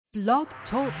Blog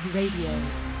Talk Radio.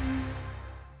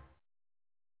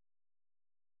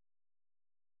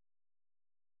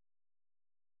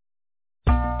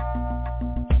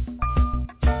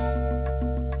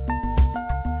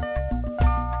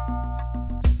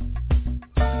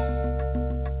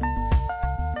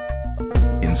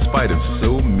 In spite of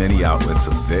so many outlets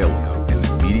available in the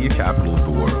media capital of the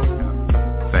world,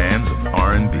 fans of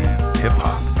R&B,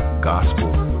 hip-hop,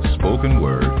 gospel, spoken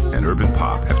word, and urban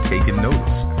pop have taken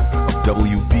notice of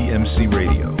WBMC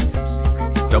Radio.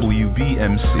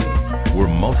 WBMC, we're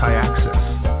multi-access.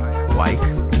 Like,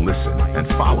 listen, and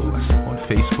follow us on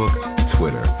Facebook,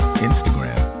 Twitter,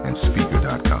 Instagram, and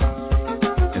Speaker.com.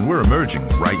 And we're emerging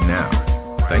right now,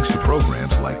 thanks to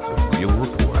programs like The Real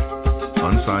Report,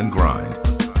 Unsigned Grind,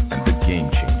 and The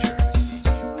Game Changer.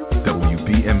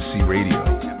 WBMC Radio,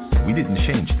 we didn't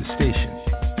change the station,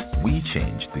 we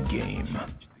changed the game.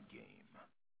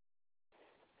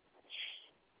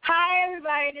 Hi,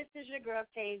 everybody. This is your girl,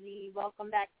 TayVi's.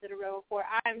 Welcome back to The Real Report.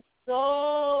 I'm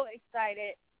so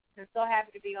excited and so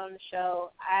happy to be on the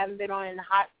show. I haven't been on in a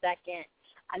hot second.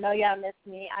 I know y'all miss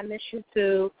me. I miss you,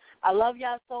 too. I love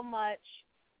y'all so much.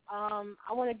 I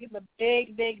want to give a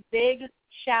big, big, big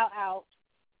shout-out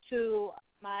to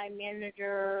my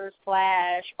manager /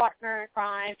 partner in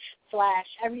crime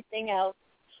 / everything else.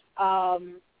 I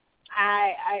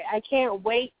can't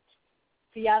wait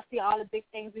for y'all to see all the big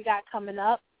things we got coming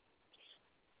up.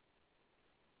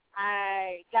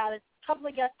 I got a couple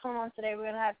of guests coming on today. We're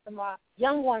going to have some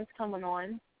young ones coming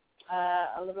on.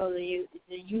 A little of the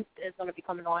youth is going to be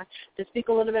coming on to speak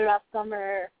a little bit about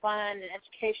summer fun and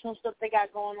educational stuff they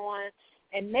got going on,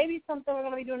 and maybe something we're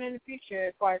going to be doing in the future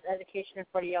as far as education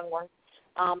for the young ones.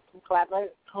 Some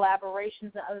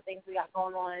collaborations and other things we got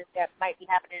going on that might be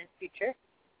happening in the future.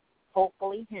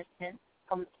 Hopefully, hint,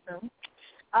 coming soon.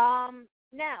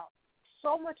 Now,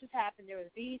 so much has happened. There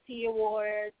was BET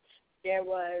Awards. There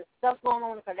was stuff going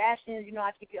on with the Kardashians. You know,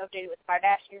 I keep you updated with the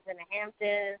Kardashians and the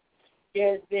Hamptons.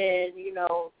 There's been,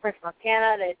 Prince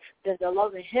Montana. There's the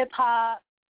Love and Hip Hop,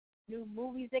 new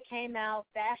movies that came out,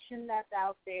 fashion that's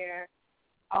out there,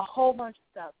 a whole bunch of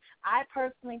stuff. I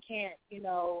personally can't,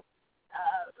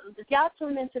 if y'all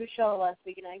tuned into the show last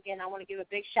week, and again, I want to give a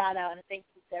big shout-out and a thank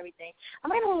you to everything.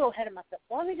 I'm getting a little ahead of myself.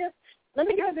 So let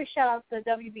me give a big shout-out to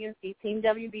WBMC, Team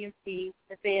WBMC,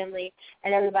 the family,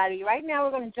 and everybody. Right now,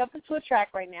 we're going to jump into a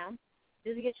track right now,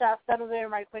 just to get y'all settled in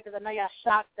right quick, because I know y'all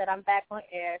shocked that I'm back on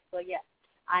air. So, yes,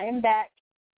 I am back.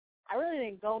 I really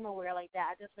didn't go nowhere like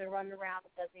that. I just been running around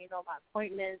because, my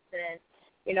appointments and,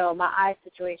 my eye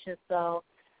situation. So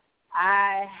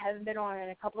I haven't been on in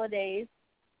a couple of days.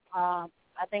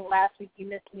 I think last week you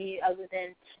missed me other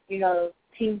than,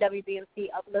 Team WBMC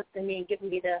uplifting me and giving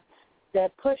me the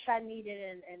push I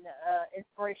needed and the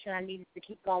inspiration I needed to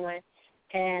keep going.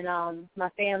 And my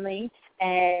family,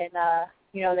 and,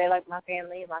 they like my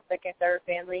family, my second, third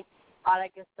family, all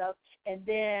that good stuff. And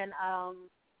then I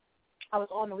was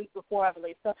on the week before, I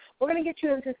believe. So we're going to get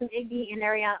you into some Iggy and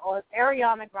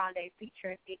Ariana Grande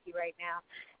featuring Iggy right now.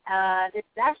 This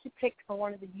is actually picked from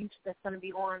one of the youths that's going to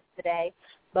be on today.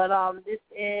 But this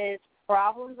is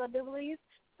Problems, I do believe.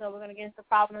 So we're going to get into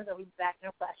Problems, and we'll be back in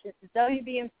a flash. This is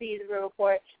WBMC, The Real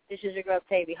Report. This is your girl,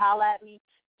 TayVi's. Holla at me.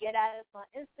 Get at us on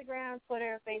Instagram,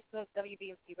 Twitter, Facebook,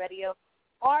 WBMC Radio,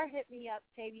 or hit me up,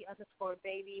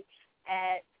 TayVi_baby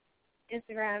at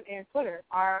Instagram and Twitter.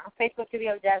 Our Facebook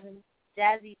video,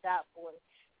 Jazzy.boy.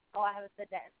 Oh, I haven't said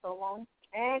that in so long.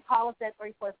 And call us at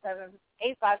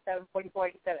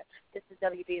 347-857-4487. This is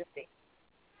WBMC.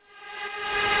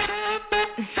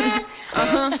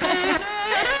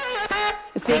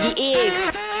 It's Iggy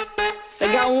Iggs. I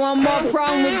got one more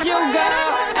problem with you,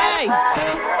 girl. Hey.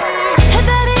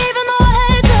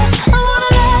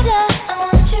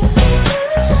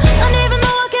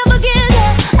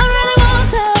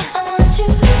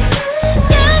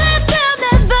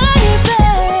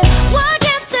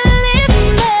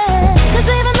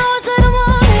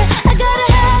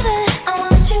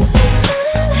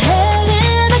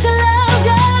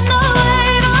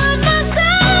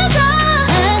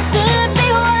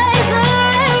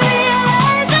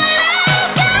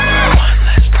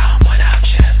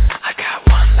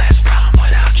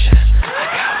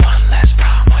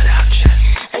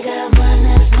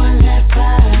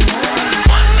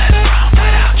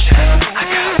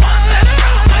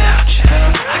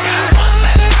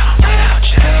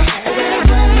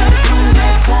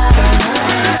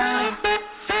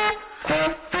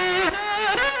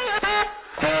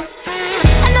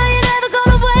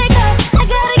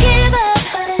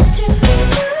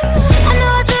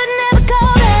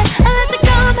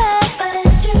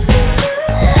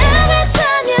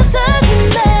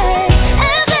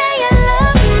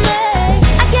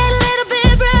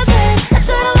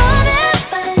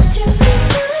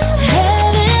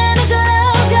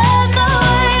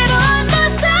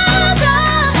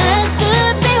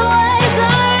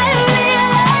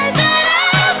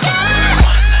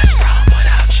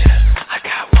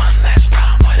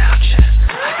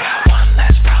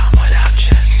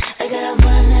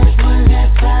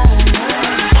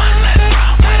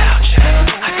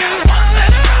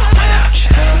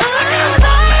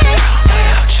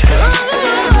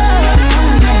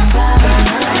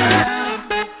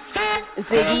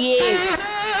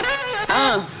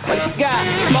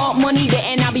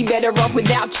 better off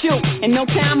without you. In no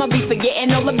time I'll be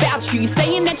forgetting all about you. You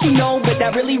saying that you know, but I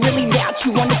really, really doubt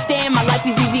you. Understand my life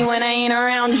is easy when I ain't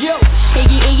around you.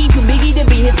 Iggy, too biggie to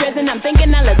be his present. I'm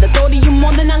thinking I love the thought of you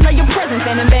more than I love your presence.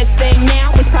 And the best thing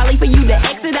now is probably for you to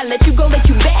exit. I let you go, let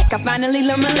you back. I finally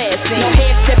learned my lesson. No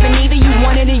head stepping either, you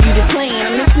wanted it, you just playing.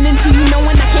 I'm listening to you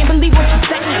knowing I can't believe what you're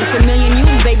saying. It's a million you,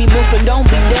 baby boo, so don't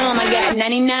be dumb. I got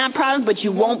 99 problems, but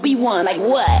you won't be one. Like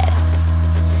what?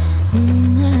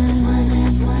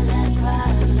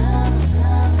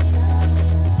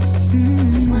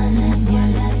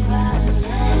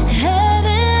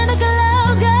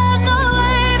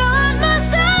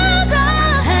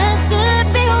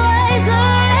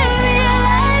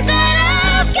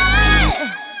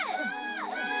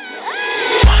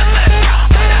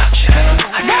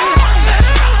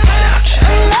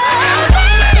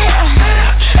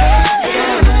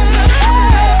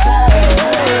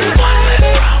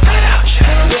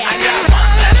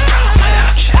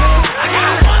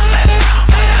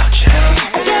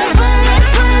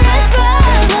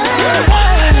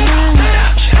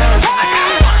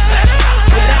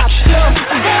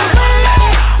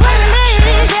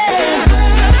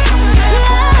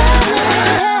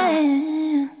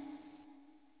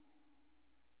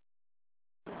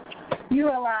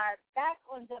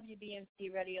 WBMC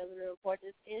Radio, The Real Report.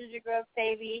 This is your girl,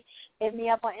 TayVi's. Hit me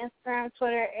up on Instagram,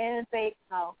 Twitter, and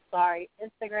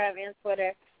Instagram and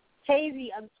Twitter.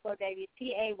 TayVi_baby,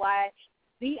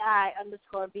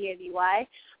 TayVi_baby.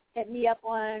 Hit me up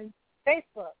on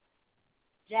Facebook,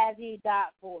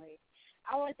 Jazzy.boy.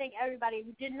 I want to thank everybody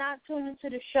who did not tune into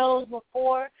the shows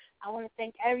before. I want to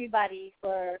thank everybody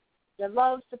for the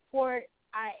love, support.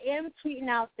 I am tweeting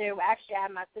out there. Well, actually, I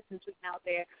have my assistant tweeting out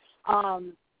there.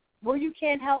 Where you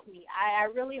can help me. I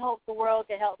really hope the world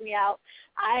can help me out.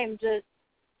 I am just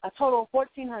a total of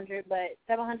 $1,400, but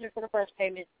 $700 for the first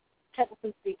payment,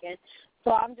 technically speaking.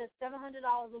 So I'm just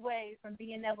 $700 away from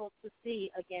being able to see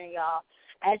again, y'all.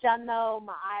 As y'all know,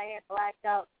 my eye had blacked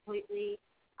out completely.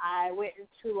 I went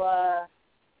into a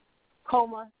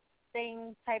coma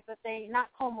thing type of thing.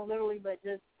 Not coma literally, but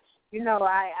just,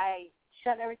 I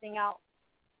shut everything out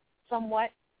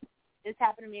somewhat. This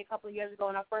happened to me a couple of years ago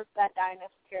when I first got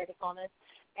diagnosed with keratoconus.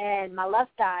 And my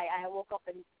left eye, I woke up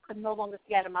and could no longer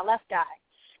see out of my left eye.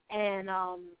 And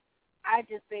I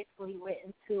just basically went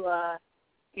into I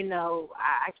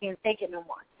can't take it no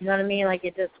more. You know what I mean? Like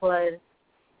it was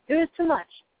too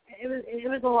much. It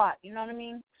was a lot. You know what I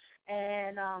mean?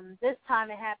 And this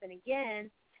time it happened again.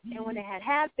 And when it had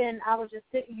happened, I was just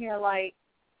sitting here like,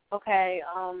 okay,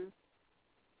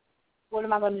 what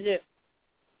am I going to do?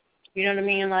 You know what I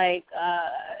mean? Like,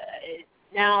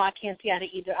 now I can't see out of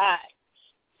either eye.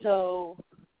 So,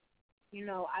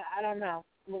 I don't know.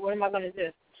 What am I going to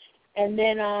do? And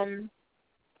then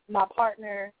my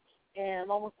partner and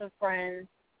along with some friends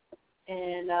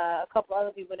and a couple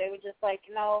other people, they were just like,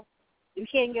 you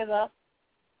can't give up.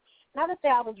 Not to say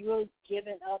I was really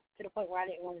giving up to the point where I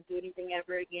didn't want to do anything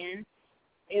ever again.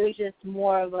 It was just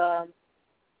more of I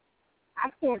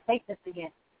can't take this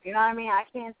again. You know what I mean? I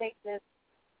can't take this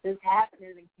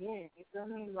happening again. You feel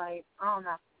me? Like, I don't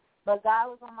know. But God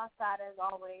was on my side as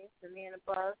always, the man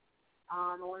above.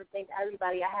 I want to thank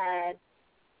everybody. I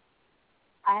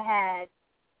had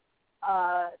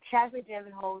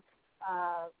TrafficJAMMING host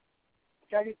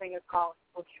DirtyFINGERS call,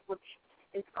 which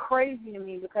is crazy to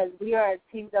me because we are a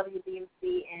Team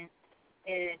WBMC, and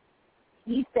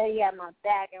he said he had my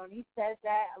back. And when he says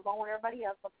that, along with everybody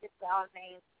else, I'll get to our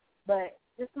names, but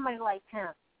just somebody like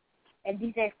him. And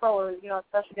DJ Fro,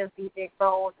 special guest DJ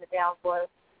Fro was down for us.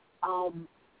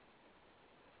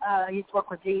 He's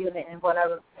worked with G-Unit and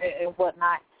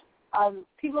whatnot.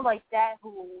 People like that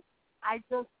who I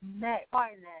just met,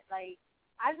 I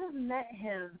just met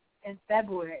him in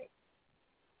February.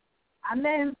 I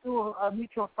met him through a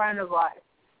mutual friend of ours.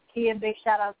 Kia, big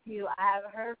shout out to you. I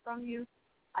haven't heard from you.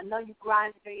 I know you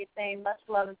grind through your thing. Much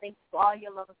love and thank you for all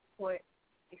your love and support,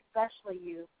 especially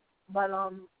you. But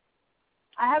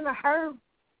I haven't heard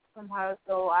from her,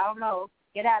 so I don't know.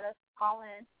 Get at us, call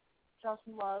in, show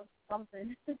some love,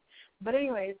 something. But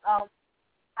anyways, I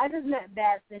just met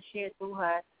Babs this year through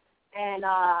her, and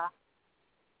I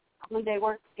believe they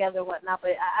worked together and whatnot.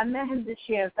 But I met him this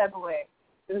year in February.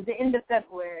 It was the end of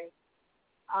February,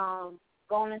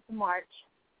 going into March,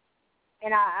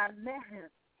 and I met him,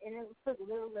 and it took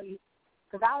literally,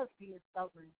 because I was being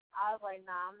stubborn. I was like,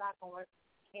 nah, I'm not going to work.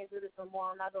 Can't do this no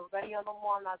more. I'm not doing radio no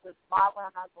more. I'm not doing Ballard.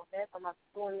 I'm not doing this. I'm not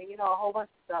doing, a whole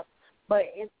bunch of stuff. But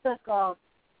it took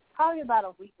probably about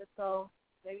a week or so,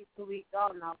 maybe 2 weeks. I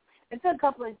don't know. It took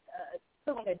it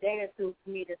took like a day or two for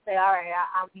me to say, all right,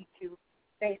 I'll meet you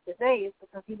face to face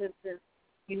because he lives in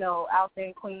out there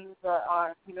in Queens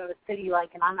or the city,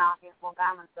 and I'm out here in Long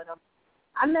Island. But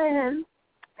I met him,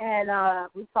 and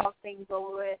we talked things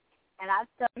over it. And I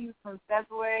tell you, from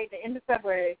February, the end of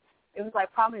February, it was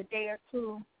probably a day or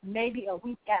two, maybe a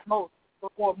week at most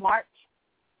before March.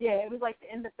 Yeah, it was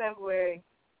the end of February,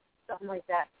 something like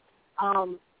that.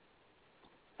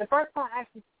 The first time I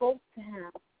actually spoke to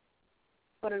him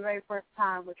for the very first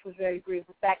time, which was very brief,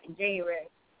 was back in January,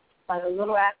 a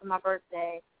little after my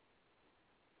birthday.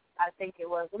 I think it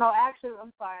was. No, actually,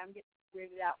 I'm sorry, I'm getting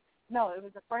weirded out. No, it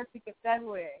was the first week of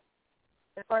February,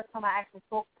 the first time I actually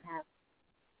spoke to him.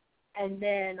 And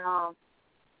then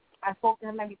I spoke to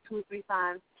him maybe 2 or 3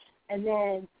 times, and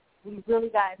then we really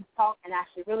got to talk and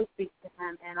actually really speak to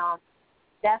him. And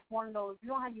that's one of those,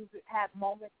 how you have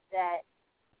moments that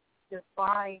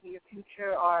define your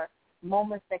future or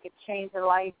moments that could change your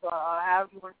life or however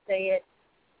you want to say it.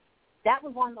 That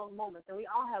was one of those moments, and we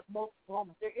all have multiple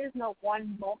moments. There is no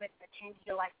one moment that changes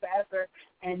your life forever,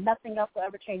 and nothing else will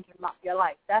ever change your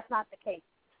life. That's not the case.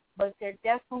 But there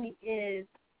definitely is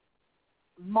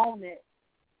moments,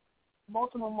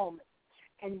 multiple moments,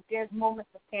 and there's moments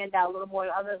that stand out a little more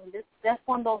than others, and that's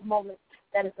one of those moments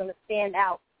that is going to stand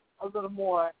out a little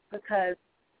more, because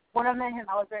when I met him,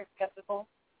 I was very skeptical,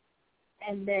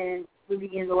 and then we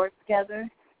began to work together,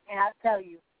 and I tell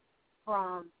you,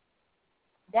 from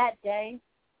that day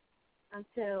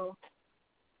until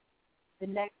the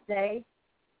next day,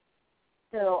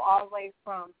 till all the way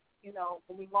from,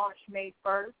 when we launched May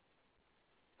 1st,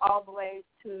 all the way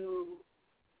to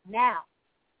now.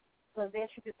 So I guess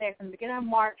you could say from the beginning of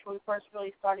March, when we first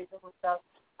really started doing stuff,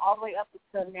 all the way up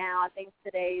until now. I think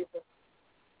today is the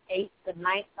 8th, the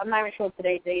 9th. I'm not even sure what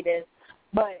today's date is.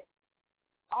 But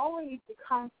always to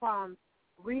come from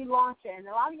relaunching, and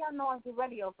a lot of y'all know I do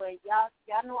radio, but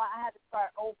y'all know I had to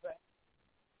start over.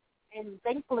 And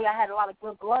thankfully I had a lot of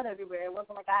good blood everywhere. It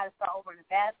wasn't like I had to start over in a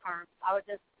bad term. I would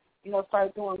just,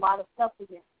 start doing a lot of stuff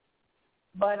again.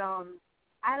 But I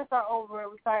had to start over.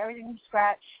 We started everything from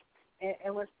scratch,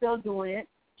 and we're still doing it,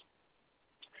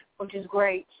 which is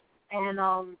great. And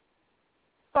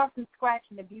start from scratch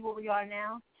and to be where we are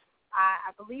now.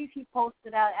 I believe he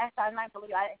posted out, actually I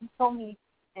believe, he told me,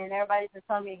 and everybody's been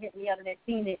telling me and hit me up and they've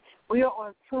seen it. We are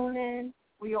on TuneIn.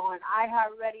 We are on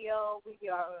iHeartRadio. We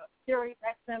are on Sirius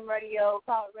XM Radio,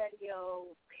 Cloud Radio,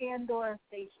 Pandora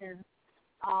Station,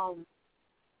 and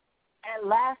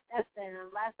Last.fm,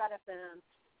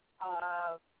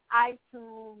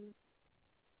 iTunes,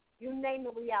 you name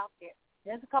it, we out there.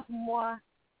 There's a couple more.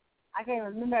 I can't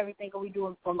remember everything because we're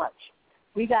doing so much.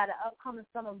 We got an upcoming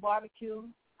summer barbecue.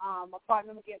 My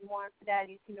partner will get more into that.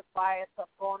 You see the flyer stuff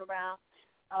going around.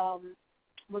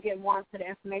 We'll get more into the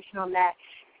information on that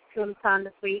sometime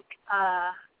this week.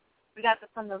 We got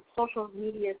some of the social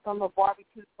media, some of the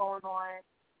barbecues going on.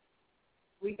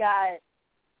 We got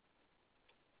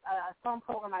some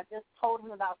program I just told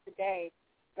him about today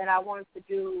that I wanted to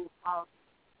do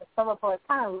the summer for. It's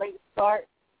kind of a late start,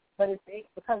 but it's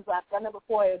because I've done it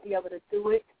before, I'll be able to do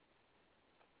it.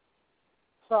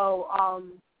 So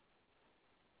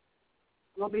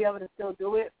we'll be able to still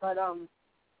do it, but kind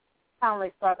of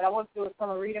late start. But I want to do a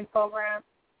summer reading program,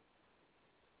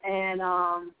 and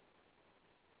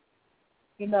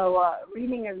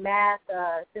reading and math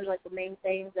seems like the main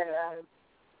things that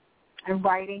and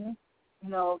writing,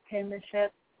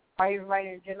 penmanship, or even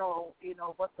writing in general,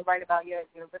 what to write about your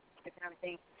arithmetic and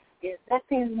everything. That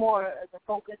seems more as a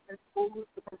focus in schools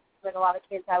because a lot of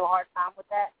kids have a hard time with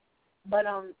that. But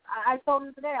I told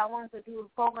him today I wanted to do a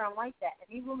program like that. And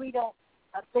even we don't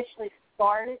officially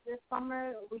start it this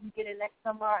summer, we can get it next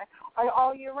summer or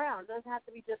all year round. It doesn't have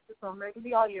to be just this summer. It can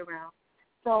be all year round.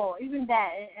 So even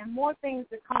that and more things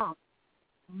to come,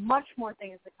 much more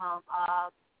things to come.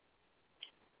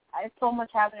 It's so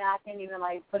much happening, I can't even,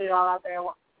 put it all out there.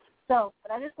 So,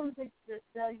 but I just wanted to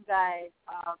tell you guys,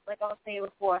 like I was saying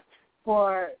before,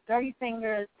 for Dirty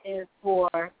Fingers is for,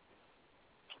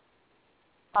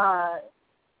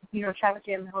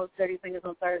 TrafficJAMMING hosts Dirty Fingers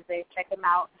on Thursday. Check him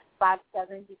out. 5-7,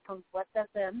 he comes West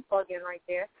FM, plug in right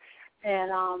there.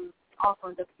 And also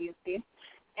on WBC.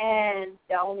 And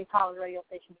the only college radio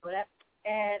station for that.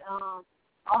 And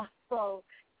also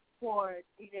for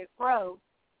DJ Pro,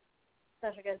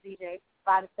 special guest DJ,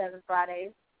 5 to 7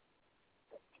 Fridays,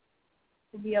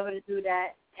 to be able to do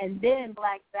that. And then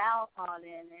Black Val called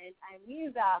in, and I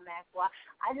knew Val Maxwell.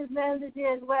 I just met him this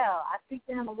year as well. I speak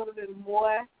to him a little bit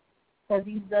more because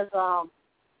he does a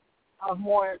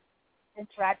more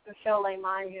interactive show like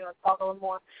mine, talk a little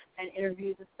more and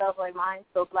interviews and stuff like mine.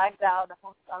 So Black Val, the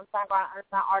host of Unsigned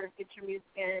Artist, get your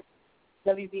music in,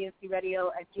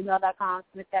 WBNCradio@gmail.com.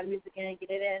 Submit that music in and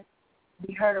get it in.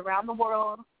 Be heard around the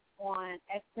world on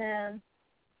XM,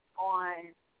 on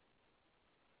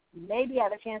maybe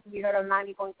had a chance to be heard on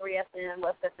 90.3 FM,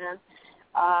 West FM.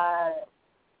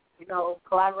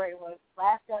 Collaborating with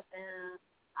Last FM,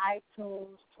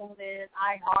 iTunes, TuneIn,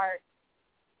 iHeart,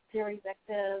 Sirius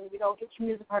XM. Get your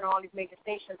music heard on all these major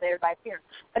stations that everybody's hearing.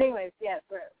 But anyways,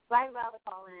 for Black Val to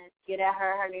call in, get at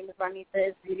her. Her name is Ronita.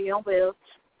 It's Beauty on Wheels.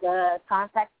 The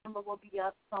contact number will be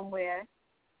up somewhere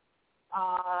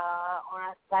on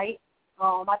our site,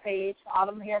 on my page. All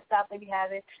them hairstyles they be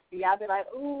having. Y'all be like,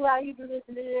 ooh, how you do this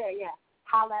and that? Yeah,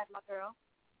 holla at my girl.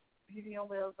 Beauty on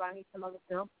Wheels, Ronita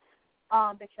Motherfield.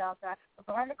 Big shout out. So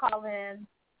for her to call in,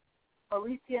 for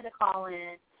Alicia to call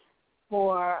in,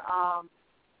 for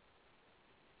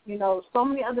so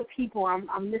many other people.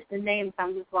 I'm listing names.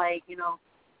 I'm just like,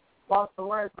 lost the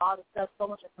words, all this stuff. So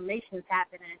much information is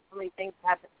happening. So many things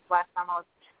happened since last time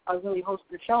I was really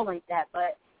hosting a show like that.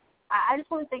 But I just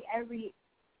want to thank every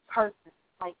person,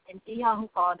 like, and Deon who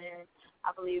called in,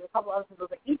 I believe, a couple other people,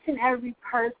 but each and every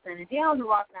person. And Deon's been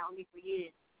rocking out with me for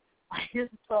years. Like, this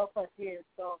is 12+ years,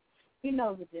 so he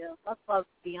knows the deal. Let's love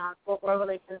Deon. For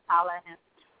Revelations, holla at him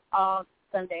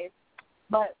Sundays.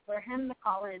 But for him to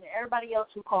call in, and everybody else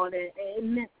who called in, it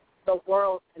meant the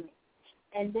world to me.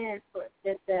 And then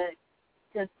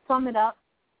to sum it up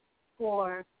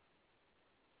for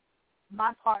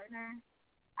my partner,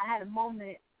 I had a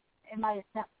moment. It might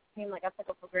have seemed like I took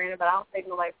it for granted, but I don't take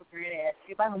nobody for granted.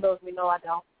 Anybody who knows me know I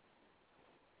don't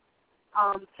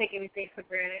take anything for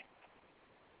granted.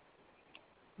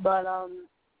 But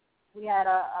we had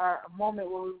a moment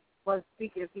where we was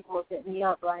speaking and people were hitting me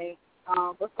up like,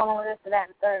 what's going on with this and that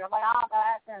and third. I'm like, I don't know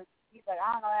that. He's like,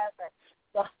 I don't know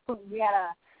that. So we had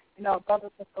a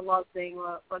brother-sister love thing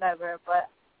or whatever. But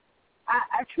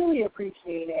I truly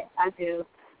appreciate it. I do.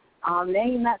 There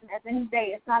ain't nothing. At the end of the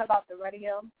day, it's not about the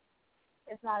radio.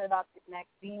 It's not about the next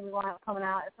theme we're going to have coming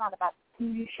out. It's not about the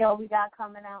TV show we got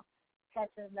coming out. Catch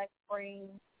it next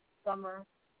spring, summer.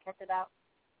 Catch it out.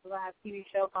 We're going to have a TV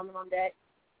show coming on deck.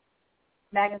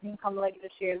 Magazine coming later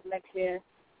this year, next year.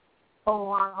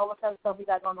 Whole bunch of stuff we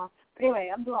got going on. But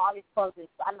anyway, I'm doing all these plugs.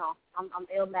 I know. I'm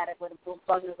illmatic with them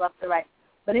plugs left to right.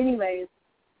 But anyways,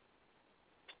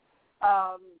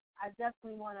 I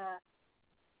definitely want to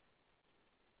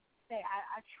say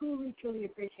I truly, truly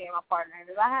appreciate my partner.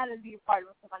 If I had to be a partner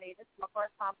with somebody, this is my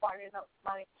first time partnering up with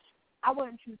somebody, I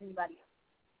wouldn't choose anybody else.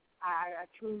 I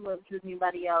truly wouldn't choose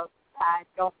anybody else. I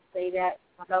don't say that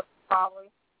enough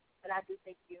probably, but I do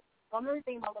thank you. So I'm really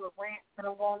thinking about little rants that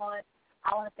I'm going on.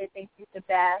 I want to say thank you to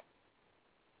Bass.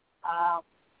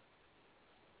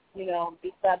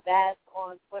 Beat That Bass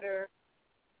on Twitter,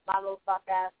 Milo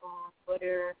Bass on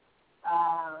Twitter,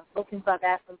 Looking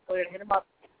Bass on Twitter. Hit him up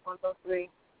on those three.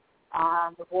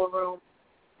 The War Room.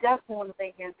 Definitely want to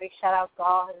thank him. Big shout out to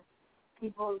all his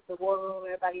people, the War Room,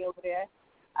 everybody over there.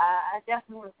 I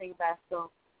definitely want to thank Bass, so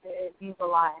it means a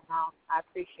lot, and I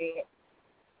appreciate it.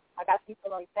 I got people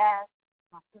like Bass,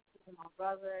 my sisters and my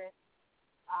brothers,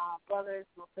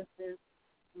 my sisters,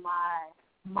 my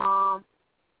mom,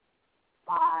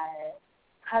 my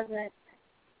cousin,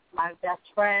 my best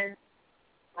friend,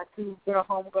 my two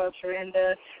homegirls,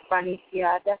 Sharinda, Ronisia.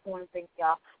 I definitely want to thank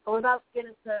y'all. But without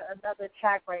getting to another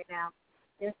track right now,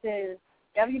 this is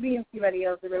WBMC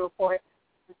Radio, The Real Report.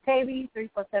 This is TayVi's,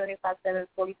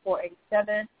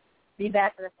 347-857-4487. Be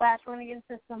back in the Flash Running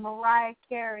Into some Mariah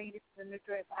Carey. This is a new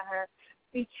joint by her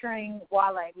featuring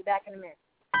Wale. Be back in a minute.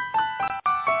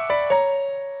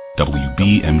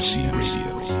 WBMC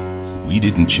Radio. We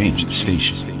didn't change the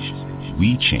station.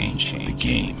 We changed the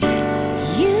game.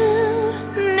 You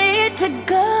need to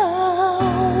go.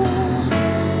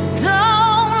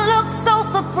 Don't look so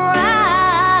surprised.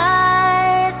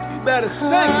 You better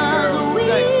sing, girl.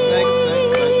 Sing.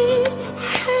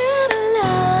 Had a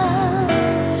love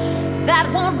that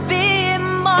won't be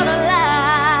immortalized.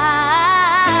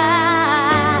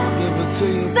 Give it to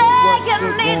you. Say you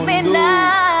need me now.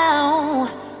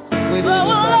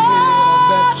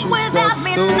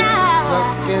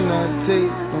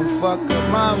 Don't fuck up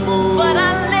my mood. But a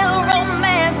little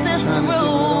romance is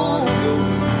true.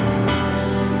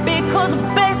 Because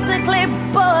basically,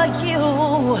 boy, you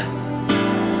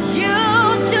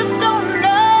just don't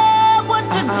know what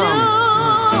to do.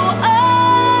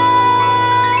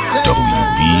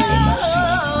 WBMC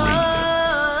Radio.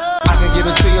 I can give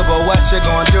it to you, but what you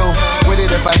gonna do with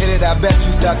it? If I hit it, I bet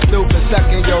you stuck stupid,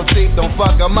 sucking your teeth. Don't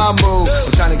fuck up my mood.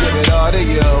 I'm trying to give it all to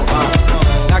you.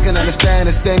 I can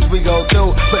understand the things we go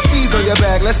through, but C's on your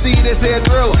back, let's see this here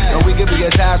through. And we can be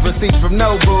as high as receipts from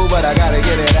no boo, but I gotta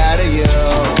get it out of you.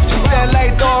 She said,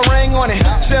 lay, throw a ring on it.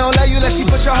 She don't let you, let she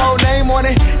put your whole name on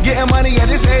it. Getting getting money at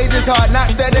this age is hard.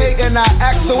 Not that age and I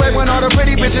act so when all the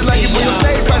pretty bitches like you for your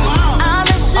stage presence. I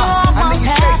miss you on my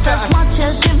past as much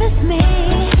as you miss me.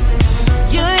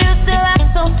 You used to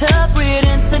act so tough with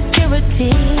insecurity.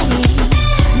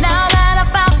 Now that I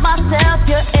found myself,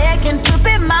 you're aching to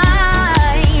be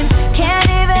mine. Can't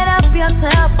even help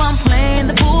yourself, I'm playing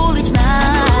the fool each night.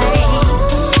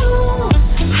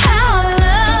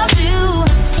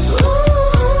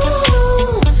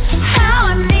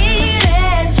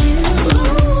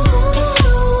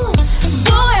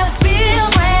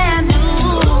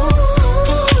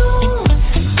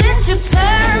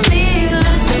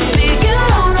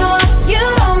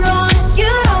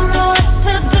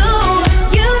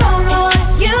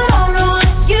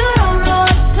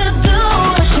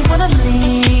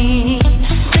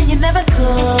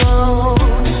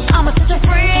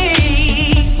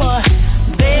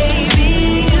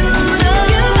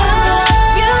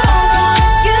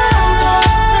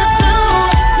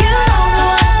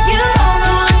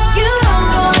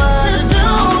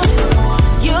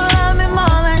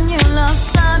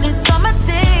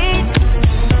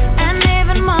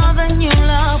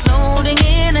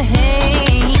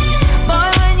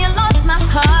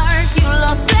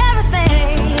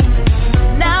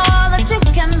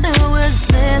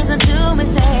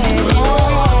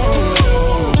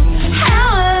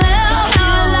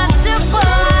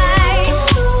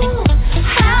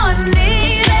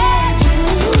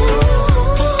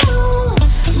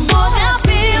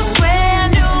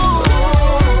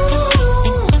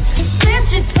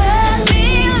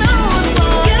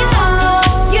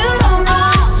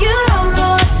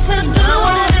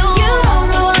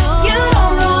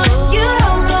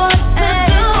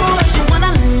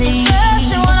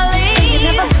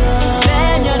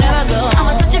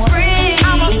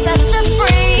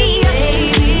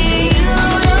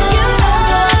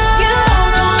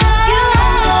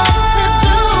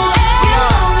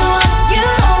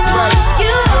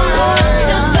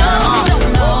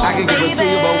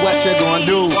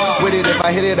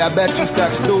 I bet you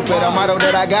stuck stupid. A motto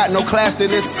that I got, no class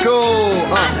in this school.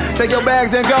 Take your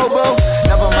bags and go, boo.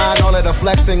 Never mind all of the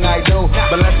flexing I do.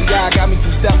 Balenciaga got me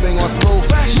two-stepping on smooth.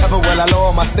 Never will I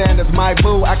lower my standards, my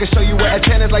boo. I can show you where a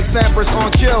 10 is like Sampras on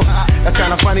Q. That's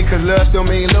kinda funny cause love still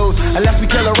mean lose. Unless we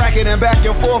kill a racket and back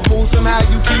and forth move. Somehow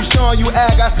you keep showing you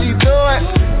ag, I see do it.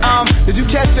 Did you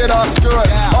catch it or screw it?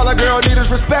 All a girl need is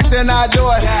respect and I do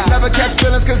it. Never catch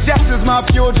feelings cause Jess is my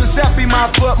fuel. Giuseppe my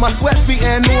foot, my sweat feet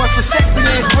and nuance. The sexy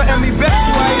ain't sweating me back,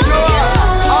 you ain't know it.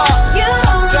 You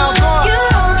don't know what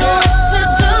to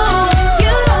do.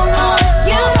 You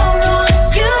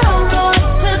don't know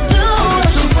what to do.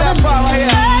 That part right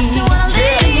here. You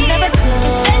never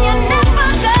could. And you never go.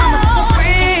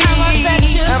 I'ma set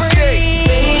you free.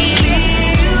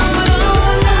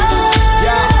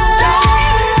 Yeah.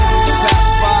 That's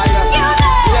fire.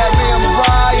 Yeah, me and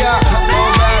Mariah. Oh,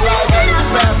 man, like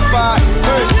that's fire.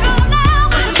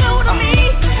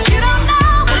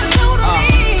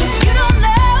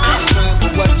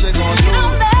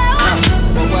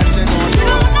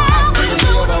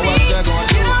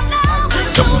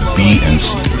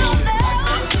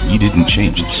 We didn't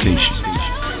change the station.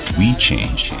 We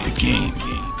changed the game.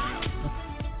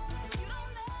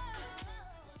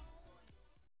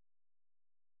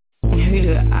 Who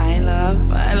do I love?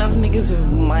 I love niggas with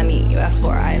money. That's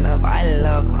what I love. I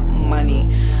love money.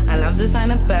 I love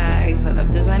designer bags. I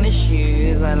love designer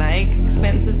shoes. I like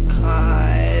expensive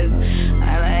cars.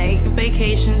 I like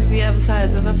vacations the other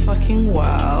side of the fucking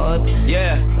world.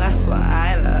 Yeah. That's what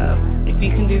I love. If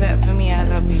you can do that for me, I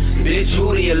love you too. Bitch,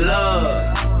 who do you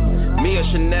love? Me or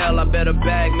Chanel, I bet her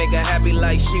bag, make her happy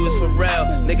like she was for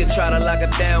real. Nigga try to lock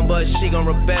her down, but she gon'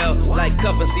 rebel. Like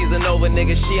cuffin' season over,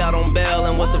 nigga, she out on bail.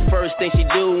 And what's the first thing she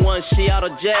do once she out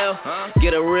of jail?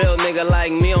 Get a real nigga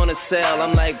like me on a cell.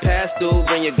 I'm like, pass through,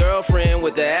 bring your girlfriend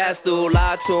with the ass through.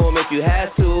 Lie to him if you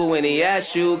have to, when he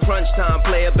asks you. Crunch time,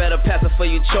 player, better pass her for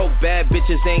you choke. Bad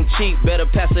bitches ain't cheap, better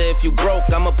pass her if you broke.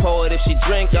 I'ma pour it if she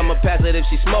drink, I'ma pass it if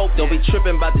she smoke. Don't be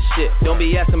trippin' about the shit, don't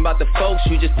be asking about the folks.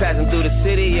 You just passing through the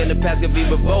city and the pass could be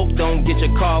revoked. Don't get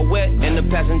your car wet and the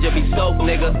passenger be soaked,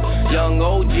 nigga. Young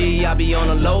OG, I be on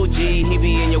a low G. He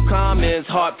be in your comments,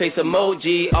 heart face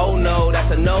emoji. Oh no, that's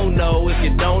a no-no if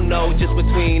you don't know. Just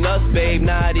between us, babe,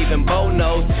 not even Bo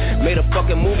knows. Made a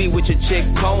fucking movie with your chick,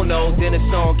 Kono. Then a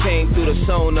song came through the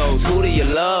Sonos. Who do you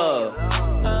love?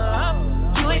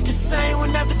 You ain't the same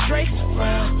whenever Drake's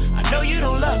around. I know you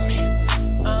don't love me.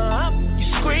 You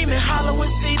screaming, holler when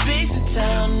CB's in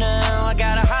town now. I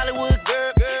got a Hollywood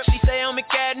girl, she say I'm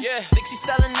McAdden. Yeah, think she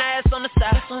selling ass on the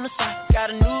side. Got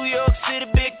a New York City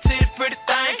big titty pretty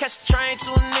thing. Catch a train to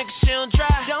a nigga, she don't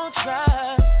drive.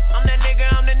 I'm that nigga,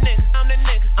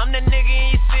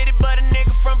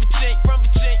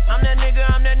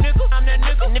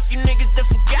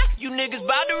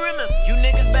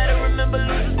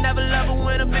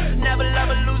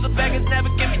 beggars never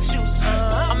give me juice.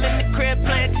 I'm in the crib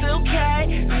playing 2K.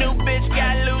 New bitch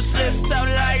got loose lips, so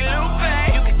like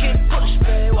Lupe. You can get pushed,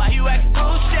 babe, why you acting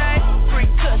bullshit? Free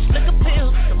kush, look a pill,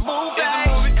 it's a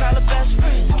movie. Call her best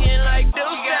friend, skin like Deuce.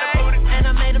 And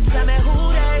I made him tell me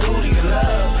who they. Who do you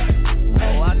love?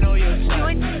 Oh, I know you're you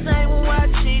ain't the same when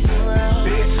white cheese around.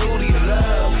 Bitch, who do you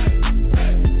love?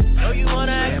 Know you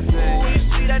wanna act a fool when you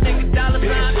see that nigga dollar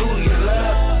sign. Bitch, who do you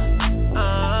love?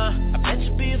 I bet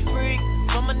you be a freak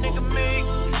from a nigga me.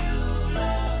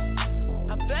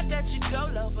 I bet that you go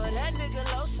low for that nigga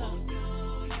low so.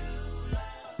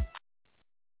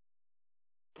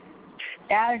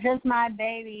 That was Just My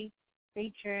Baby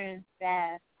featuring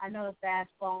Fast. I know it's Fast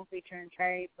Phone featuring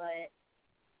Trey, but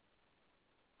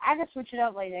I just switch it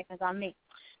up like that because I'm me.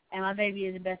 And my baby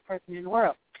is the best person in the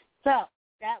world. So,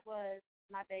 that was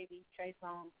My Baby, Trey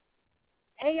Songz.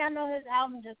 Hey, y'all know his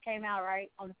album just came out, right,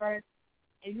 on the 1st.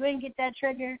 If you didn't get that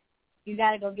trigger, you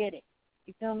got to go get it.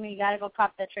 You feel me? You got to go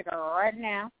cop that trigger right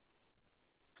now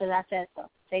because I said so.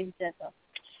 TayVi's said so.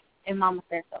 And Mama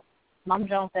said so. Mama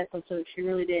Jones said so, too. She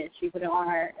really did. She put it on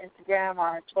her Instagram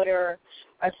or her Twitter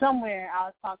or somewhere. I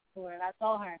was talking to her, and I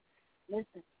told her,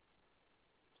 listen,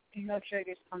 you know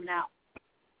Trigger's coming out.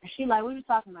 And she like, what are you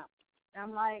talking about? And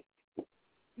I'm like,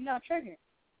 you know Trigger,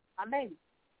 my baby,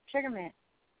 Trigger Man,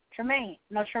 Tremaine.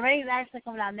 No, Tremaine is actually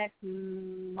coming out next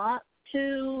month,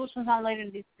 too, sometime later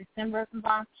in December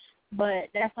sometime. But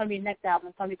that's going to be the next album.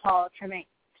 It's going to be called Tremaine.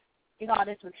 He called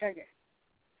this one Trigger.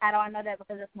 How do I know that?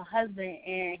 Because it's my husband,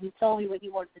 and he told me what he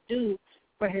wanted to do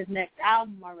for his next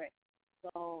album already.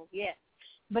 So, yeah.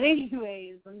 But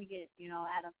anyways, let me get,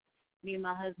 out of me and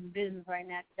my husband's business right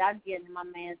now, because I'm getting in my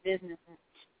man's business. And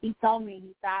he told me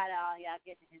he thought y'all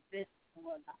getting in his business and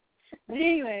whatnot. But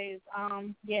anyways,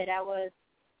 yeah, that was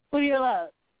Who Do You Love?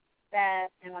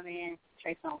 Fast and my man,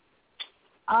 Trey Songz.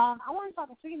 I want to talk,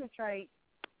 speaking of Trey,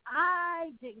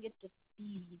 I didn't get to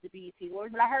see the BET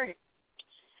Awards, but I heard it.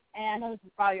 And I know this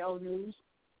is probably old news,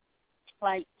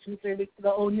 like 2-3 weeks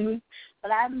ago, old news.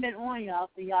 But I haven't been on y'all,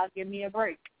 so y'all give me a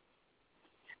break.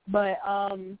 But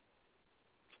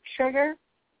Sugar,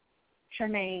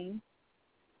 Tremaine,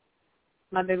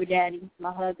 my baby daddy,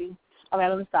 my hubby. Okay,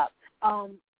 let me stop.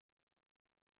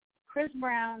 Chris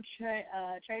Brown, Trey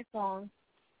Songz,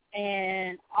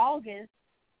 and August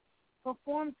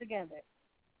performed together.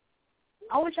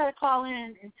 I want y'all to call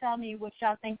in and tell me what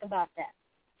y'all think about that.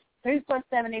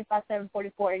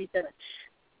 347-857-4487.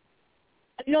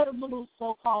 You know the little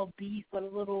so-called beef or the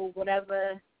little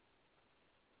whatever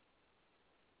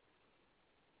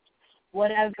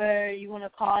you want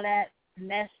to call that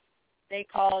mess they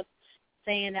called,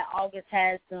 saying that August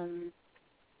has some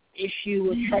issue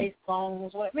with Trey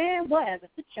Songz. Man, whatever.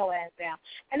 Sit your ass down.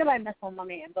 Ain't nobody mess on my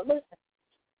man. But listen,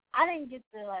 I didn't get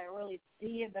to really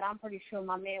see it, but I'm pretty sure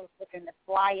my man was looking the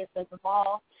flyest of them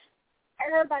all.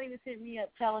 Everybody was hitting me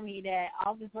up telling me that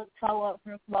August looked toe up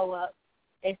from flow up.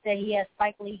 They said he had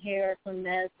spiky hair from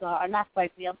this, or not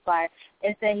spiky, I'm sorry.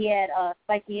 They said he had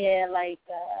spiky hair, and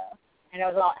it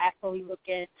was all Afro-y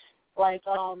looking, like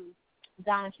Don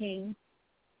King.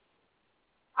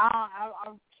 I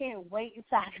can't wait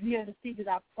until I can be able to see, because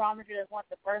I promise you that's one of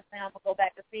the first thing I'm going to go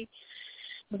back to see,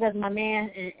 because my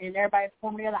man and everybody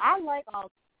performing together. I like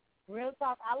August. Real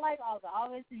talk, I like August.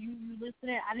 August, you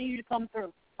listening, I need you to come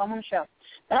through. Come on the show.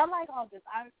 But I like August.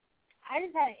 I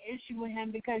just had an issue with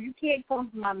him because you can't come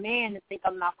from my man and think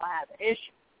I'm not going to have an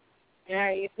issue.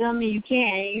 You feel me? You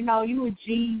can't. You a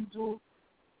G,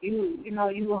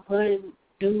 you a hood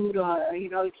dude, or,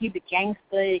 you keep it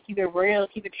gangster, keep it real,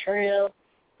 keep it trail.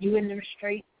 You in the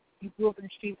streets. You grew up in the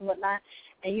streets and whatnot.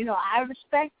 And, I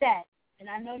respect that. And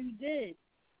I know you did.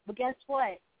 But guess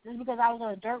what? Just because I was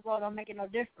on a dirt road don't make it no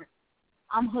different.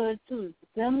 I'm hood, too. You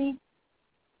feel me?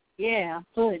 Yeah, I'm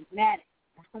hood, mad.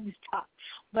 Let me stop.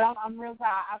 But I'm real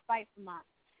proud. I fight for mine.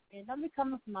 And don't be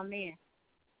coming for my man.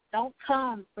 Don't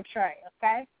come for Trey,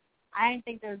 okay? I didn't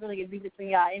think there was really a beef between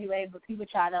y'all anyway, but people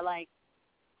try to,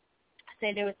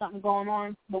 say there was something going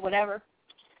on, but whatever.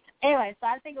 Anyway, so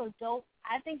I think it was dope.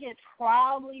 I think it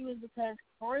probably was because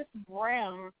Chris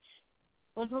Brown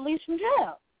was released from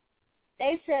jail.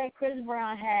 They said Chris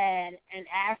Brown had an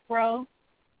afro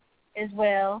as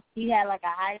well. He had a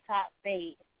high-top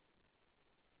fade.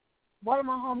 One of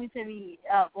my homies hit me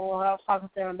up, or I was talking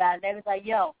to them about it. They was like,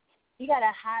 yo, he got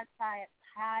a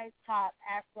high-top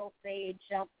afro fade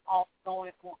jump off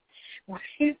going for him. When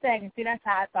he said, see, that's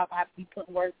how I thought I have to be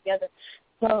putting words together.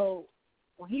 So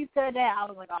when he said that, I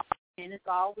was like, oh, man, it's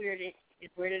all weirded.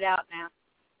 It's weirded out now.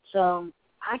 So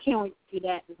I can't wait to see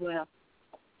that as well.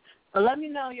 But let me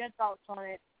know your thoughts on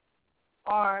it.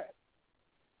 Or,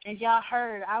 as y'all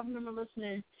heard, I remember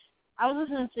listening, I was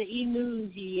listening to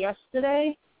E-News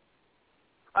yesterday,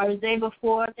 or the day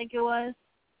before, I think it was,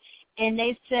 and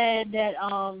they said that,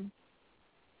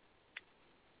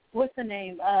 what's the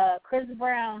name? Chris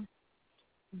Brown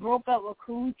broke up with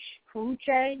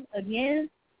Karrueche again.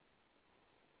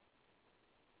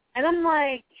 And I'm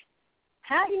like,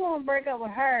 how you want to break up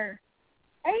with her?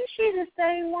 Ain't she the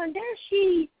same one? Didn't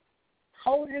she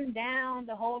hold him down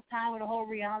the whole time with the whole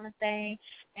Rihanna thing?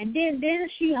 And then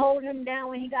didn't she hold him down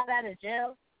when he got out of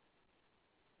jail?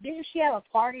 Didn't she have a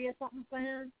party or something for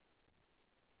him?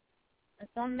 Or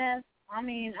some mess? I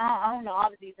mean, I don't know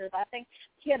all the details, but I think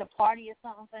she had a party or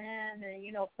something for him and,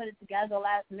 you know, put it together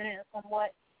last minute or something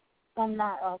like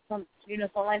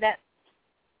that.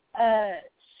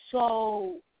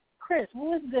 So, Chris,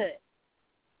 what was good?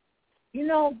 You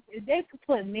know, if they could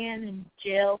put men in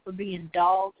jail for being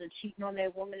dogs and cheating on their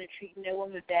women and treating their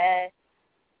women bad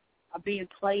or being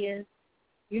players,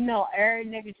 you know, every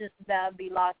nigga just about to be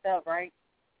locked up, right?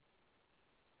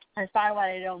 That's probably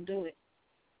why they don't do it.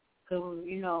 Because,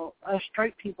 you know, us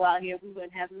straight people out here, we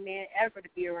wouldn't have a man ever to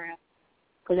be around.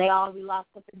 Because they all be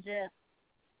locked up in jail.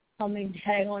 So many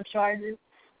daggone charges.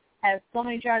 Have so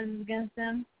many charges against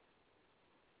them.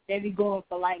 They be going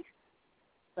for life.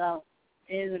 So,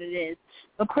 it is what it is.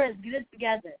 But, Chris, get it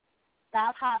together.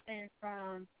 Stop hopping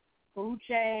from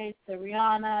Karrueche to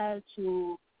Rihanna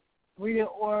to Rita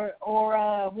or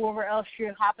whoever else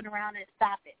you're hopping around and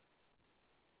stop it.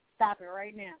 Stop it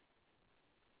right now.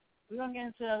 We're going to get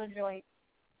into the other joint.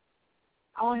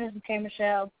 I want to hear some K.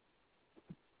 Michelle.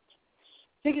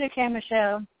 Speaking of K.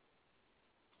 Michelle,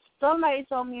 somebody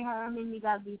told me her and Mimi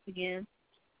got beef again.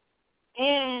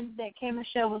 And that K.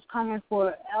 Michelle was coming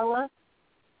for Elle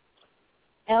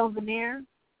Veneer.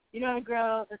 You know the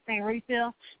girl that sang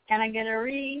Refill? Can I get a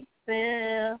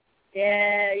refill?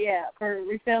 Yeah, for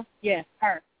refill? Yeah,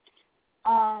 her.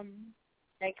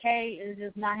 That K is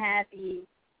just not happy.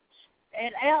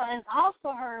 And Elle is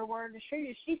also her word to show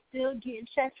you she's still getting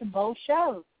checks for both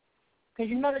shows. Because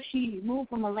you know that she moved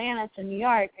from Atlanta to New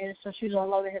York, and so she was on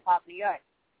Love and Hip Hop New York.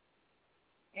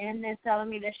 And they're telling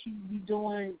me that she's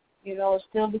doing, you know,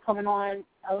 still be coming on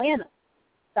Atlanta.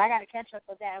 So I got to catch up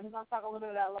with that. And we're going to talk a little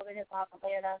bit about Love and Hip Hop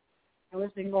Atlanta and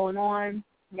what's been going on.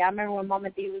 Yeah, I remember when Mama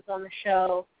D was on the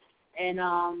show, and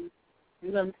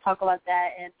we're going to talk about that.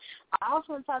 And I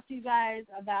also want to talk to you guys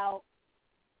about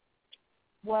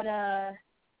what the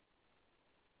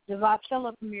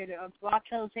Vodka premiere, or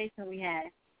Vodka tasting we had.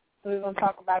 So we're going to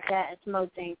talk about that and some other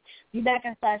things. Be back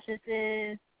in touch. This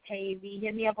is TayV.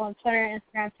 Hit me up on Twitter and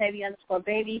Instagram,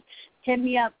 TayV_baby. Hit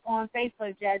me up on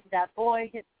Facebook, Jazzy.boy.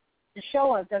 Hit the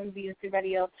show up, WBUC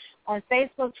Radio, on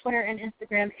Facebook, Twitter, and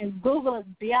Instagram. And Google us,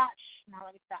 biatch. Now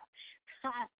let me stop.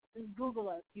 Just Google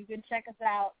us. You can check us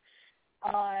out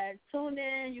on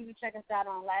TuneIn. You can check us out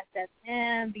on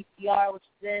LastFM, BTR, which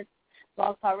is this.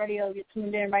 Blog Talk Radio, you're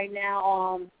tuned in right now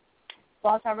on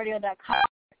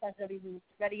blogtalkradio.com/WBUC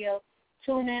Radio.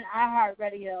 Tune in,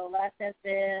 iHeartRadio,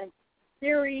 LastFM,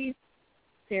 Sirius,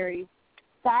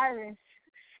 Cyrus,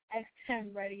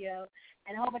 XM Radio,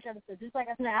 and a whole bunch of other stuff. Just like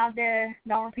I said out there,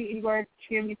 don't repeat any words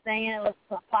you hear me saying. It was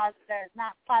positive. It's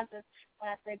not positive when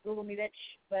I say Google me,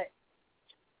 bitch. But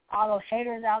all those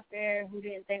haters out there who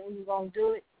didn't think we were going to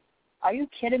do it, are you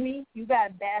kidding me? You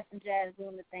got Bass and Jazz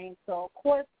doing the thing. So, of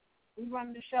course, we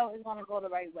run the show is going to go the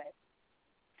right way.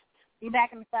 Be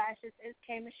back in the flash. This is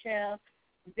K. Michelle.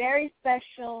 Very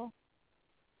special.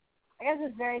 I guess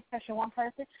it's very special one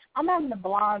person. I'm having the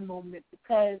blonde moment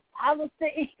because I was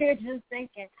sitting here just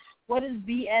thinking, what is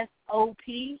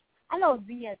VSOP? I know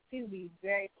VSP would be a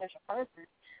very special person,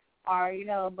 or, you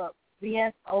know, but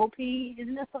VSOP,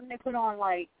 isn't that something they put on,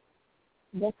 like,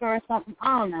 liquor or something?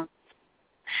 I don't know.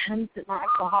 Let me sit my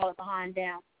alcoholic behind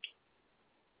down.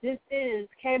 This is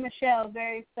K. Michelle,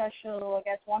 very special, I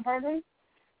guess, one person.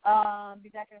 Be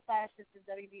back in the flash. This is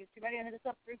WBUC Radio. Hit us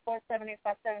up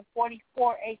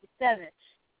 347-857-4487.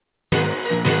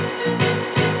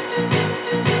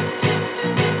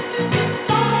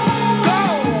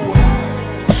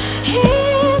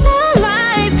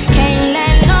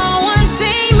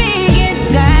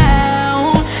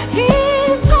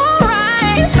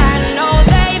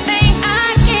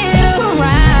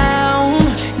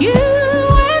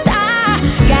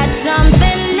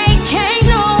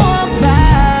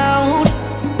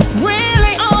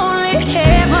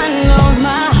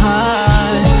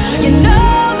 You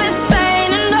know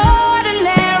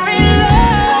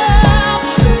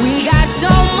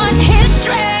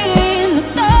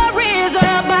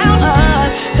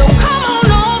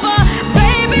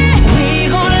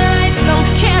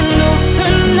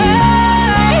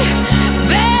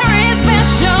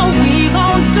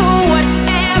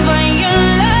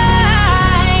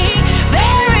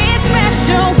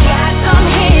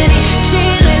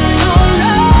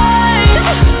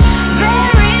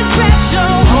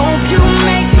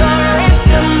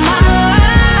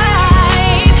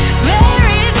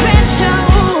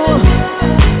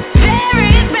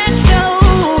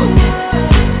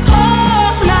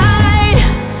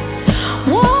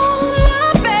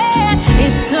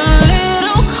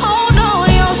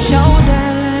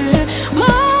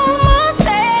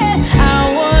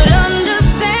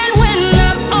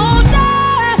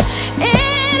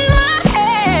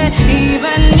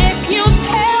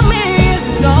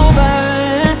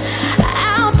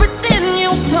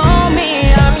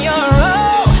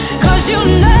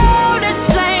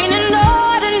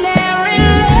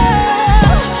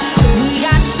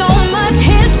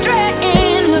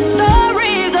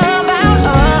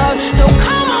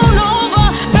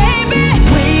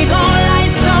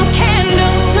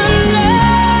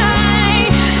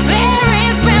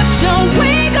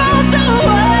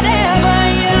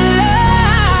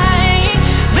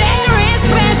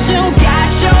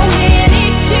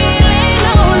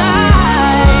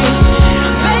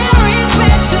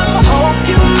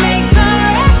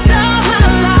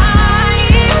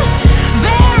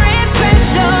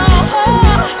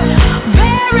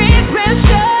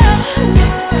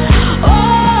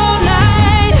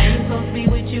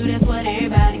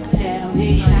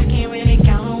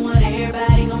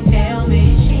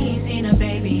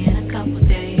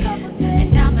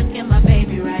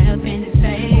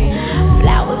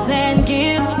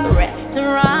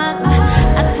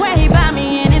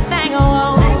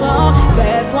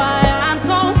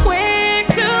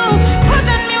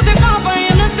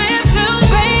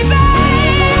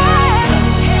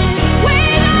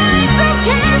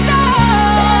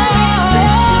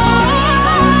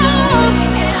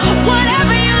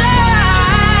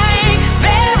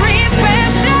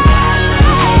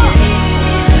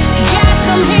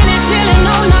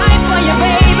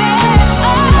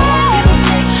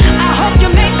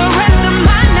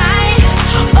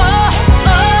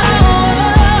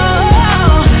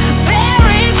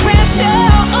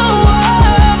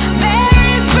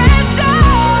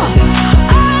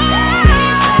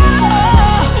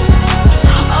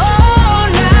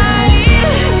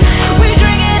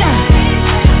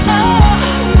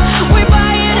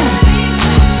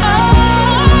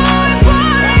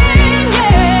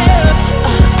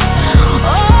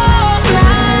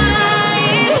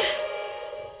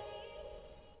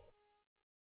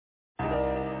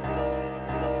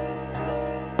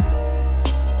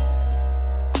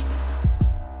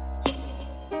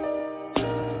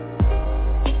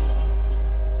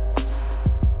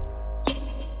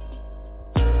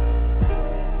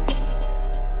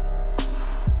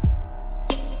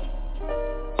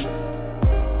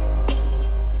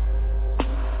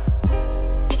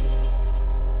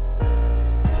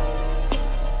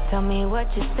Tell me what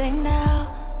you say now.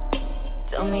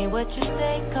 Tell me what you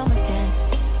say, come again.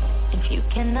 If you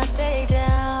cannot stay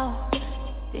down,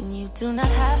 then you do not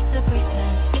have to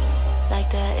pretend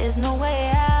like there is no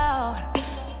way out.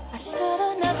 I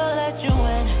should've never let you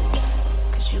in,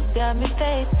 'cause you got me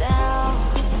face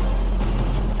down.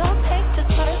 Don't take this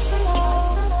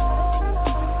personal.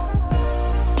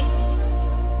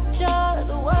 You're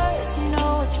the worst, you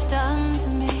know what you've done to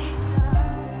me.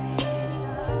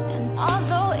 And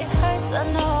although it hurts, I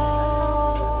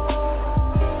know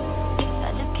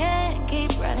I just can't keep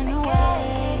running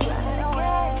away.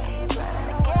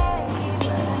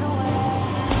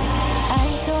 I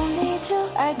don't need you,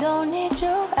 I don't need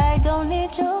you, I don't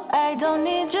need you, I don't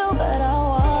need you, but I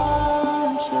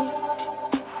want you.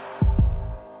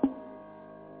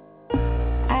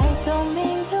 I don't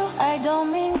mean to, I don't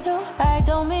mean to, I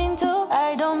don't mean to,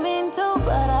 I don't mean to,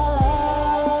 but I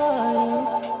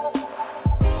love you.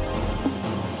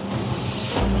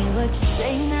 Tell me what you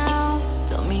say now,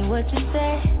 tell me what you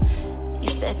say.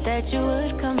 You said that you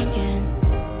would come again.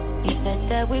 You said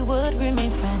that we would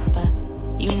remain friends, but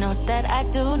you know that I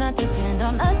do not depend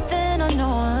on nothing or no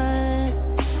one.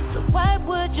 So why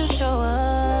would you show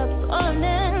up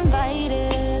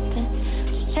uninvited?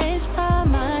 Just change my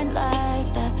mind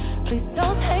like that. Please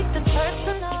don't take the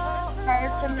personal.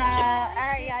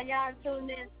 Alright, y'all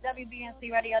tuned in to WBNC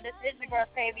Radio. This is your girl,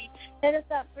 TayVi's. Hit us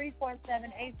up,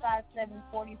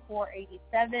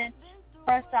 347-857-4487.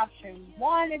 Press option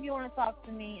 1 if you want to talk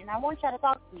to me, and I want y'all to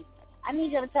talk to me. I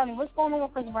need y'all to tell me what's going on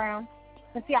with Chris Brown.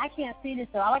 But see, I can't see this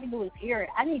stuff. All I can do is hear it.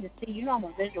 I need to see. You know I'm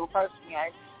a visual person,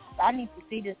 guys. So I need to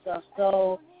see this stuff.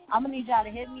 So I'm going to need y'all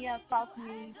to hit me up, talk to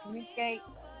me, communicate.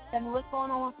 Tell me what's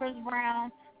going on with Chris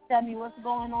Brown. Tell me what's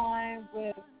going on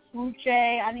with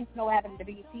Uche. I need to know what happened to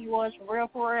BET Awards, for real,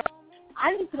 for real.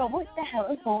 I need to know what the hell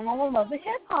is going on with Love and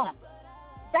Hip Hop.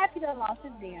 Sappy done lost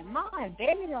his damn mind.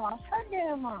 Baby done lost her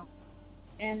damn mind.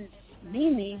 And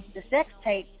Mimi, the sex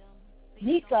tape,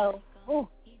 Nico, ooh.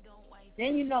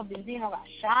 Then you know Benzino got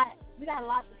shot. We got a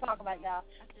lot to talk about, y'all.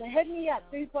 So hit me up,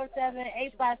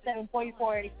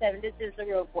 347-857-4487. This is The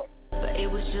Real Report. But it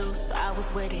was you, so I was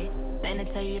with it. Man, to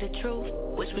tell you the truth,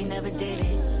 wish we never did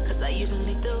it. 'Cause I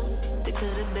usually do, stick to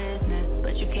the business.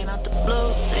 But you came out the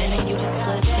blue, and then you just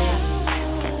flipped it.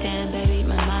 God damn, baby,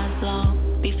 my mind's blown.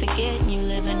 Be forgetting you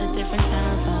live in a different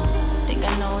time zone. Think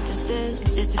I know what this is,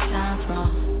 it's just the time's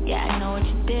wrong. Yeah, I know what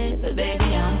you did, but baby,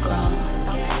 I'm grown.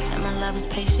 And my love is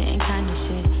patient and kind of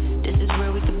shit. This is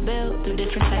where we could build through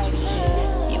different types of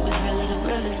shit. You was really the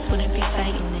realest, wouldn't be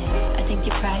fighting it. I think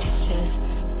your pride is just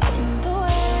in the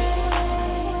way.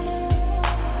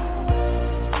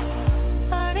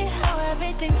 Funny how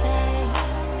everything changed.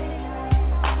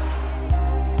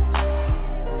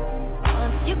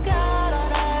 Once you got all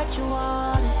that you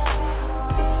wanted,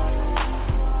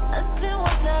 nothing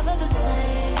was ever the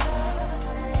same.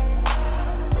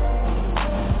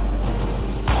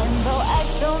 So I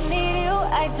don't need you,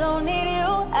 I don't need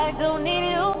you, I don't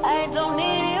need you, I don't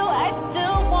need you, I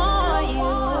still want you.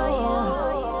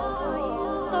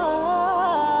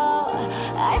 Oh,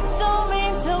 I don't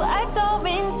mean to, I don't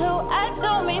mean to, I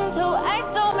don't mean to, I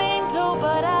don't mean to,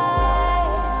 but I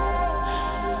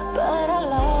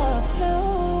love you.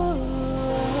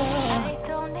 I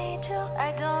don't need you,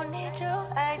 I don't need you,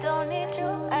 I don't need you,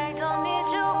 I don't need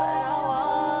you, but I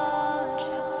want you.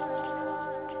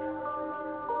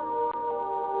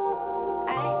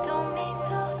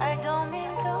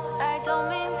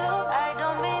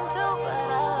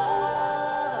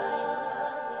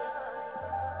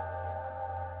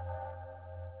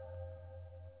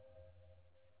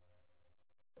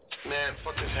 Man,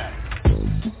 fuck this hat.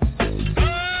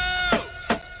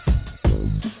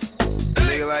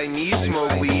 Nigga like me, you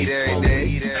smoke weed every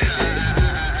day.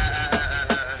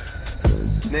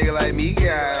 Nigga like me get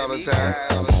high all the time.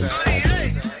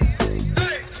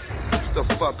 Shut the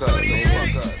fuck up, nigga.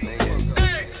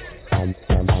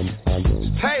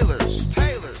 Taylor's.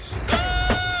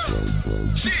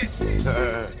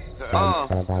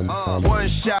 One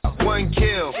shot, one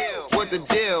kill. What the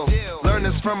deal? Learn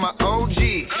this from my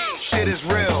OG. Shit is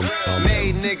real.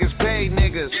 Made niggas, paid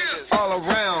niggas. All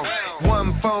around.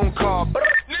 One phone call.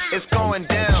 It's going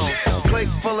down. Click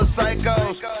full of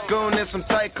psychos. Goon in some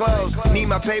tight clothes. Need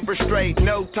my paper straight,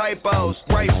 no typos.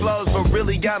 Right flows, but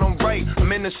really got them right.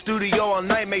 I'm in the studio all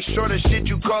night. Make sure the shit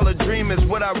you call a dream is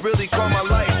what I really call my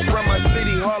life. From my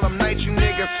city, Harlem night, you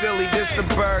niggas silly. This the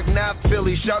Berg, not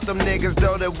Philly. Shout them niggas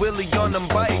though, that Willie on them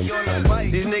bike.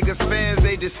 These niggas fans,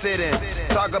 they just sit in.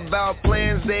 Talk about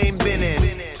plans they ain't been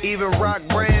in. Even rock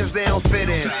brands, they don't fit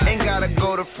in. Ain't gotta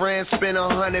go to France, spend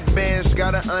 100 bands.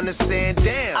 Gotta understand,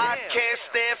 damn, I can't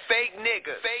stand fake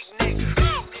niggas.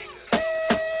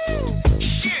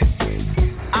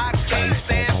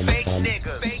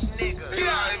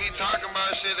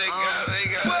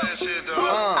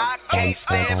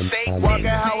 Walk it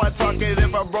how I talk it.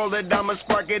 If I roll it, I'ma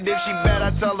spark it. If she bad,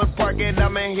 I tell her park it.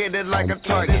 I'ma hit it like a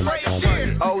target.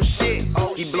 Oh shit,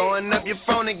 he blowing up your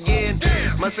phone again.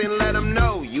 Mustn't let him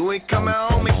know you ain't coming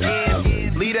home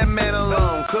again. Leave that man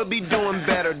alone, could be doing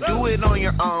better. Do it on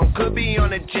your own, could be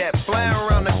on a jet, flying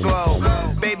around the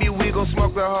globe. Baby, we gon'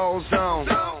 smoke the whole zone.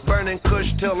 Burning kush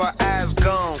till our eyes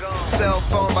gone. Cell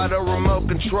phone by the remote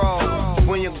control.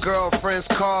 When your girlfriends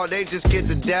call, they just get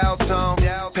the dial tone.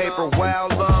 Paper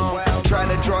wild long. Try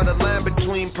to draw the line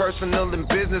between personal and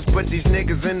business, but these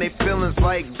niggas and they feelings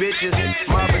like bitches.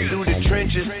 Mobbing through the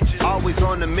trenches, always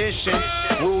on a mission.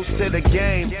 Rules to the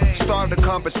game, start the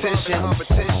competition.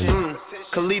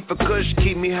 Khalifa Kush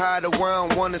keep me high to where I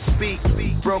don't wanna speak.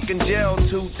 Broken jail,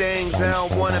 two things I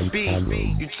don't wanna be.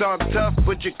 You talk tough,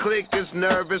 but your clique is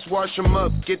nervous. Wash them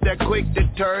up, get that quick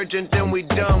detergent, then we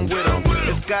done with them.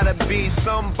 It's gotta be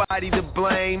somebody to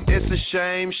blame. It's a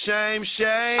shame, shame,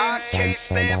 shame. I can't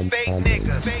stand fake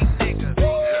niggas.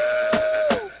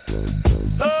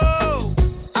 Oh,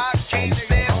 I can't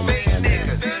stand fake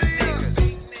niggas.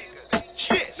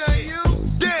 Shit,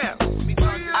 damn,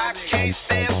 I can't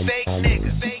stand fake niggas.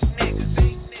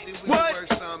 What?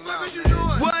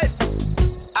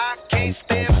 I can't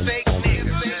stand fake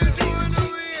niggas.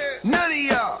 None of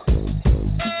y'all.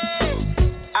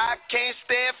 I can't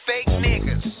stand fake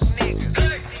niggas.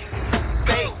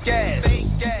 Fake ass.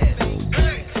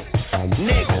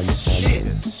 Niggas.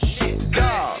 Shit.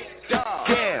 Dog.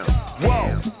 Damn. Whoa.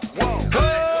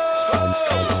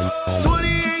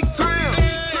 28 grams.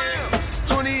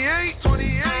 28.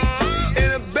 In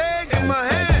a bag in my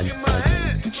hand.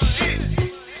 Shit.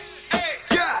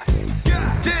 God.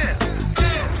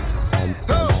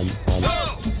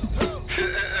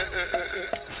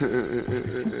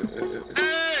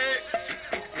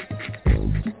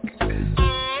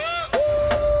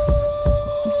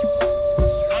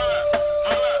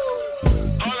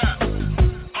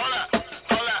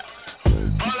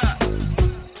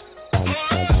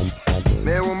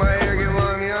 Man, when my hair get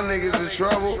long, y'all niggas in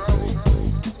trouble.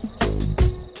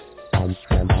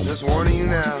 Just warning you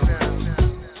now.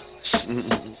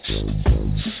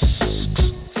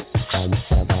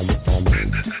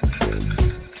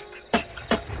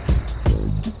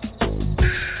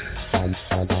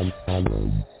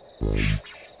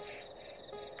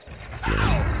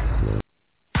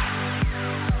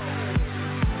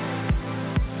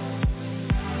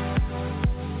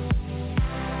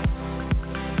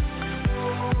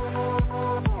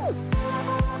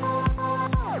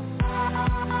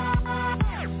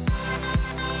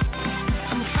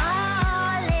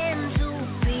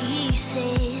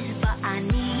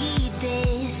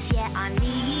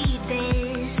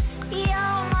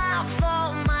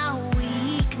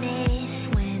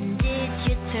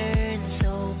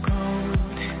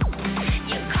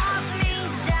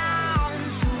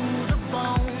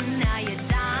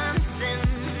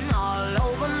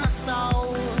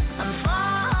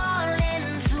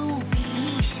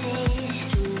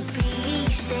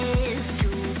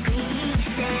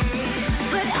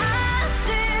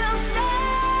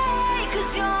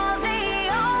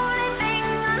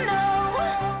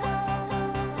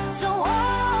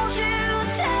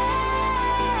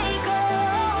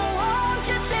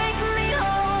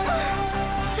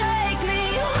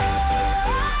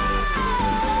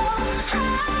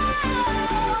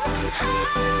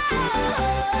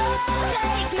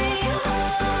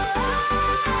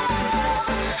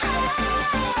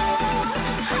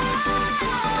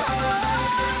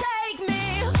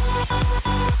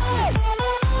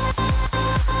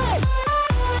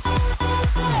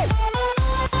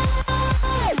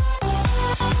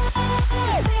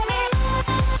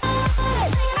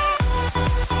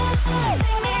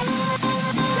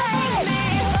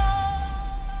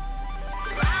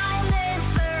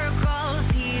 Circles,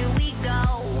 here we go.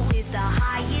 With the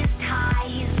highest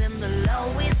highs and the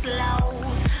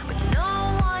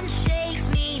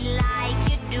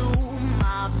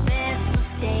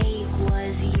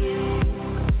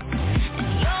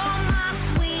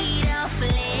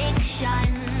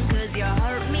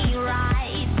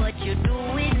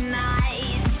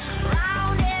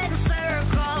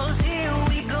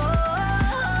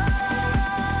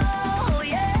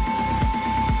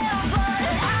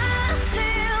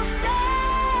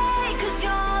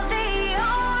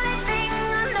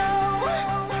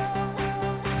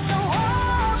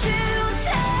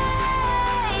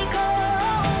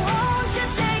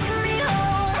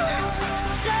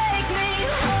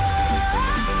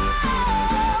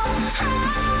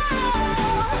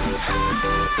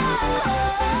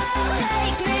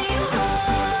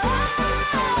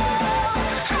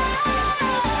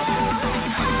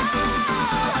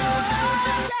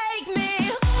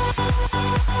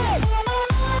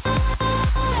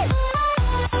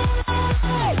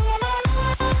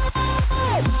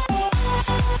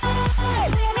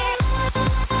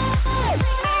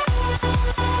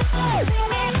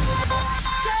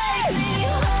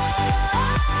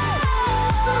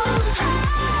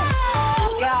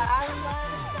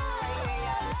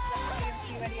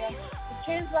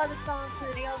love the song too.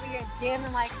 They over here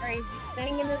jamming like crazy,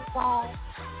 singing the song,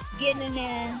 getting it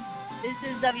in. This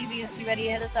is WBSC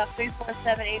Radio. Hit us up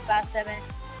 347-857-4487.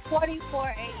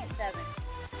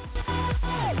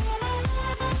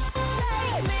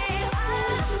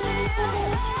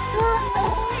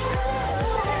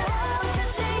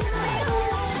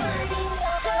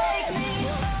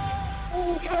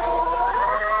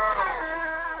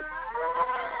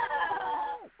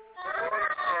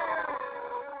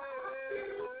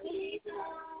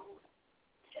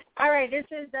 All right, this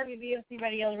is WBOC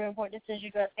Radio, the report. This is your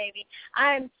girl, Baby.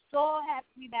 I am so happy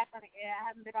to be back on the air. I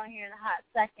haven't been on here in a hot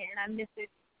second, and I miss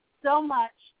it so much.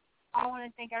 I want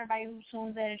to thank everybody who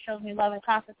tunes in and shows me love and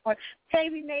constant support.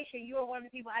 TayVi's Nation, you are one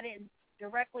of the people I didn't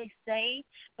directly say,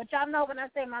 but y'all know when I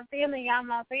say my family, y'all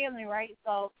my family, right?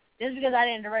 So just because I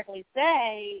didn't directly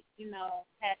say,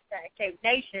 hashtag TayVi's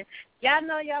Nation, y'all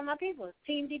know y'all my people.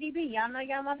 Team DDB, y'all know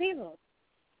y'all my people.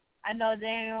 I know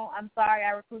Daniel. I'm sorry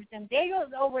I recruited him. Daniel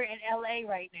is over in L.A.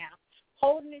 right now,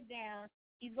 holding it down.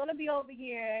 He's going to be over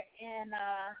here in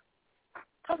a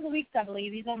couple of weeks, I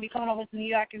believe. He's going to be coming over to New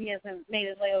York if he hasn't made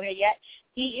his way over here yet.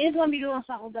 He is going to be doing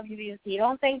something with WBSC.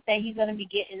 Don't think that he's going to be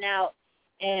getting out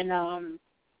and, not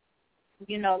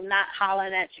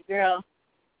hollering at your girl.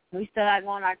 We still got to go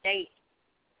on our date.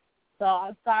 So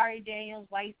I'm sorry, Daniel's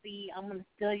wifey. I'm going to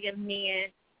steal your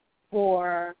man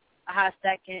for a hot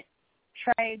second.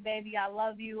 Trey, baby, I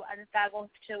love you. I just got to go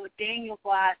chill with Daniel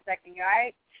for a hot second, all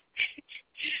right?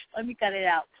 Let me cut it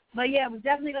out. But, yeah, we're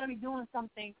definitely going to be doing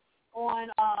something on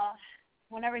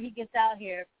whenever he gets out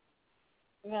here.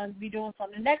 We're going to be doing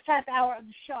something. The next half hour of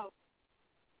the show,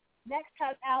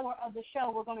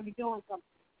 we're going to be doing something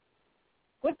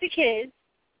with the kids,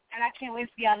 and I can't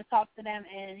wait for y'all to talk to them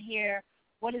and hear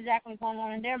what exactly is going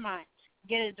on in their minds.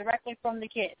 Get it directly from the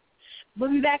kids. We'll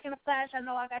be back in a flash. I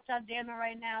know I got y'all jamming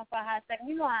right now for a hot second.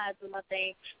 You know how I do my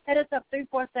thing. Hit us up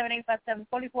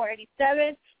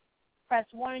 347-857-4487. Press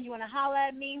 1 if you want to holler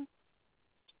at me.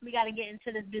 We got to get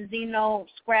into this Benzino,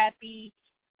 Scrappy,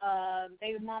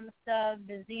 baby mama stuff,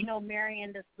 Benzino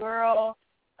marrying this girl,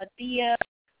 Athea,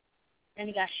 and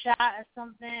he got shot or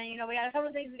something. We got a couple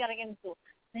of things we got to get into. So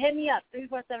hit me up,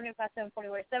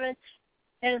 347-857-4487.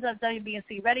 Hit us up,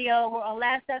 WBNC Radio. We're on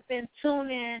Last FM,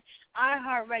 TuneIn,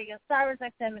 iHeartRadio,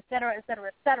 SiriusXM, et cetera, et cetera,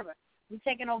 et cetera. We're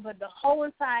taking over the whole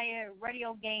entire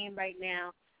radio game right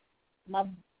now. My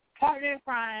partner in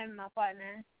crime,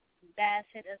 Bass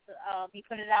hit us. He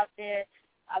put it out there.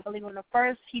 I believe on the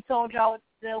first, he told y'all what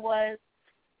the deal was,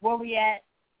 where we at.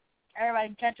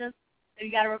 Everybody catch us. If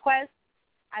you got a request,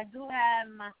 I do have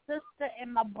my sister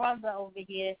and my brother over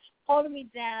here holding me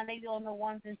down. They doing the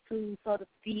ones and twos, so to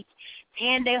speak,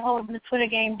 and they holding the Twitter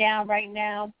game down right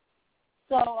now.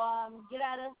 So get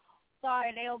at us.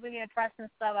 Sorry, they over here pressing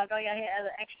stuff. I know y'all hear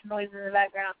other extra noises in the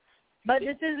background, but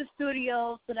this is the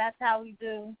studio, so that's how we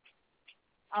do.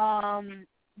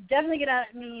 Definitely get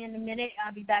at me in a minute.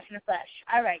 I'll be back in the flash.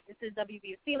 All right, this is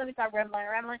WBC. Let me start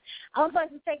rambling. I'm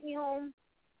supposed to take me home.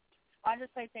 I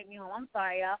just say take me home. I'm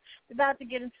sorry, y'all. We're about to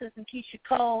get into some Keisha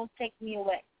Cole. Take me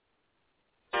away.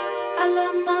 I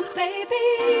love my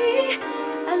baby.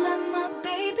 I love my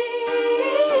baby.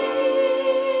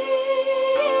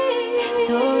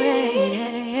 So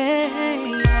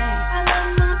I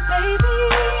love my baby.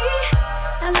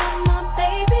 I love my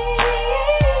baby.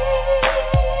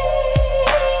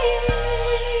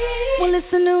 Well,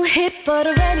 it's a new hit for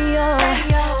the radio.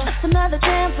 Just another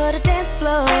jam for the dance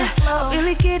floor. I'll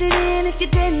really get it in if you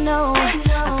didn't know. I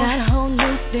got a whole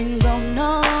new thing going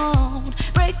on.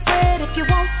 Break bread if you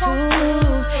want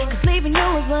to, cause leaving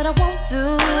you is what I won't do.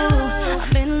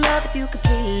 I'm in love with you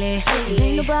completely, and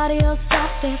ain't nobody else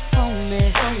out there for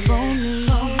me.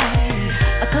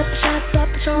 A couple shots of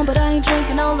Patron, but I ain't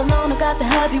drinking all alone. I got the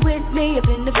hubby with me up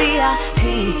in the VIP.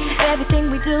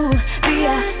 Everything we do,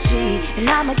 VIP, and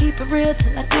I'ma keep it real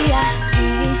till I DIP.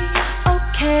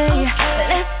 Okay,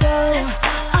 let's go.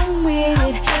 I'm with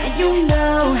it, and you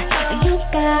know, and you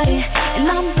got it, and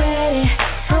I'm ready,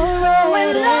 so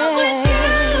ready. In love with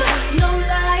you, no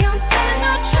lie, I'm telling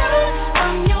the truth.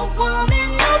 I'm your woman,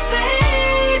 your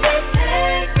baby.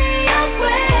 Take me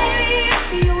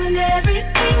away, you and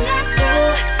everything I do.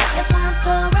 That's why I'm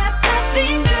so wrapped up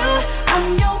in you. I'm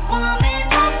your woman,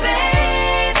 your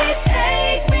baby.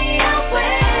 Take me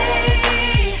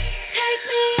away, take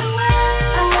me away.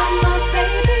 I love my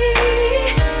baby.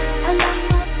 I love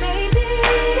my baby.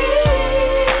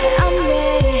 I'm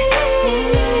ready, take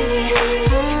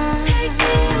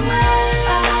me away. I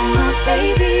love my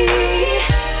baby.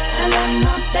 I love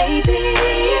my baby.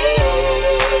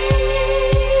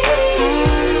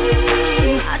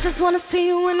 I just wanna see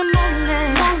you in the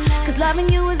morning, cause loving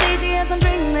you is easy as I'm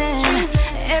dreaming.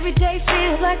 Every day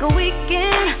feels like a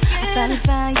weekend. I finally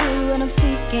found you and I'm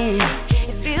seeking.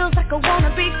 It feels like I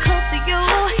wanna be close to you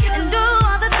and do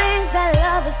all the things that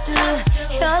lovers do.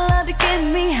 Your love to get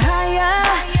me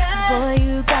higher. Boy,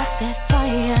 you got that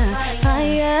fire,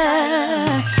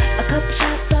 fire. A couple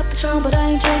shots up Patron, but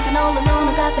I ain't drinking all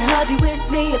alone. I got the hubby with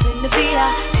me up in the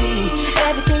VIP.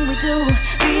 Everything we do,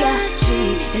 VIP.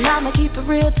 And I'ma keep it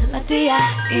real till I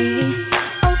die.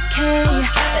 Okay,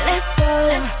 let's go.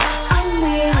 I'm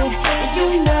with it, and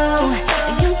you know,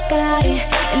 and you got it,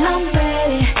 and I'm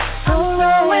ready. So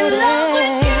I'm in love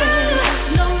with you.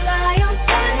 No lie, I'm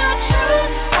telling the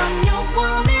truth. I'm your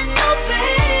woman, oh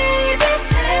baby,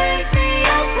 take me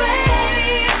away.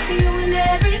 You and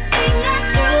everything I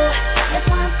do. That's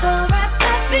why I'm so wrapped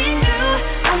up in you.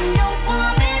 I'm your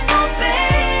woman, oh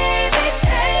baby,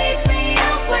 take me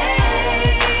away.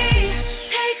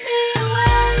 Take me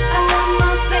away. I love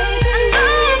my baby. I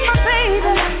love my baby. I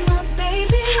love my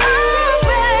baby. I'm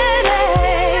ready.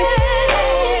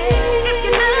 If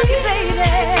you love me,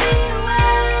 baby.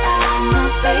 I love my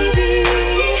baby.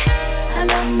 I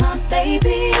love my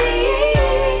baby.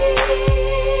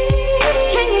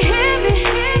 Can you hear me?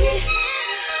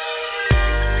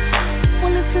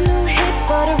 Well, it's a new hit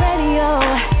for the radio.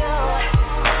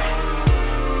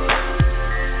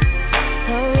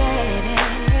 So ready.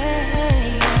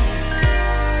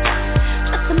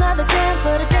 Just another jam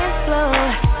for the dance floor.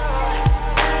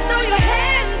 Throw your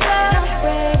hands up. I'm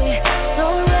ready. So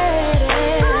ready.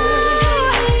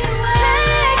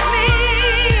 Take me.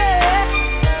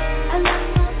 I love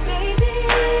my baby.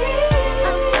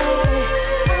 I'm ready.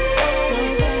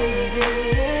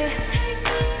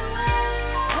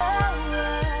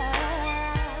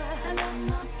 I love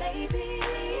my baby.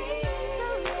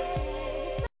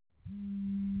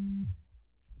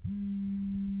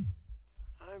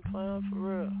 I ain't playing for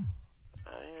real.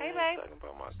 Hey, babe. Talking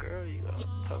about my girl, you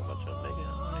talking about your nigga. I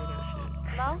don't hear that shit.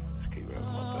 Hello? Just keep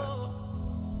rubbing my back.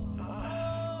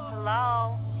 Hello?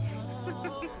 You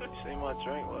see my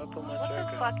drink? Where I put my What drink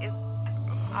the in? fuck is...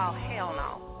 Oh, hell no.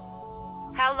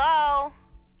 Hello?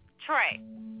 Trey.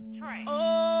 Trey. Oh,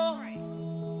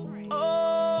 oh,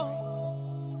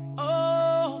 oh,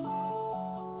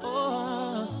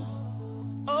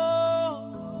 oh,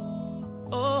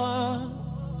 oh,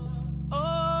 oh.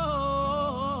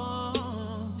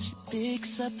 She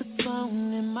picks up the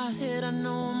phone. In my head, I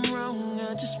know I'm wrong.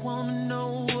 I just wanna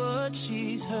know what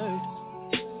she's heard.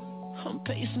 I'm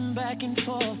pacing back and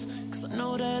forth, 'cause I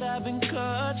know that I've been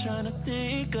caught trying to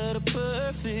think of the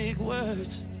perfect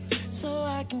words, so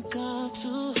I can come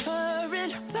to her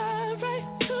and lie right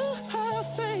to her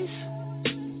face.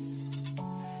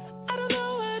 I don't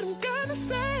know what I'm gonna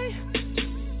say,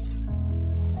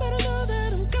 but I know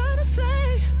that I'm gonna say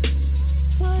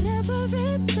whatever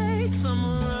it takes.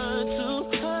 I'ma run to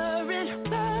her and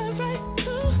lie right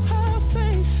to her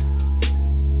face.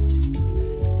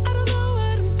 I don't know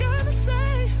what I'm gonna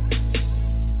say,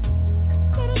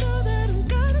 but I know that I'm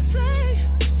gonna say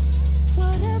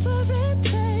whatever it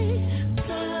takes.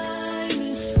 Time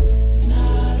is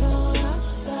not on our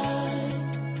side,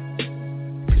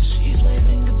 'cause she's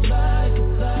waving goodbye,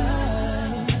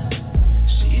 goodbye.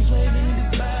 She's waving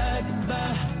goodbye,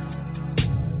 goodbye.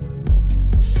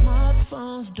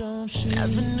 Smartphones don't shoot.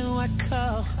 Never knew I'd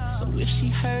call, so if she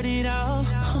heard it all,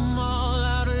 I'm all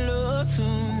out of luck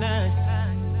tonight.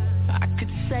 I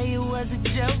could say it was a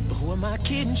joke, but who am I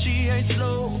kidding? She ain't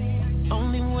slow.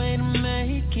 Only way to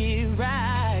make it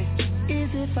right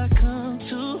is if I come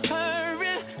to her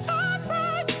and talk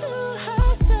right to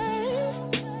her face.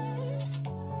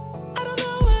 I don't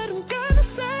know what I'm gonna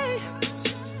say,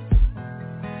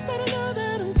 but I know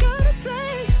that I'm gonna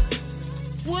say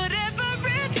whatever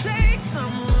it takes.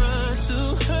 I'ma run to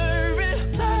her and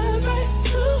lie right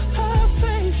to her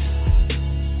face.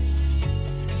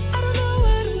 I don't know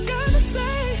what I'm gonna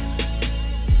say,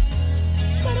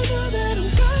 but I know that I'm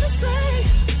gonna say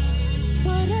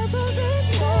whatever it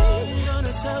takes. I'm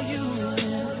gonna tell you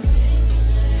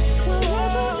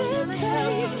whatever it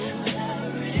takes.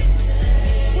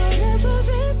 Whatever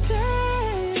it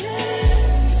takes.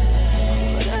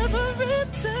 Whatever it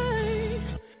takes.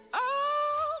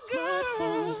 Oh,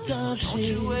 girl. Don't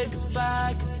you wait,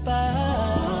 goodbye, goodbye.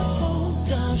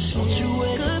 Don't you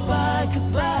wait, goodbye,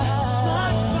 goodbye.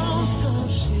 Smartphones don't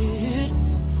shit.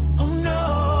 Oh no.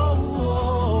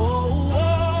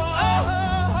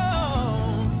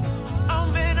 Oh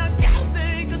man, I gotta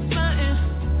think of something.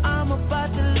 I'm about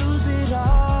to lose it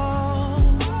all.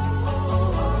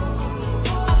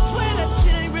 I swear that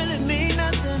shit ain't really mean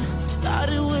nothing.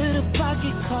 Started with a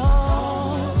pocket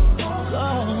call.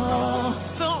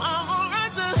 So I'ma run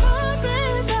to her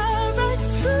and right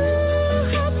to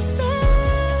her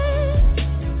face.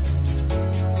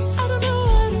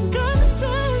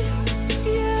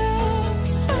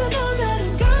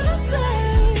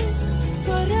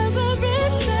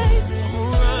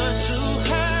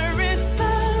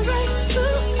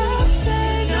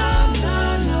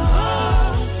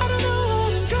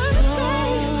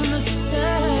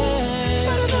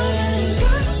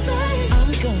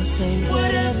 gonna say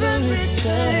whatever it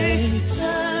takes.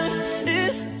 Time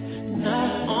is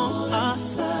not on our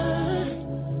side,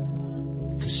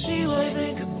 'cause she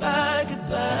waving goodbye,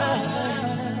 goodbye.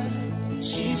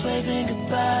 She's waving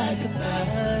goodbye,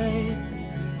 goodbye.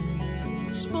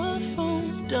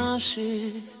 Smartphones done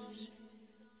shit.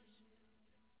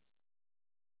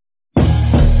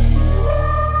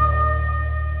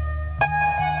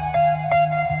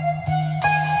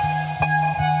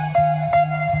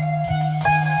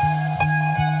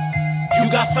 You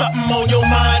got something on your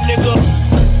mind, nigga.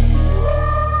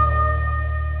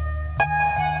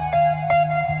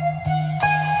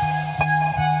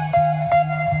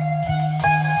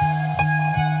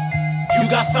 You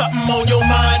got something on your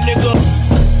mind, nigga.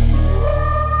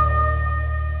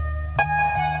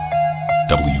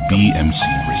 WBMC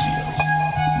Radio.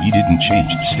 We didn't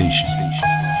change the station.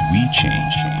 We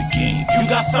changed the game. You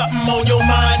got something on your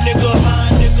mind, nigga.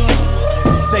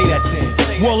 Say that thing.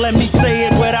 Well, let me say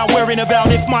it without worrying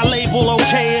about if my label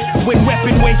okay it. With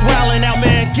weapon weights riling out,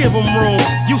 man, give them room.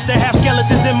 Used to have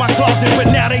skeletons in my closet,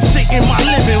 but now they sit in my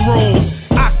living room.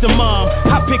 Octomom,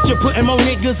 I picture putting more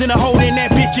niggas in a hole in that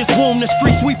bitch's womb. The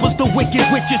street sweepers, the wicked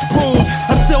witches broom.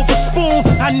 A silver spoon,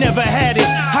 I never had it.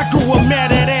 I grew up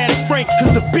mad at ass Frank,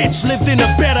 'cause the bitch lived in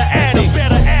a better attic.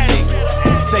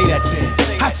 Say that thing.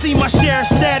 I see my share of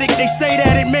static, they say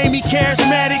that it made me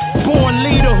charismatic. Born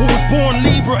leader who was born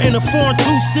Libra in a foreign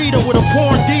two-seater with a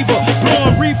porn diva.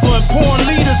 Blowing reefer and pouring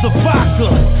liters of vodka.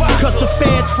 'Cause the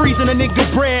feds freezing a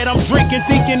nigga bread. I'm drinking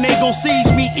thinking they gon'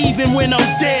 seize me even when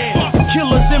I'm dead.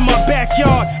 Killers in my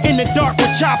backyard, in the dark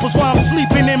with choppers while I'm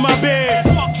sleeping in my bed.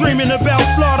 Dreaming about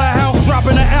Slaughterhouse,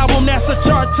 dropping an album that's a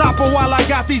chart topper while I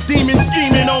got these demons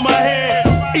scheming on my head.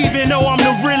 Even though I'm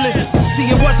the realest, see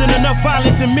it wasn't enough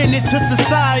violence and menace to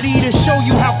society to show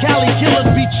you how Cali killers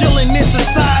be chilling in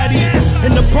society.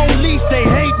 And the police, they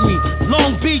hate me.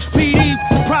 Long Beach PD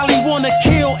probably wanna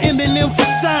kill Eminem for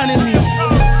signing me.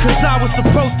 'Cause I was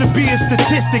supposed to be a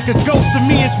statistic. A ghost to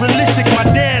me is realistic. My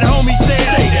dad homie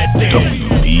said, say that thing.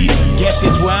 Guess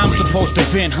it's where I'm supposed to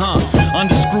been, huh?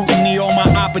 Under scrutiny, all my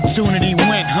opportunity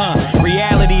went, huh?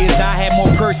 Reality is I had more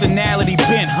personality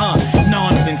bent, huh?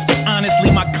 Nonsense, but honestly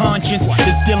my conscience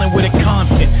is dealing with a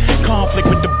constant conflict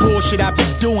with the bullshit I be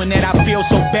doing that I feel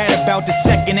so bad about the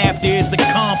second after it's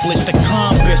accomplished,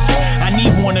 accomplished. I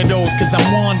need one of those 'cause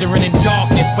I'm wandering in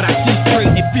darkness, but I see straight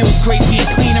and it feels great being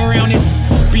clean around it.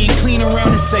 Being clean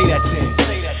around it, say that thing.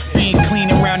 Being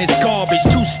clean around this garbage,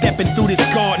 two-stepping through this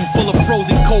garden full of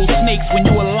frozen cold snakes when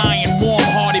you a lying,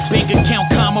 warm-hearted bank account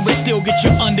comma, but still get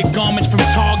your undergarments from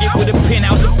Target with a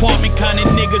penthouse apartment kind of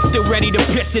nigga still ready to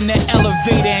piss in the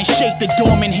elevator and shake the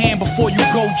dormant hand before you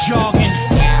go jogging.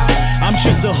 I'm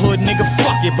just a hood nigga,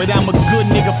 fuck it, but I'm a good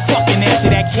nigga fucking after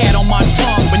that cat on my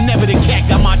tongue, but never the cat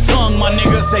got my tongue, my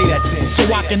nigga. Say that thing.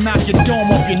 So I can knock your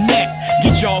dome off your neck,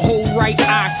 get your whole right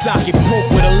eye socket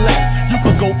broke with a left. You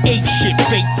could go ape shit,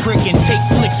 fake prick, and take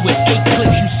flicks with 8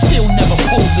 clicks, you still never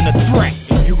posing a threat.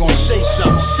 You gon' say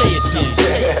something, say it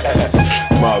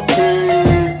then. My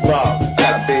big mouth,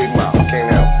 got a big mouth,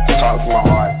 can't help talk to my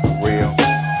heart, real, you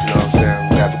know what I'm saying,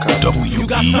 we have to come. You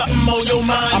got something on your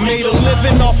mind. I made a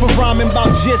living off of rhyming about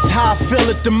just how I feel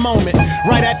at the moment.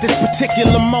 Right at this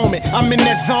particular moment, I'm in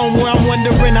that zone where I'm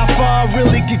wondering how far I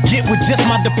really could get with just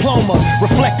my diploma.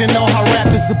 Reflecting on how rap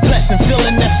is a blessing,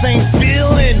 feeling that same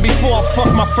feeling before I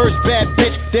fuck my first bad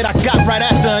bitch that I got right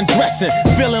after undressing.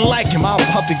 Feeling like him, I'll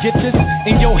have to get this.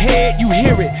 In your head, you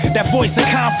hear it, that voice of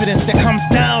confidence that comes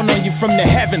down on you from the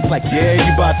heavens like, yeah,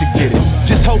 you about to get it.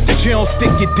 Just hope that you don't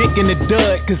stick your dick in the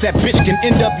dud, 'cause that bitch can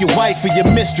end up your wife or your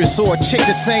mistress, or a chick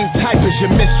the same type as your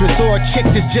mistress, or a chick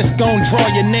that's just gon' draw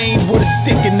your name with a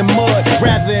stick in the mud,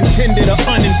 rather intended or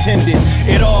unintended.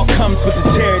 It all comes with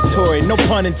the territory, no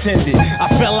pun intended. I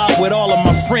fell out with all of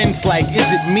my friends like, is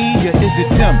it me or is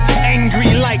it them?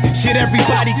 Angry like shit,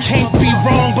 everybody can't be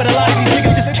wrong, but a lot of these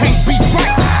niggas just can't be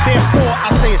right. Therefore, I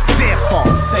say it's their fault.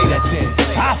 Say that then.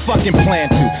 I fucking plan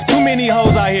to. Too many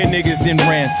hoes out here niggas done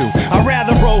ran through. I'd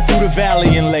rather roll through the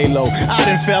valley and lay low. I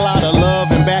done fell out of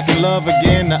love and back in love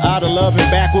again. Out of love and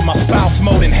back with my spouse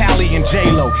mode and Hallie and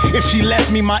J-Lo. If she left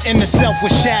me, my inner self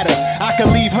would shatter. I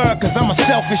could leave her 'cause I'm a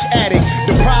selfish addict.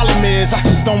 The problem is I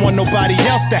just don't want nobody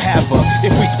else to have her.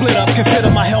 If we split up,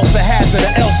 consider my health a hazard,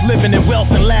 or else living in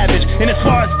wealth and lavish. And as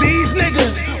far as these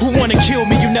niggas who wanna kill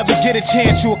me, you never get a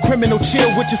chance. You a criminal,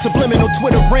 chill with your subliminal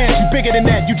Twitter rants. You bigger than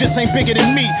that, you just ain't bigger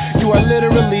than me. You are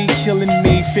literally killing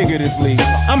me figuratively.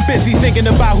 I'm busy thinking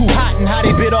about who hot and how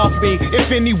they bit off me.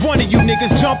 If any one of you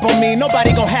niggas jump on me,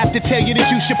 nobody gon' have to tell you that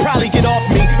you should probably get off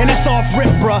me. And that's off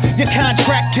rip, bruh. Your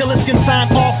contract killers can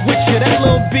sign off with you. That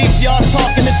little beef y'all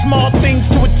talking is small things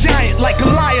to a giant. Like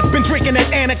Goliath been drinking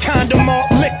that anaconda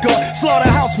malt liquor.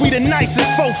 Slaughterhouse, we the nicest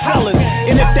folk fellas.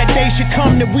 And if that day should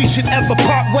come that we should ever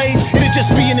part ways, it'll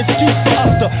just be an excuse for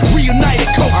us to reunite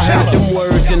at Coachella. I heard them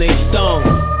words and they stung.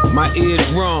 My ears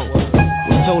wrong.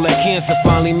 Was told that cancer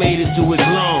finally made it through his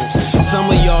lungs. Some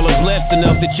of y'all are blessed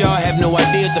enough that y'all have no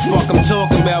idea what the fuck I'm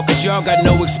talking about, cause y'all got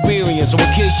no experience. So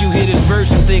in case you hear this verse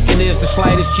and thinking there's the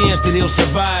slightest chance that he'll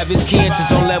survive, his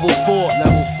cancer's on level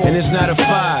 4, and it's not a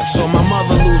 5. So my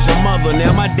mother lose her mother,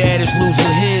 now my dad is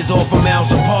losing his, all from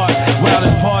miles apart.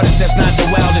 Wildest part is that's not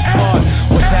the wildest part.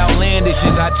 What's outlandish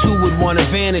is I too would wanna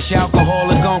vanish.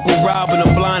 Alcoholic Uncle robbing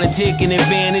them blind and taking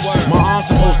advantage. My aunt's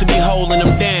supposed to be holding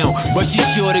him down, but she's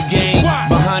sure the game.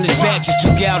 Behind his back just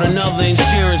took out another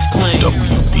insurance claim.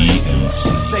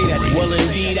 Say that. Well,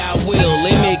 indeed I will.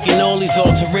 They making all these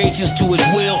alterations to his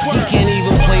will. He can't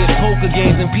even play his poker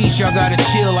games in peace. Y'all gotta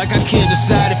chill. Like I can't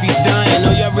decide if he's dying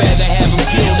or y'all rather have him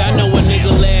killed. I know a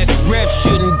nigga last breath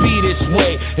shouldn't be this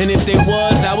way, and if they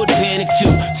was, I would panic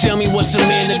too. Tell me what's a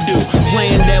man to do?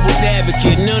 Playing devil's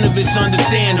advocate, none of it's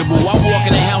understandable. I walk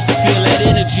in the house and feel that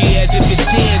energy as if it's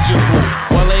tangible.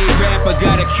 While a rapper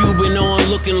got a Cuban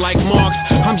on, looking like Marx,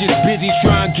 I'm just busy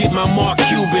trying to get my Mark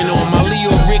Cuban on, my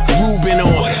Leo Rick Rubin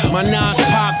on, my Nas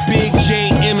Pop Big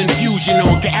J M infusion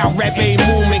on, get out rap a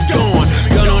movement gone,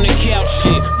 gun on the couch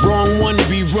shit, wrong one to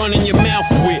be running your mouth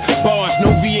with, bars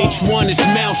no VH1 is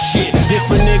mouth shit, if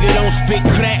a nigga don't spit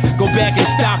crack, go back and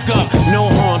stock up, no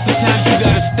harm, sometimes you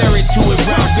gotta stir it to it,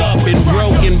 rock up, been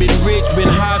broken, been rich, been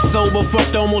high sober,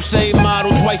 fucked almost same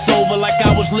model twice over, like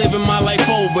I was living my life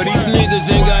over, these niggas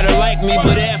ain't gotta like me,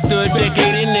 but after a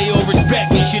decade in they all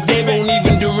respect me, shit they won't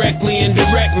even directly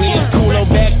indirect me, it's cool, no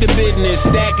back to business,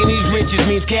 stacking these riches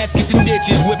means caskets and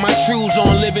ditches, with my shoes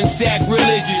on, living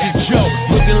sacrilegious, it's joke,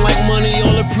 looking like money,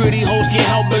 all the pretty hoes can't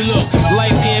help but look,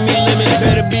 life gave me limits,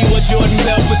 better be what Jordan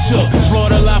Belfort took,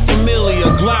 Slaughter La Familia,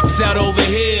 Glocks out over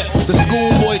here, the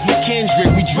schoolboys with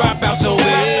Kendrick, we dropouts over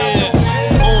here,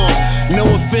 no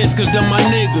offense cause they're my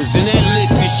niggas, and that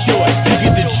list is short, you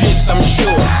get the gist, I'm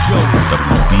sure,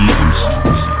 WBMC.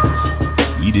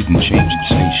 We didn't change the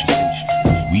station,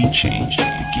 we changed the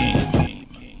game.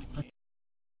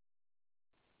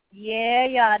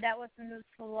 Yeah, that was some new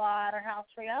Slaughterhouse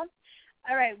for y'all.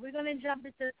 All right, we're going to jump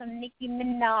into some Nicki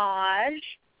Minaj.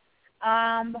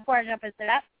 Before I jump into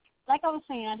that, like I was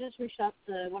saying, I just reached out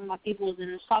to one of my people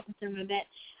and was talking to him a bit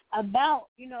about,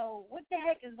 what the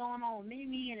heck is going on with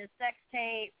Mimi and the sex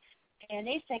tape. And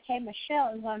they said K.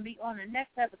 Michelle is going to be on the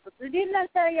next episode. So didn't I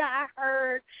tell you I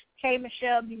heard K.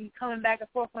 Michelle be coming back and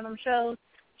forth on them shows?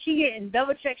 She getting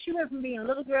double checked. She went from being a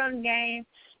little girl in the game,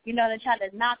 they tried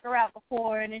to knock her out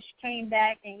before, and then she came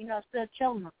back and, still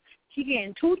chilling her. She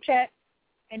getting 2 checks,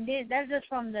 and then that's just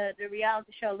from the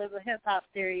reality show Live a Hip Hop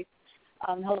series,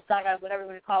 the whole saga, whatever you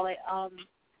want to call it,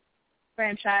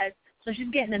 franchise. So she's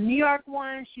getting the New York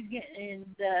one. She's getting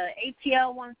the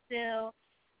ATL one still.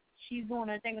 She's doing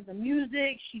her thing with the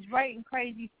music. She's writing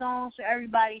crazy songs for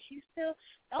everybody. She's still,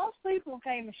 don't sleep on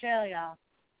K. Michelle, y'all.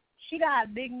 She got a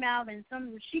big mouth, and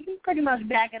she can pretty much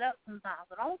back it up sometimes.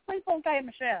 So don't sleep on K.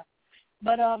 Michelle.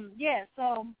 But,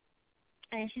 so,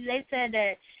 and they said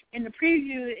that in the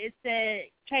preview, it said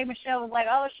K. Michelle was like,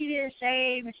 oh, she didn't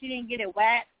shave and she didn't get it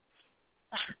waxed.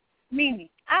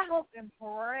 Mimi, I hope and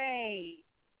pray.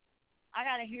 I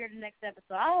got to hear the next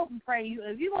episode. I hope and pray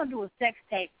if you're going to do a sex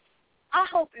tape, I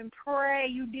hope and pray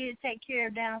you did take care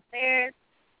of downstairs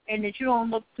and that you don't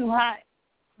look too hot,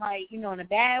 like, in a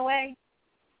bad way.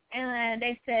 And then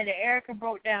they said that Erica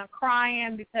broke down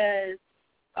crying because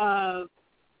of,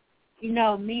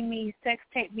 Mimi's sex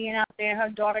tape being out there. Her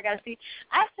daughter got to see.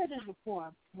 I said this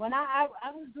before. When I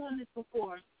was doing this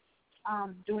before, I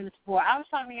was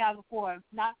talking to y'all before,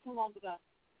 not too long ago.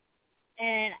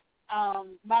 And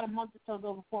about a month or so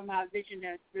ago before my vision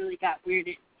that really got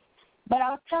weirded. But I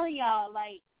was telling y'all,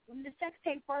 like, when the sex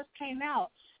tape first came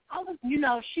out, I was,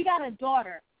 she got a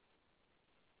daughter.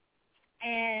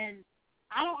 And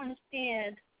I don't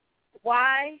understand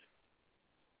why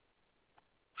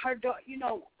her daughter,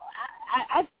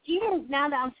 I even now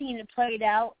that I'm seeing it played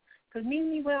out, because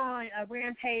Mimi went on a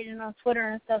rampage and on Twitter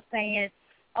and stuff saying,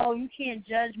 oh, you can't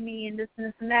judge me and this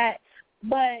and that.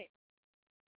 But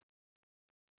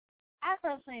I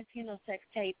personally ain't seen no sex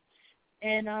tape.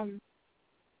 And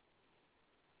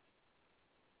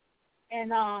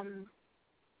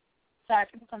sorry,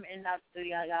 people come in and out of the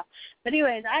studio, y'all. But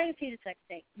anyways, I didn't see the sex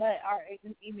tape, or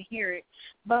even hear it.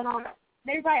 But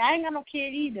they're right. I ain't got no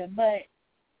kid either, but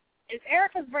if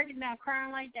Erica's breaking down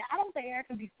crying like that, I don't think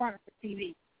Erica be front for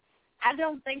TV. I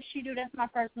don't think she do. That's my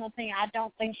personal opinion. I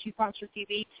don't think she fronts for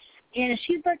TV. And if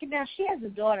she's breaking down, she has a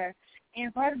daughter.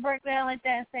 And for her to break down like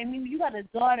that and say, Mimi, you got a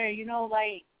daughter, we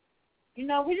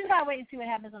just got to wait and see what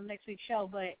happens on next week's show.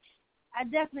 But I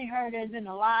definitely heard there's been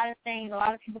a lot of things, a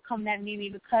lot of people coming at Mimi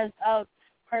because of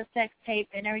her sex tape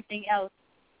and everything else.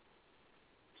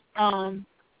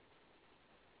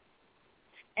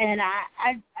 And I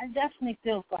definitely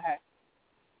feel for her.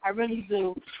 I really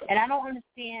do. And I don't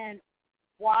understand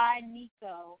why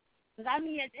Nico, because, at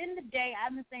the end of the day,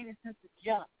 I've been saying this since the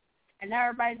jump. And now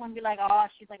everybody's going to be like, oh,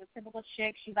 she's like a typical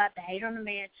chick. She's about to hate on the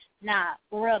man. Nah,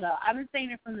 for real, though. I've been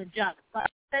saying it from the jump. But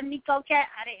that Nico cat,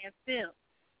 I didn't feel.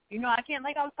 I can't,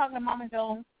 like I was talking to Mama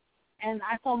Jones, and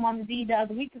I told Mama D the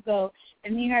other week ago,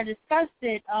 and me and her discussed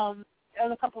it. It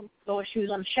was a couple weeks ago when she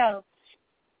was on the show.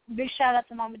 Big shout out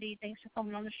to Mama D. Thanks for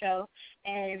coming on the show.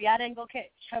 And if y'all didn't go catch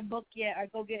her book yet or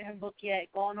go get her book yet,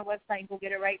 go on the website and go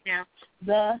get it right now.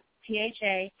 The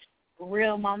THA,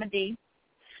 Real Mama D.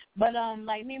 But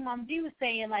like me and Mama D was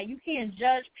saying, like, you can't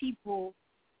judge people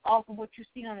off of what you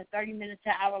see on a 30-minute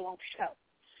to hour-long show.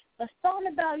 But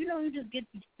something about, you just get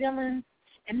these feelings,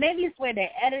 and maybe it's where they're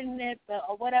editing it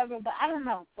or whatever, but I don't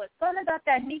know. But something about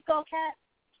that Nico cat,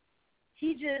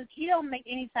 he don't make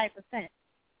any type of sense.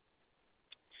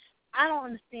 I don't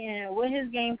understand what his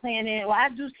game plan is. Well, I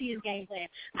do see his game plan.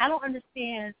 I don't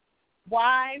understand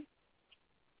why,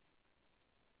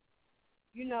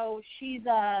 she's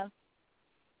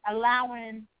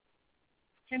allowing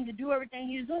him to do everything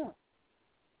he's doing.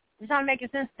 It's not making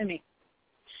sense to me.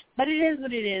 But it is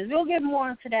what it is. We'll get more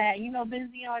into that.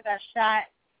 Benzino got shot.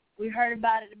 We heard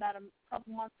about it about a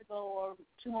couple months ago or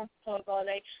 2 months ago.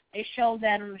 They showed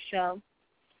that on the show.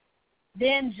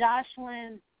 Then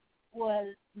Jocelyn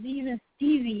was leaving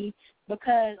Stevie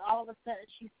because all of a sudden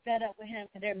she's fed up with him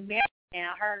because they're married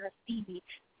now, her and her Stevie.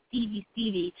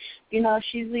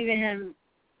 She's leaving him,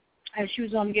 and she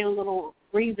was going to get a little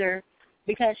breather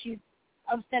because she's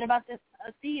upset about this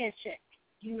Thea chick.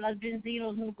 That's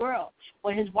Benzino's new girl.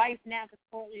 Well, his wife now, because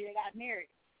supposedly they got married.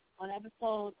 On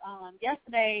episode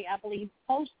yesterday, I believe,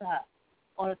 posted her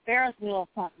on a Ferris wheel or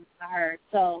something, I heard.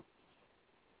 So,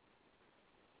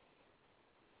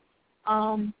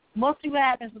 we'll see what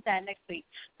happens with that next week.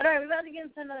 But all right, we're about to get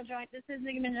into another joint. This is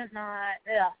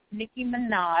Nicki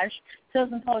Minaj, Pills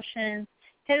and Potions.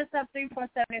 Hit us up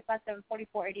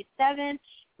 347-857-4487.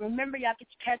 Remember, y'all can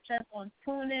catch us on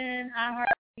TuneIn,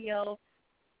 iHeartRadio,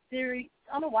 Sirius.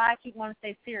 I don't know why I keep wanting to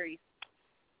say Sirius.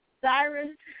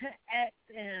 Cyrus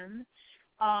XM,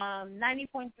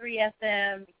 90.3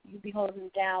 FM. You'll be holding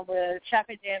it down with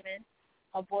TrafficJAMMING.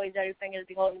 Our boys, DirtyFINGERS,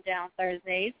 be holding down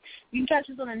Thursdays. You can catch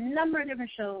us on a number of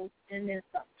different shows and then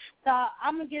stuff. So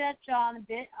I'm going to get at y'all in a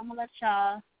bit. I'm going to let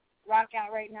y'all rock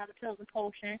out right now the Pills and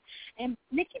Potion. And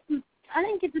Nikki, I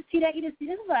didn't get to see that either. See,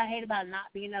 this is what I hate about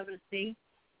not being able to see.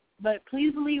 But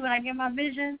please believe when I get my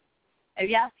vision, if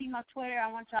y'all see my Twitter,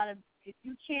 I want y'all to, if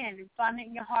you can, find it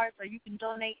in your heart, or you can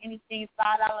donate anything,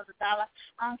 $5, $1.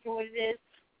 I don't care what it is.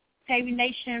 TayVi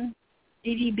Nation,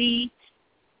 DDB,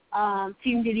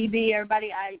 Team DDB,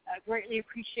 everybody, I greatly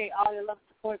appreciate all your love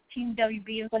and support. Team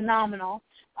WB is phenomenal.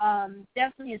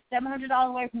 Definitely is $700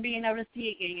 away from being able to see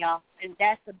it again, y'all. And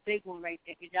that's a big one right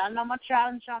there. Because y'all know my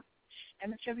trials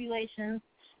and my tribulations.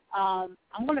 I'm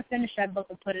going to finish that book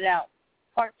and put it out.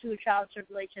 Part 2 of Trials and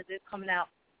Tribulations is coming out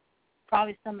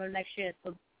probably summer next year,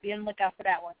 so be on the lookout for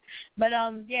that one. But,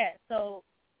 yeah, so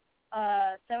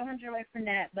 $700 away from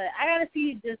that. But I got to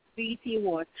see this BET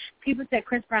Awards. People said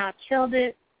Chris Brown killed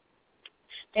it.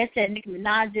 They said Nicki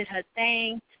Minaj did her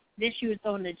thing. Then she was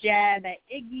throwing the jab at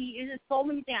Iggy. It's just so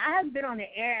many things. I haven't been on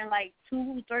the air in like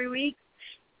 2-3 weeks.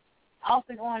 Off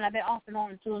and on. I've been off and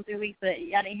on in 2 or 3 weeks, but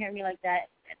y'all didn't hear me like that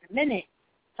at the minute.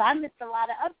 So I missed a lot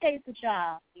of updates with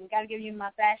y'all. You got to give you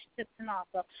my fashion tips and all.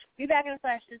 So be back in the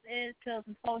flash. This is Pills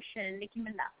and Potion, Nicki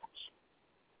Minaj.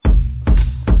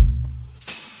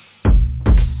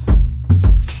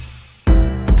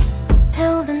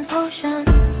 Pills and potion,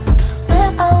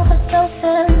 we're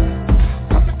overdosing.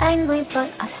 I'm angry,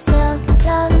 but I still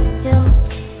love you.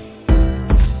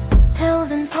 Pills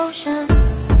and potion,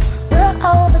 we're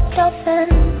overdosing.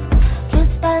 Can't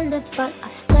stand it, but I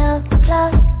still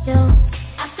love you.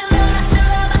 I still love, I still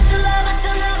love, I still love, I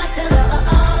still love, I still love,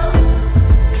 oh.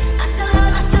 I still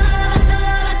love, I still love,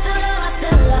 I still love, I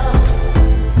still love, I still love.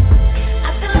 I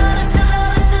still love, I still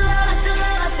love, I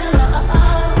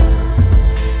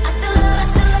still love,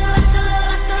 I still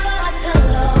love, I still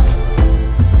love,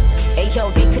 oh. Hey yo,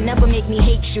 they could never make me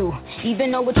hate you.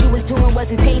 Even though what you was doing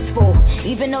wasn't tasteful,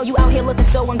 even though you out here looking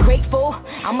so ungrateful,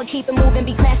 I'ma keep it moving,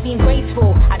 be classy and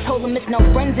graceful. I told them it's no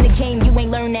friends in the game, you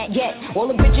ain't learned that yet. All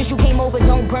the bridges you came over,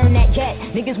 don't burn that yet.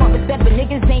 Niggas want respect, but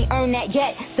niggas ain't earned that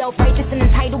yet. Self-righteous and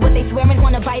entitled, but they swearing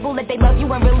on the Bible that they love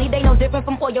you, and really they no different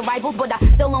from all your rivals. But I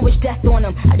still don't wish death on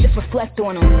them, I just reflect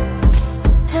on them.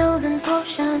 Pills and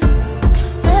potions,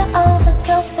 we're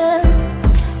overdosing.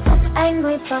 I'm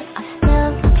angry, but I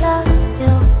still love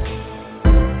you.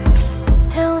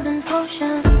 Pills and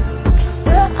potions,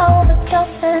 we're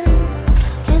overdosing.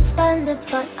 Can't stand it,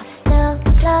 but I still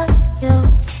love you.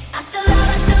 I still love,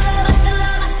 I still love, I still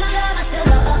love, I still love, I still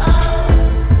love.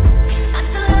 I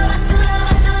still love, I still love,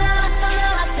 I still love, I still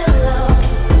love, I still love.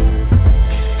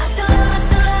 I still love, I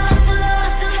still love, I still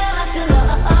love, I still love, I still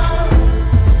love.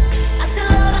 I still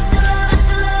love, I still love, I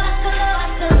still love, I still love, I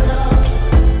still love.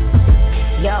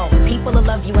 Yo, people will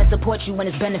love you and support you when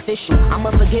it's beneficial. I'ma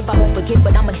forgive, I won't forget,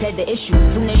 but I'ma dead the issue.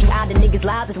 Soon as you out of niggas'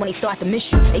 lives is when they start to miss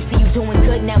you. They see you doing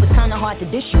good, now it's kinda hard to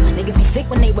dish you. Niggas be sick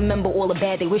when they remember all the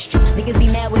bad they wished you. Niggas be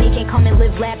mad when they can't come and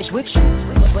live lavish with you.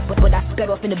 But I sped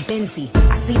off in the Benzie.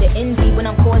 I see the envy when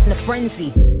I'm causing a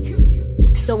frenzy.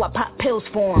 So I pop pills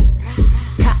for 'em.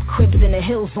 Top cribs in the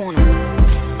hills on 'em.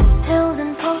 Pills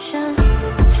and potions,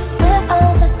 we're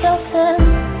overdosing.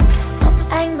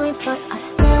 I'm angry, but I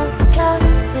still love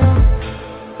you.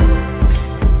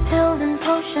 Pills and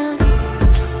potions,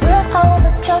 we're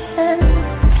overdosing.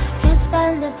 Can't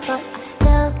stand it, but I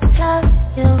still love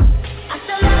you. I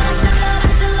still love, I still love, I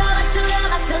still love, I still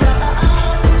love, I still love.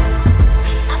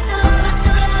 I still love, I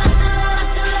still love, I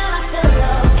still love, I still love, I still love.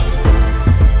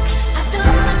 I still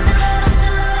love, I still love, I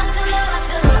still love, I still love, I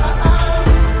still love.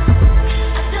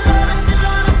 I still love, I still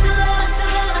love, I still love, I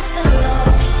still love, I still love.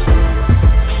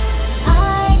 I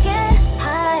get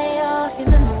high off your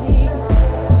memory.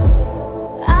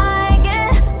 I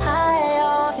get high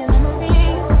off your memory.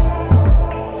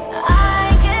 I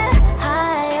get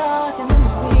high off your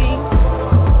memory.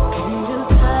 In due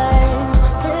time,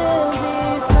 we'll be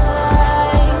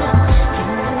fine.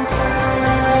 In due time.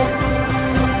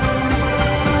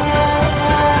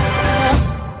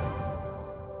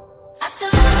 I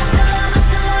still love, I still love, I still love, I still love, I still love. I still love, I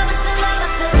still love, I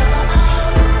still love, I still love, I still love. I still love,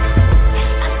 I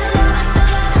still love,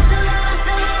 I still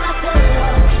love, I still love, I still love.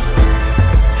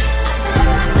 I still love, I still love,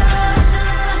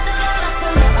 I still love, I still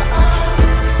love, I still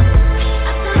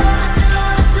love. I still love, I still love, I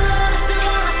still love, I still love, I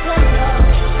still love.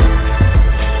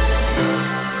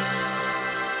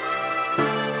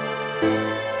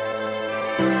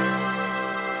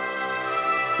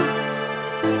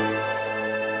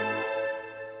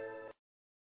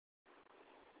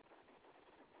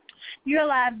 You're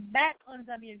live back on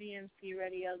WVMC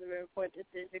Radio, The Report. This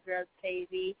is your girl,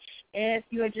 TayVi's. If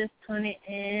you are just tuning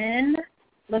in,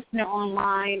 listening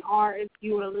online, or if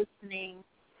you are listening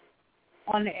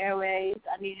on the airwaves,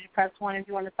 I need you to press 1 if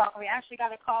you want to talk. We actually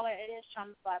got a caller. It is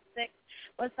Trauma56.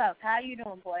 What's up? How you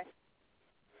doing, boy?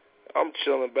 I'm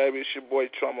chilling, baby. It's your boy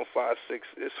Trauma56.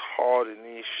 It's hard in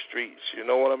these streets. You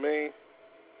know what I mean?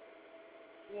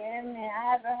 Yeah, man. I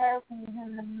haven't heard from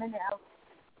him in a minute.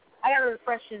 I got to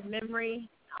refresh his memory.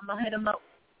 I'm going to hit him up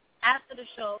after the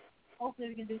show. Hopefully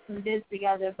we can do some bids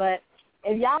together. But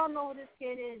if y'all don't know who this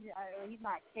kid is, he's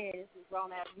not a kid. This is a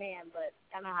grown-ass man, but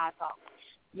I know how I talk.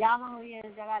 Y'all know who he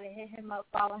is. Y'all got to hit him up,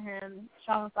 follow him,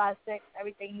 Trauma56,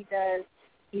 everything he does.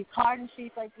 He's hard in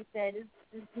streets, like you said.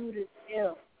 This dude is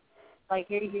ill. Like,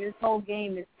 his whole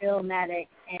game is illmatic,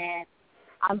 and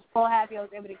I'm so happy I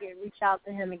was able to reach out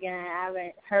to him again. I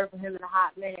haven't heard from him in a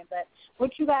hot minute, but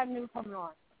what you got new coming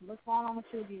on? What's going on with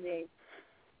you these days?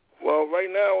 Well, right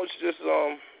now it's just,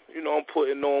 I'm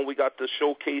putting on. We got the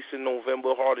showcase in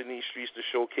November, Hard in These Streets. The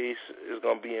showcase is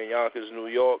going to be in Yonkers, New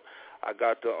York. I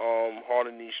got the Hard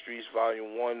in These Streets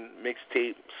Volume 1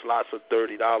 mixtape, slots of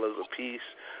 $30 a piece.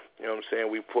 You know what I'm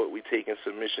saying? We taking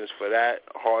submissions for that.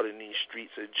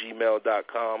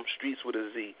 hardinthesestreets@gmail.com. Streets with a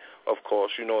Z, of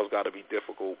course. You know it's got to be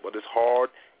difficult, but it's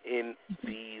hard in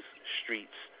these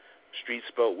streets. Streets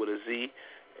spelled with a Z.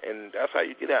 And that's how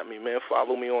you get at me, man.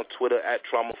 Follow me on Twitter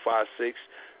 @Trauma56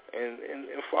 and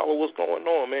follow what's going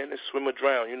on, man. It's swim or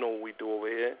drown. You know what we do over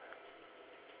here.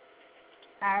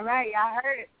 All right, y'all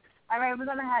heard it. All right,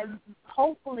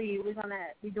 hopefully we're going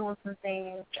to be doing some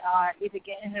things, either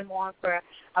getting him on for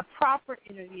a proper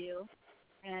interview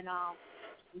and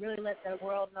really let the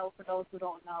world know, for those who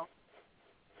don't know,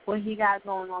 what he got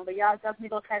going on. But y'all definitely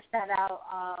go catch that out.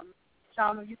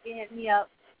 Sean, you can hit me up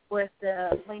with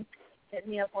the link. Hit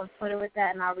me up on Twitter with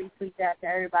that, and I'll retweet that to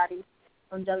everybody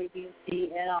from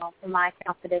WBC and from my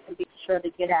account so they can be sure to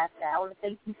get at that. I want to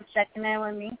thank you for checking in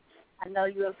with me. I know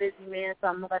you're a busy man, so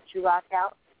I'm going to let you rock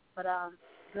out. But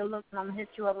good luck, and I'm going to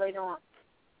hit you up later on.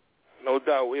 No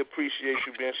doubt. We appreciate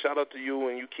you, man. Shout out to you,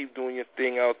 and you keep doing your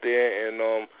thing out there,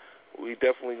 and we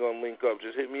definitely going to link up.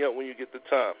 Just hit me up when you get the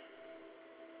time.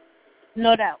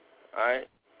 No doubt. All right?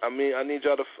 I need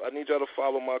y'all to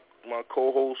follow my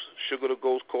co-host, Sugar the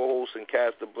Ghost co-host, and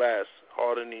Cast the Blast,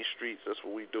 Hard in These Streets. That's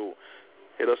what we do.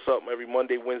 Hit us up every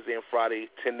Monday, Wednesday, and Friday,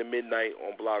 10 to midnight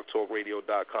on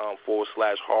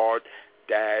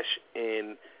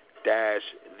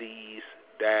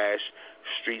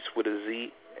blogtalkradio.com/hard-in-these-streets with a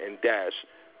Z and dash.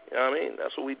 You know what I mean?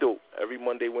 That's what we do. Every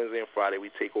Monday, Wednesday, and Friday, we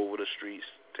take over the streets,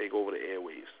 take over the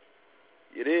airwaves.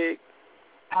 You dig?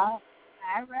 All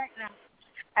right now.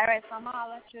 All right, so I'm going to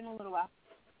let you in a little while.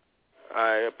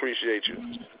 I appreciate you.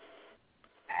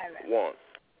 All right. One.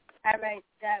 All right,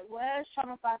 that was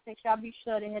Channel 56. Y'all be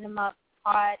sure to hit him up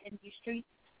hard in these streets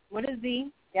with a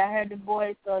Z. Y'all heard the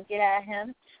boys, so get at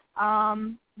him.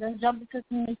 Let's jump into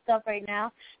some new stuff right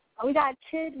now. We got a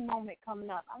kid moment coming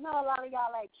up. I know a lot of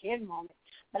y'all like kid moments,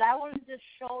 but I want to just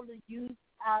show the youth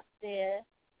out there,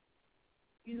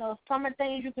 you know, summer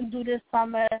things you can do this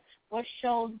summer, what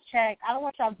shows to check. I don't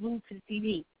want y'all glued to the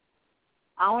TV.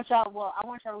 I want y'all to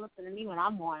listen to me when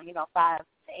I'm on, 5 to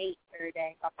 8 every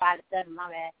day, or 5 to 7, my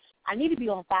bad. I need to be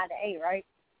on 5 to 8, right?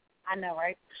 I know,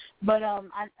 right? But I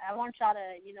want y'all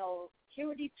to, hear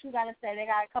what these two got to say. They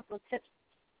got a couple of tips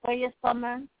for your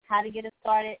summer, how to get it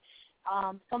started.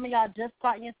 Some of y'all just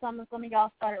starting your summer. Some of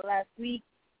y'all started last week.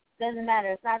 Doesn't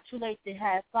matter. It's not too late to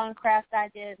have fun craft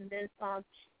ideas and then some.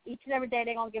 Each and every day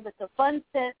they're going to give us a fun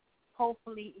tip,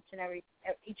 hopefully each and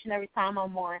every time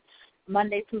I'm on.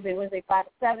 Monday, Tuesday, Wednesday, 5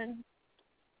 to 7.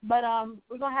 But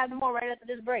we're going to have them more right after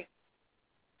this break.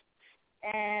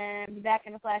 And be back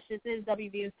in a flash. This is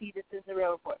WBMC. This is The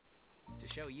Real Report. To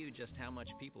show you just how much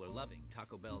people are loving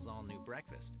Taco Bell's all-new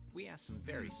breakfast, we asked some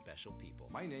very special people.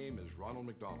 My name is Ronald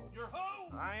McDonald. You're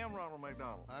who? I am Ronald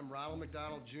McDonald. I'm Ronald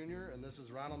McDonald Jr., and this is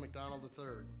Ronald McDonald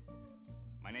III.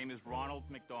 My name is Ronald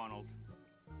McDonald.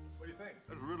 What do you think?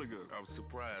 That's really good. I was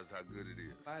surprised how good it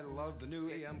is. I love the new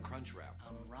AM Crunch Wrap.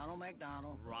 I'm Ronald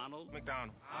McDonald. Ronald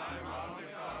McDonald. I'm Ronald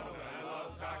McDonald, and I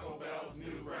love Taco Bell's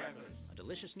new breakfast. A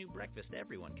delicious new breakfast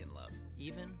everyone can love,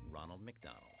 even Ronald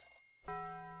McDonald.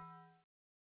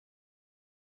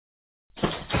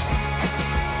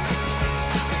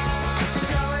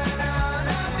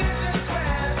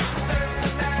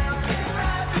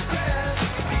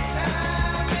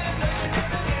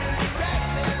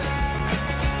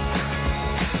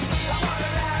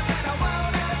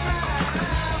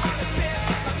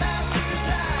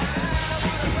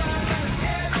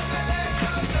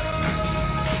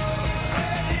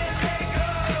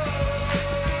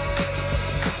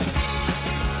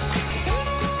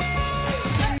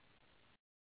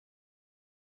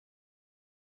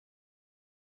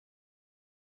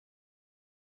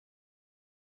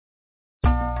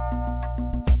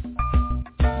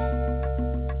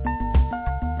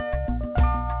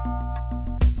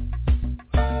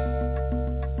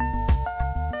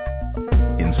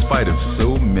 In spite of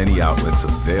so many outlets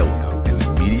available in the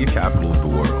media capital of the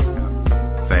world,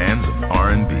 fans of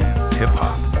R&B,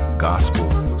 hip-hop, gospel,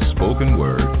 spoken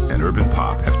word, and urban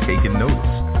pop have taken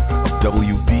notice of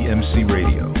WBMC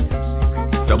Radio.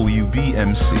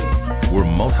 WBMC, we're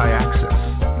multi-access.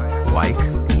 Like,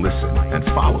 listen, and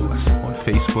follow us on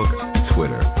Facebook,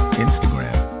 Twitter,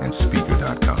 Instagram, and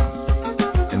Speaker.com.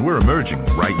 And we're emerging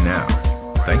right now,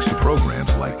 thanks to programs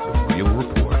like The Real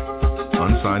Report,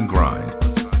 Unsigned Grind,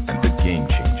 and The Game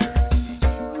Changer.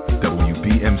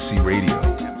 WBMC Radio.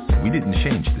 We didn't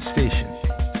change the station.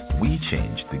 We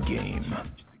changed the game.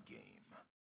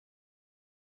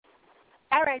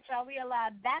 All right, y'all. We are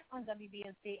live back on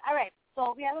WBMC. All right,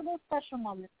 so we have a little special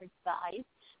moment for you guys.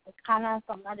 It's kind of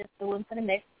something I just threw into the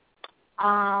mix.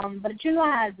 But you know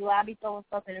how I do. I be throwing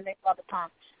stuff in the mix all the time.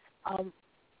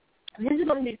 This is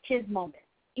going to be a kids' moment.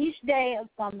 Each day of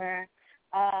summer,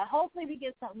 hopefully we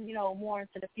get something, more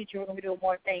into the future. We're going to be doing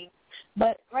more things.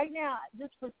 But right now,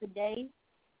 just for today,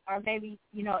 or maybe,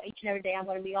 each and every day I'm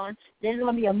going to be on, there's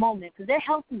going to be a moment because they're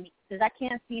helping me because I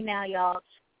can't see now, y'all.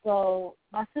 So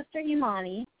my sister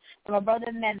Imani and my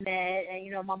brother Mehmed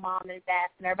and, my mom and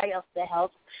Bass and everybody else that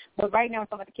helps. But right now I'm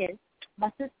talking about the kids.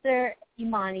 My sister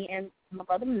Imani and my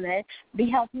brother Mehmed be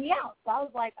helping me out. So I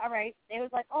was like, all right. They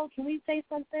was like, oh, can we say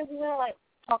something? We were like,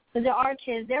 talk. Because there are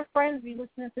kids. Their friends be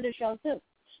listening to the show too.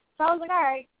 So I was like, all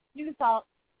right, you can talk.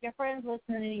 Your friends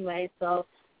listening anyway, so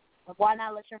why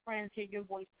not let your friends hear your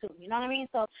voice too? You know what I mean?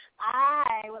 So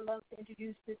I would love to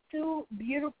introduce the two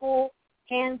beautiful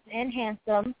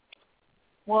handsome,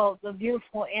 well, the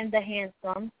beautiful and the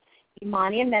handsome,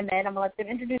 Imani and Mehmed. I'm going to let them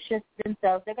introduce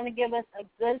themselves. They're going to give us a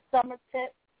good summer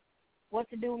tip, what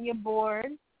to do when you're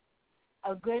bored,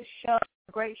 a good show,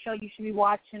 a great show you should be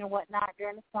watching and whatnot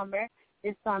during the summer,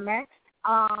 this summer.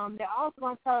 They're also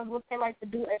going to tell us what they like to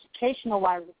do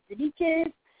educational-wise. City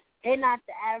kids, they're not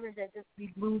the average that just be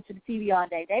glued to the TV all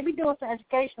day. They be doing some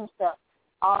educational stuff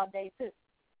all day, too.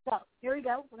 So, here we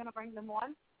go. We're going to bring them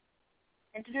on.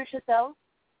 Introduce yourself.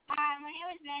 Hi, my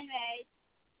name is Mehmet.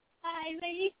 Hi, my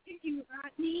name is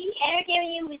Rodney. And I'm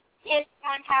giving you tips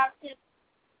on how to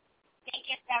make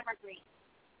it evergreen.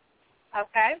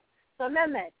 Okay. So,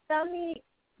 Mehmet, tell me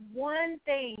one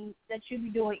thing that you be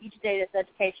doing each day that's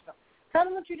educational. Tell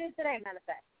them what you did today, matter of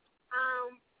fact.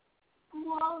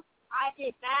 Well, I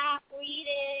did math,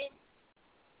 reading,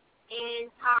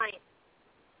 and time.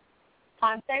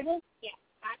 Timetables? Yeah,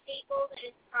 timetables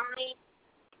and time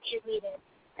and reading.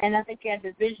 And I think you had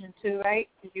division too, right?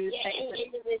 You was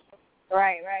in division.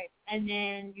 Right. And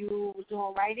then you were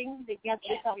doing writing. Did you have to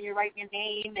do something? You're writing your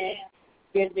name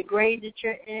and the grade that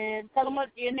you're in. Tell them what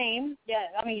your name. Tell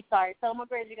them what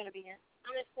grade you're going to be in.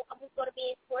 I'm going to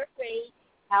be in 4th grade.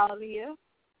 How old are you?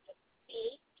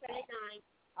 8, 29.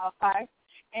 Okay.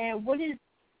 And what is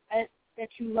that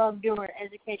you love doing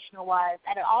educational-wise?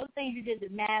 Out of all the things you did, the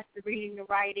math, the reading, the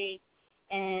writing,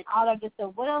 and all that good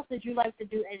stuff, what else did you like to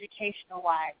do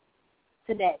educational-wise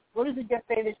today? What is your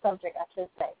favorite subject, I should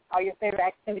say, or your favorite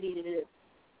activity to do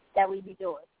that we be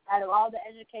doing? Out of all the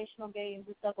educational games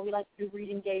and stuff, we like to do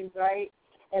reading games, right?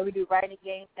 And we do writing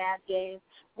games, math games.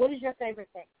 What is your favorite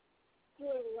thing?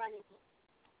 Doing the writing game.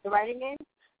 The writing game?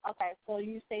 Okay, so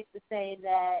you safe to say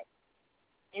that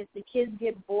if the kids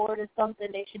get bored or something,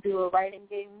 they should do a writing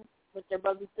game with their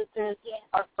brothers and sisters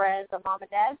or friends or mom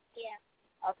and dad?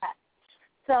 Yeah. Okay.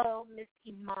 So, Miss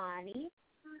Imani.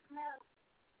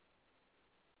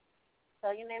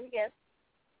 So your name again?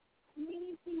 My name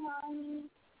is Imani.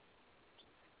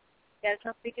 Yes,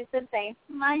 I'm speaking to the same.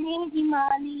 My name is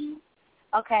Imani.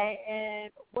 Okay,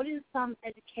 and what is some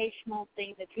educational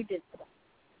thing that you did today?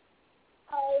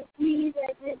 I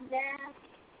did math.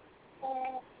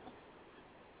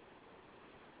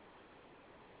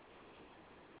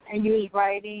 And you was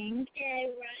writing.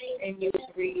 And you was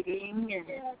reading.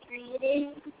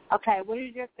 Reading. Okay, what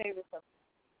is your favorite subject?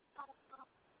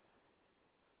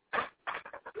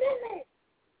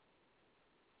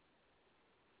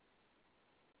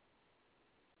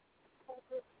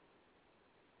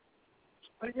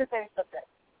 What is your favorite subject?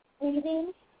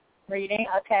 Reading. Reading,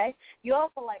 okay. You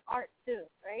also like art too,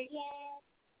 right? Yeah.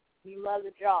 You love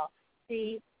to draw.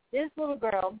 See, this little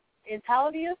girl is, how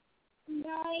old are you?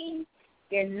 9.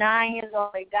 You're 9 years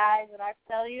old. And guys, when I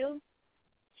tell you,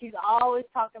 she's always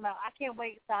talking about, I can't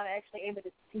wait until I'm actually able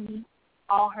to see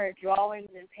all her drawings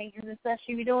and paintings and stuff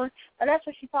she be doing. But that's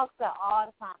what she talks about all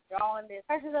the time, drawing this.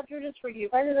 Precious, I drew this for you.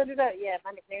 Precious, I drew that. Yeah,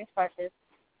 my nickname is Precious.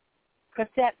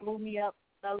 Cassette blew me up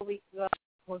another week ago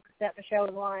when Cassette Michelle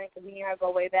was lying, because me and her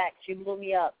go way back. She blew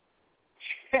me up.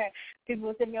 People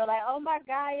would send me like, oh, my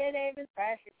God, your name is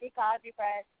Precious. She called you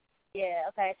Precious. Yeah,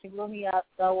 okay, she blew me up,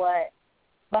 so what?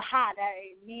 But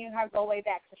me and her go way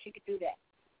back, so she could do that.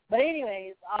 But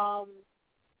anyways,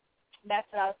 that's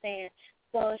what I was saying.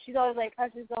 So she's always like,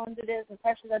 Precious, don't do this, and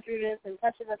Precious, I drew this, and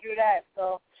Precious, I drew that.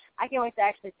 So I can't wait to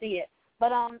actually see it.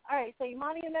 But, all right, so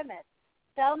Imani and Mehmet,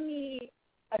 tell me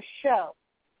a show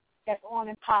that's on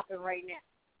and popping right now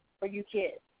for you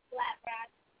kids. Lab Rat.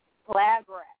 Lab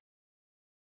Rat.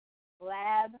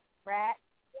 Lab Rat.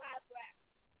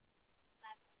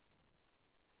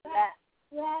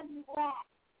 Lab Rat.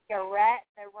 A rat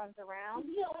that runs around?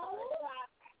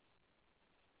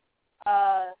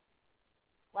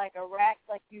 Like a rack,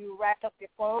 like you rack up your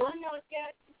clothes? Oh, no, it's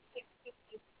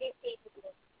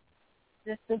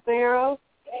the superheroes?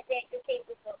 The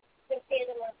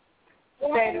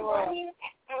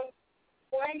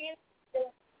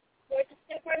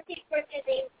first person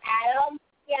named Adam.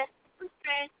 He has super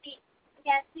strength,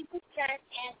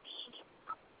 and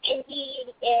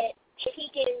he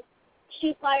can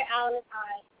shoot fire out of his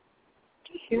eye.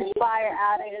 Shoot fire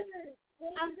out of his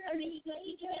he can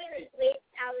shoot blades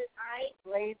out of his eye.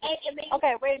 Blades.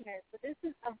 Okay, wait a minute. So this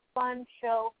is a fun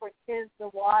show for kids to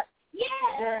watch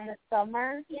during the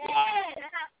summer? Yeah, I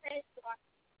have friends to watch.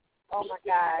 Oh, my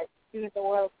God. See what the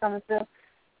world's coming to?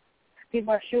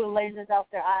 People are shooting lasers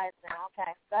out their eyes now.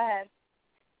 Okay, go ahead.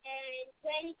 And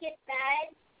when he gets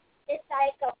bad, it's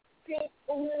like a big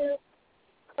blue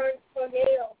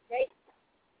tornado, right?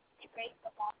 It breaks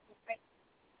the box.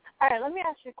 All right, let me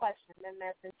ask you a question, then,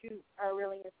 since you are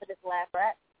really into this Lab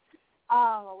Rat,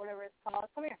 or whatever it's called.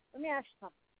 Come here. Let me ask you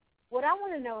something. What I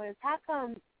want to know is, how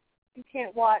come you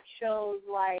can't watch shows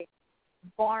like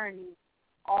Barney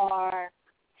or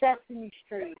Sesame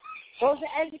Street? Those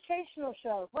are educational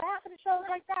shows. What happened to shows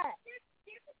like that?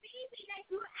 There's a baby that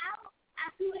grew out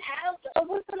So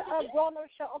what's the grown-up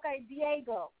show? Okay,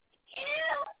 Diego.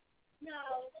 Ew. No.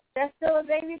 That's still a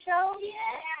baby show?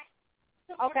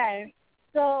 Yeah. Okay.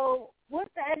 So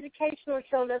what's the educational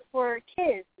show that's for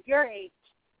kids your age?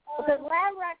 Because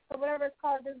Lab Racks or whatever it's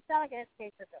called doesn't sound like an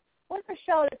educational show. What's the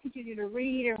show that teaches you to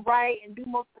read and write and do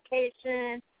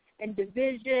multiplication and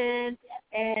division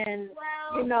and,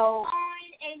 you know. On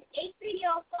an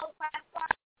HBO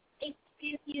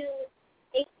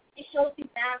it shows you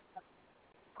math.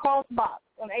 Crossbox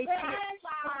on HBO.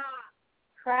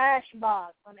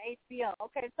 Crashbox on HBO.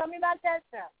 Okay, tell me about that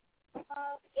show.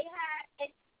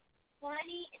 It's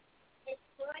funny. It's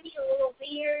funny, a little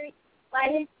weird.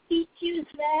 Like it teaches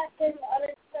math and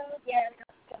other stuff. Yeah.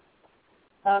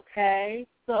 Okay,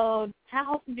 so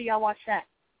how often do y'all watch that?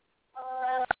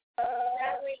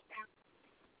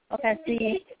 Okay,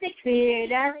 see,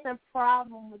 that's the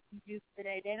problem with the youth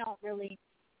today. They don't really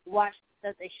watch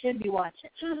that they should be watching.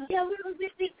 Yeah, we want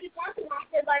to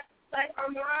watch it. Like our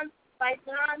mom. My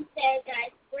mom said that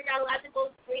we're not allowed to go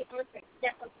to 300.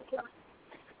 That's what we want.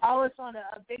 Oh, it's on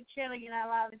a big channel you're not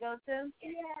allowed to go to?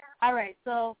 Yeah. All right,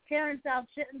 so parents out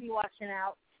shouldn't be watching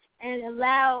out. And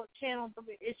allow is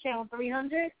channel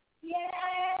 300? Yeah.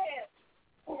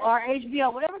 Or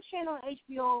HBO, whatever channel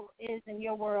HBO is in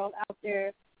your world out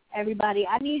there, everybody.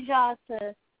 I need y'all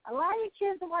to allow your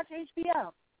kids to watch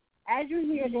HBO. As you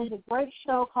hear, there's a great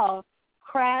show called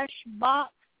Crashbox.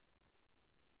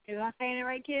 Am I saying it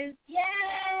right, kids?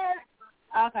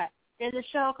 Yeah. Okay. There's a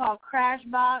show called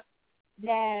Crashbox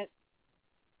that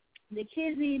the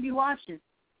kids need to be watching.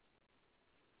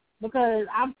 Because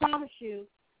I promise you,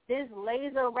 this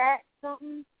laser rat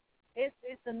something, it's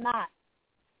a knot.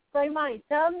 So, Imani,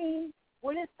 tell me,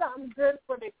 what is something good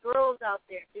for the girls out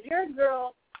there? If you're a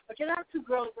girl, but you're not too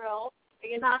girl, and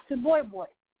you're not too boy,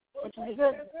 which is a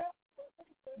good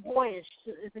boyish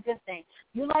is a good thing.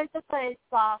 You like to play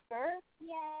soccer.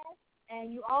 Yes.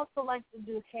 And you also like to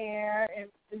do hair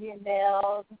and do your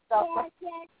nails and stuff.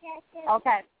 Yes.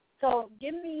 Okay. So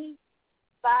give me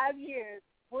 5 years.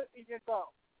 What is your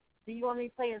goal? Do you want me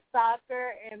playing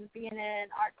soccer and being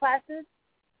in art classes?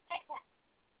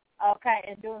 Okay.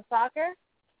 And doing soccer?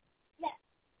 Yes.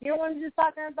 You don't want to do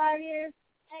soccer in 5 years?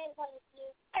 I want to do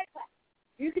art class.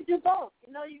 You could do both.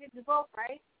 You know you can do both,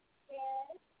 right?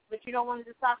 Yes. But you don't want to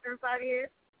do soccer in 5 years?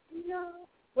 No.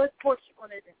 What sports you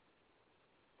want to do?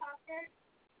 Soccer.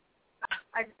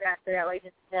 I just asked that like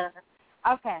this.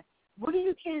 Okay. What do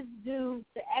you kids do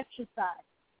to exercise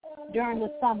during the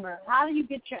summer? How do you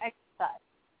get your exercise?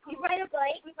 We ride a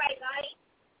bike.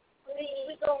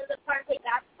 We go to the park and play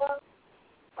basketball.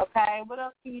 Okay. What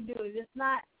else can you do? If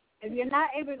you're not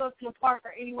able to go to the park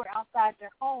or anywhere outside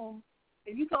your home,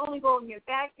 if you can only go in your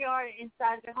backyard or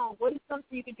inside your home, what is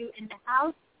something you can do in the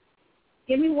house?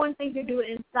 Give me one thing to do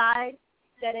inside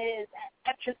that is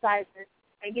exercises,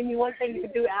 and give me one thing you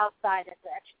can do outside that's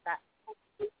an exercise.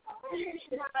 If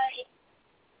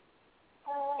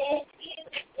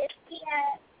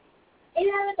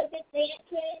you have a big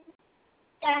mansion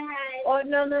that has... Oh,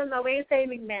 no, we ain't saying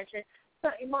big mansion. So,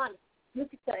 Imani, you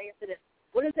can answer this.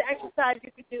 What is the exercise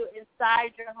you can do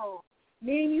inside your home?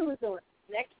 Me and you was doing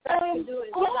the exercise you can do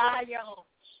inside your home.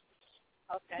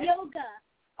 Okay. Yoga.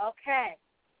 Okay.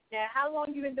 Now, how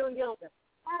long you been doing yoga?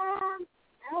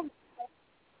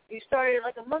 You started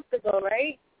like a month ago,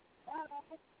 right?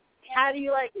 How do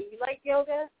you like it? You like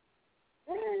yoga?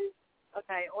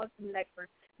 Okay, on to the next one.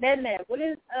 Then, what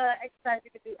is exercise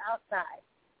you can do outside?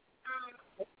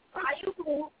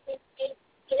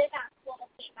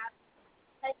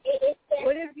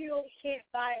 What if you can't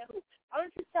buy a hoop? Why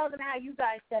don't you tell them how you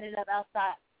guys set it up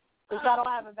outside? Because y'all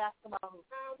don't have a basketball hoop.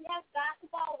 We have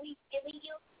basketball. We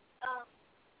use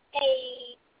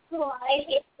a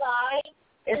slide.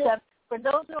 For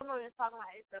those who don't know what you're talking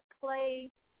about, it's a play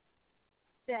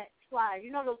set slide.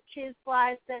 You know those kids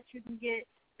slide sets you can get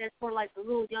that's for like the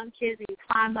little young kids and you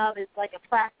climb up. It's like a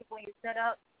plastic one you set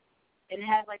up. And it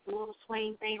has like the little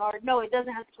swing thing. Or no, it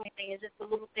doesn't have the swing thing. It's just a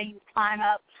little thing you climb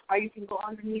up. Or you can go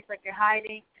underneath like you're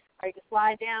hiding. Or you can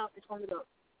slide down. It's one of those.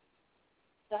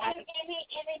 So and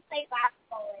they play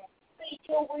basketball in it.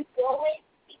 So we go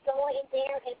in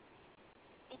there and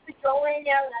if we go in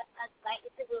there, that's like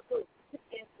it's a little hoop.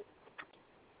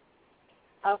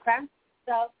 Okay.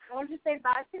 So, I want you to say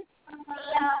bye to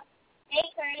Hey,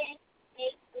 Curtis.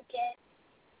 Hey, Bridget.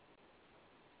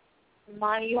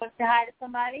 Monty, you want to say hi to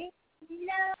somebody?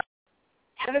 No.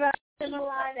 What about in the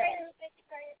line?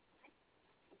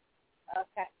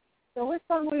 Okay. So, what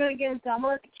song we're going to get into? I'm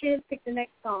going to let the kids pick the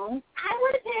next song. I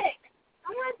want to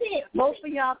pick. Most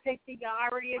of y'all picked it. Y'all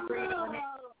already agreed on it.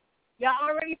 Y'all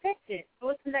already picked it. So,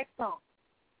 what's the next song?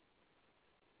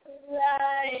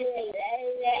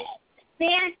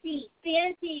 Fancy.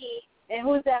 And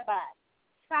who's that by?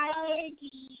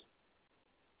 Trilogy.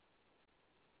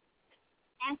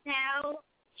 SL.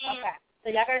 Okay. So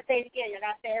y'all gotta say it again. Y'all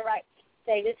gotta say it right.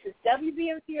 Say this is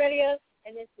WBMC Radio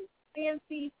and this is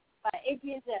Fancy by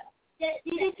APSL. This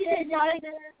is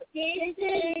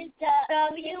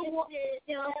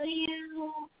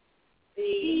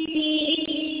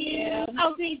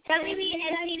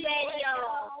WBMC Radio.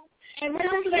 And we're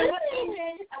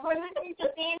listening to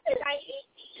Fancy by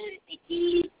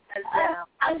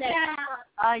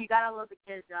Oh, you gotta love the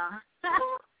kids, y'all.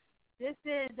 This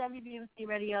is WBMC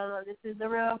Radio. This is the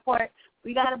Real Report.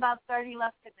 We got about 30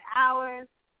 left in the hours.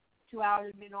 2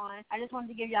 hours have been on. I just wanted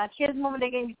to give y'all a kids moment.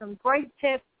 They gave you some great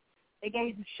tips. They gave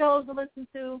you some shows to listen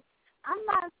to. I'm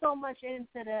not so much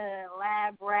into the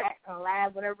lab rat or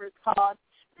lab, whatever it's called.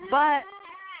 But,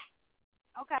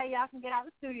 okay, y'all can get out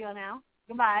of the studio now.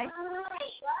 Goodbye.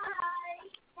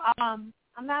 I'm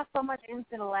not so much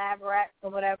into the lab rats or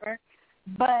whatever.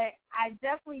 But I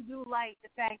definitely do like the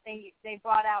fact they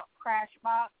brought out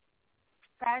Crashbox.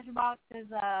 Crashbox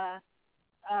is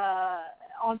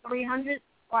on 300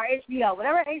 or HBO,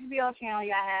 whatever HBO channel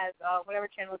y'all has, whatever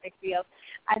channel is HBO.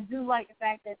 I do like the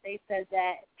fact that they said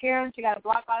that parents, you got to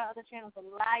block out other channels and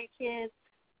allow your kids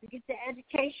to get their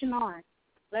education on.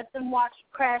 Let them watch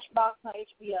Crashbox on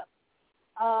HBO.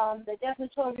 They definitely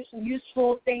told you some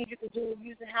useful things you can do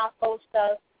using household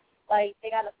stuff. Like, they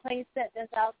got a play set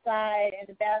that's outside and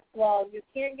the basketball. You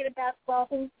can't get a basketball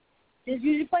hoop. Just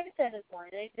use your play set this one.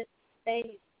 They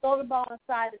throw the ball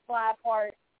inside the slide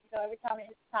part. You know, every time it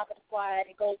hits the top of the slide,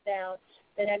 it goes down.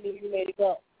 Then that means you're ready to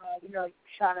go. You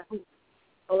shot a hoop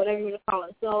or whatever you want to call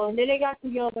it. So, and then they got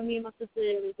some yoga. Me and my sister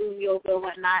was doing yoga and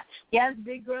whatnot. Yes,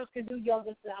 big girls can do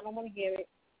yoga, so I don't want to hear it.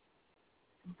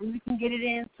 We can get it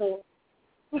in, so.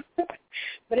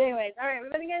 But anyways, all right,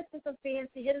 we're going to get into some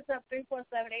Fancy. Hit us up,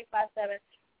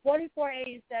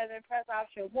 347-857-4487. Press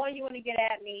option 1. You want to get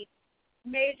at me.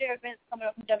 Major events coming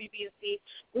up from WBC.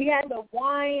 We had the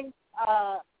wine,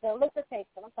 the liquor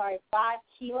tasting, by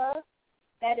Tequila.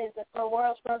 That is the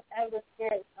world's first ever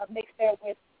spirit mixed there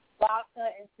with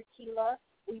vodka and tequila.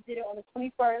 We did it on the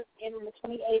 21st and on the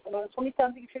 28th. And on the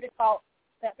 27th, you should have called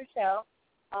Steph Michelle.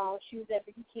 She was at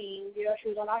Vicky King. You know, she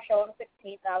was on our show on the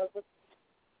 16th. I was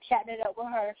chatting it up with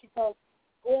her. She told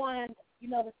on,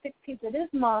 the 16th of this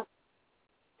month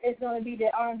is going to be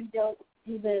the R&B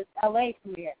Divas LA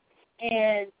premiere.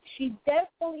 And she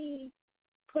definitely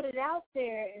put it out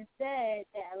there and said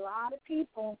that a lot of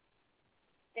people,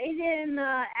 they didn't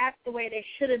act the way they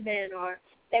should have been, or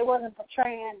they wasn't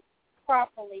portraying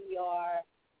properly, or,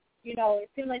 it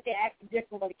seemed like they acted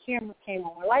different when the cameras came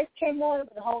on. When lights came on, it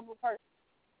was a whole new person.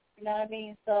 You know what I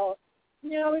mean? So,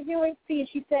 we're going to see.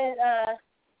 She said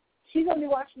she's going to be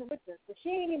watching it with us, but she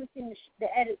ain't even seen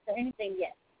the edits or anything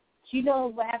yet. She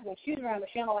knows what happened when she was around, but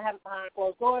she don't know what happened behind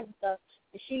closed doors and stuff,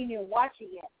 and she ain't even watch it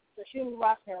yet. So she'll be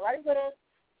watching it right with us.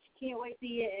 She can't wait to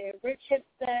see it. And Rich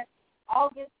Hipster,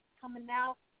 August coming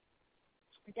out.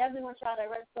 I definitely want y'all to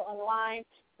register online,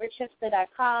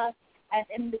 richhipster.com. At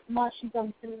the end of this month, she's going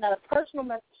to be sending out a personal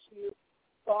message to you.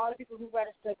 So all the people who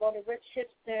register, go to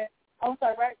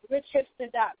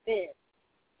richhipster.biz.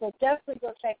 So definitely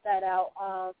go check that out.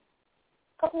 A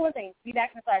couple more things. Be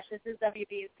back in the flash. This is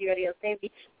WBMC Radio.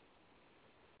 Safety.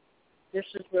 This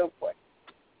is Real Report.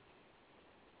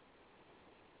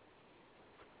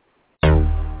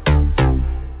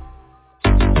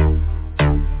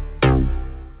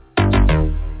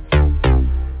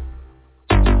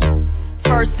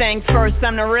 First things first,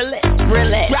 I'm the realest.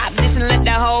 Drop this and let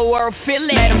the whole world feel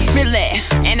it. Let them feel it.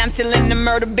 And I'm still in the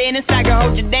murder business. I can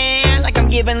hold you down like I'm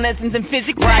giving lessons in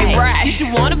physics. Right. You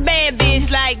should want a bad bitch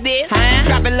like this, huh?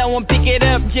 Drop it low and pick it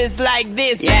up just like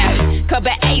this. Yeah. Cup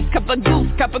of Ace, cup of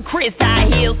Goose, cup of Chris. I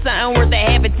heal something worth a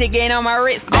half a ticket on my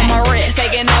wrist.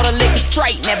 Taking all the liquor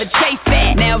straight, never chase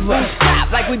that. Never stop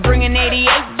like we bringing 88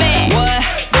 back. What?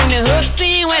 Bring the hooks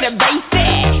in where the bass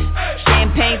at.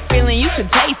 Champagne feeling, you should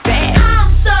taste that.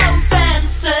 I'm so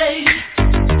fancy.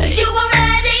 You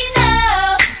already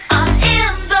know I'm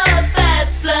in the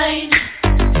fast lane.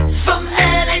 From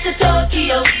LA to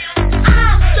Tokyo,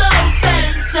 I'm so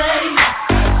fancy.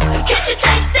 Can't you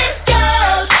take this,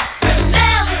 girl?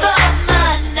 Remember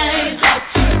my name, let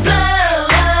you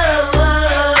blow.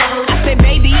 I said,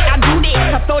 baby, I do this.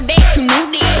 I thought that you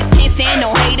knew this. Can't stand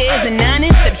no haters and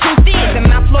honest. The truth is that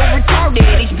my flow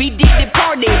retarded. HB did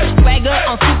departed. Swagger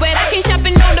on stupid, I can't shop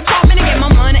in on the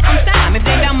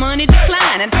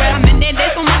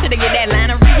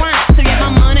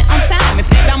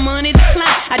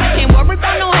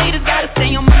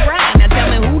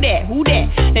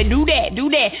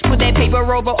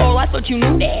overall, I thought you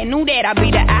knew that I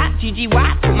be the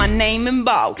I-G-G-Y, put my name in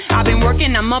bold. I've been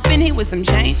working, I'm up in here with some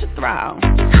change to throw.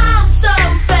 I'm so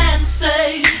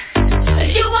fancy,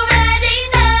 you already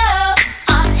know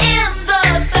I'm in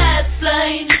the fast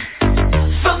lane,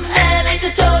 from LA to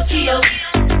Tokyo.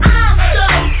 I'm so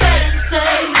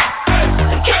fancy,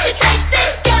 can you take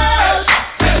this girl?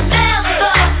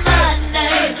 Remember my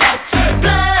name,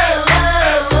 blow,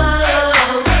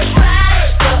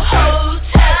 crash the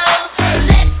hotel,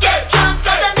 let's get drunk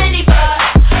on the minibar,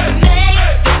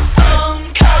 make the phone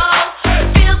call,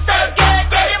 feel so good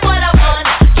getting what I want,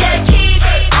 yeah, keep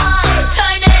on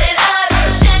turning it up,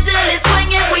 chandelier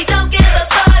swinging, we don't give a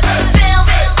fuck, film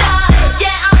star,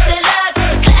 yeah, I'm the luck,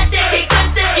 classic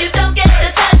sequences, you don't get the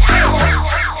touch,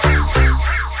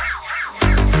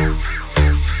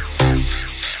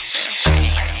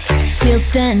 Still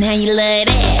stunned how you love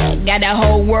that. Got the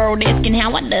whole world asking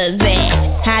how I does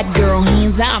that. Hot girl,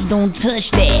 hands off, don't touch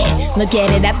that. Look at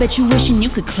it, I bet you wishing you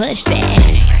could clutch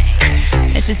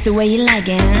that. That's just the way you like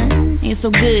it, huh? It's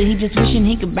so good, he just wishing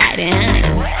he could bite it, huh?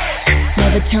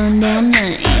 Never turn down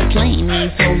nothing. Playing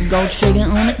these hoes, go trigger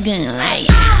on a gun like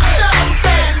I'm so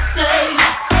fancy,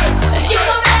 you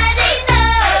already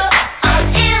know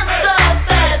I'm in the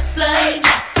fast lane,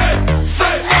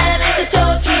 from LA to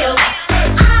Tokyo.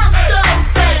 I'm so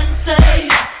fancy,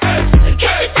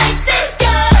 can you take this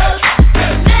girl?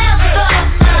 Remember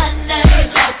my name,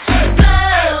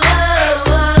 blow.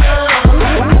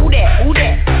 Who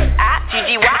that?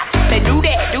 I-G-G-Y. They do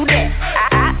that.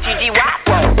 I-G-G-Y.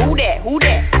 Who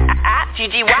that?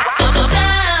 I-G-G-Y.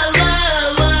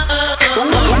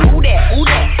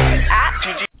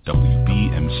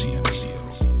 WBMCMCO.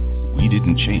 We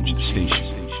didn't change the station.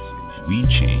 We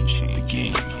changed the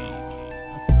game.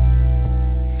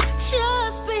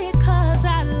 Just because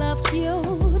I love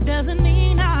you doesn't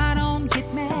mean I don't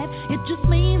get mad. It just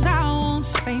means I won't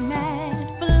stay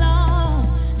mad for long.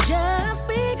 Just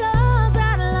because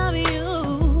I love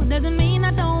you doesn't mean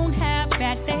I don't have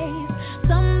bad days.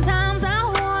 Sometimes I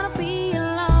wanna be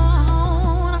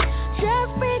alone.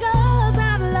 Just because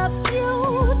I love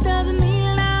you doesn't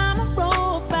mean I'm a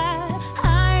robot. I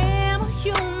am a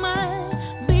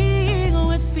human being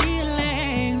with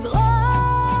feelings.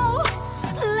 Oh,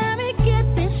 let me get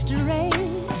this straight.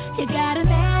 You got an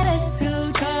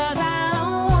attitude 'cause I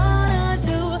don't wanna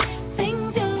do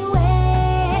things your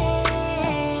way.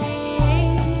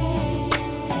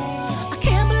 I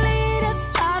can't believe it,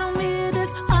 I don't need this.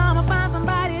 I'ma find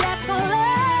somebody that's gonna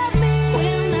love me.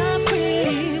 When I'm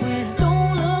pretty, when it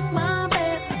don't look my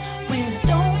best, when it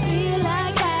don't feel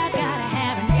like I gotta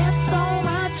have an S on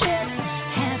my chest,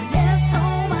 have an S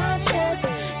on my chest,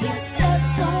 yes,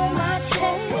 S on my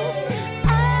chest.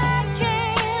 I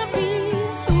can't be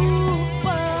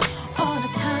super all the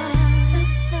time.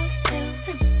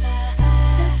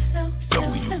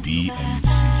 WBMC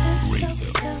Radio.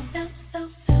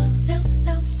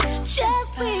 Just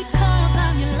because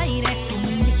I'm your lady, don't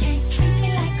mean you can't treat me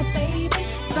like a baby.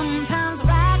 Sometimes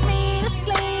ride me to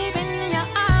sleep in your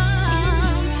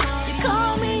arms. You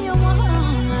call me your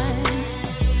woman,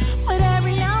 but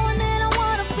every now and then I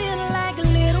wanna feel like a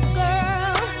little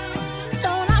girl.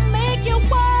 Don't I make you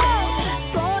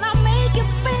walk? Don't I make you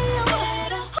feel?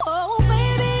 Oh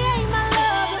baby, ain't my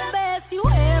love the best you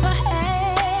ever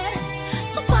had?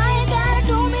 So why you gotta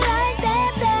do me like that?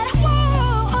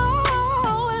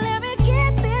 Whoa, let me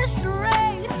get this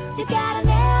straight. You got an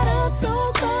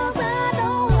attitude 'cause I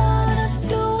don't wanna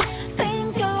do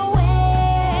things your way.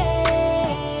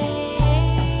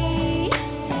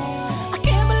 I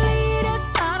can't believe this,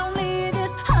 I don't need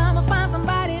this. I'ma find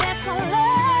somebody that's gonna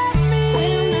love me.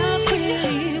 When I'm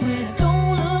pretty, when it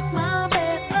don't look my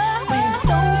best, when it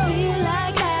don't feel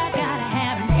like I gotta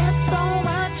have an S on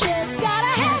my chest,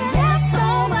 gotta have an S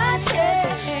on my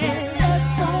chest, S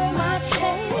on my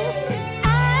chest.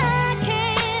 I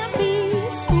can't be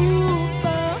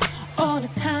super all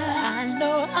the time. I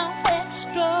know I'm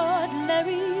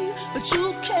extraordinary, but you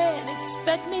can't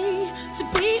expect me to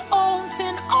be on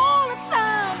 10 all the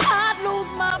time. I'd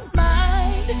lose my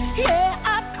mind, yeah,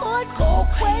 I could go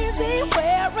crazy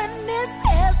wearing this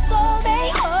S all day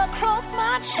across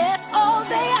my chest all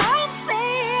day. I'm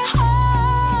saying,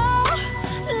 oh,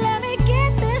 let me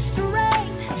get this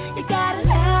straight. You got an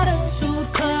attitude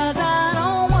 'cause I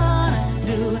don't wanna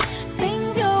do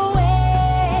things your way.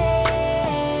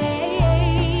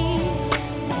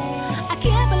 I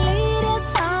can't believe this,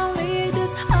 I don't need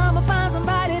this. I'ma find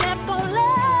somebody that's gonna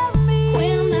love me.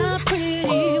 When I'm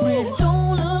pretty, when it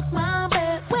don't look my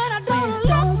best, when I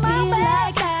don't feel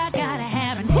like I gotta have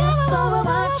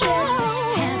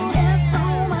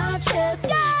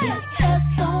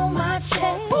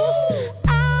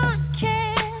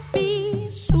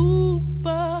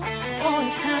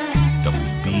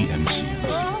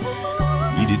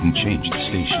didn't change the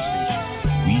station.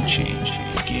 We changed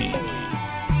the game.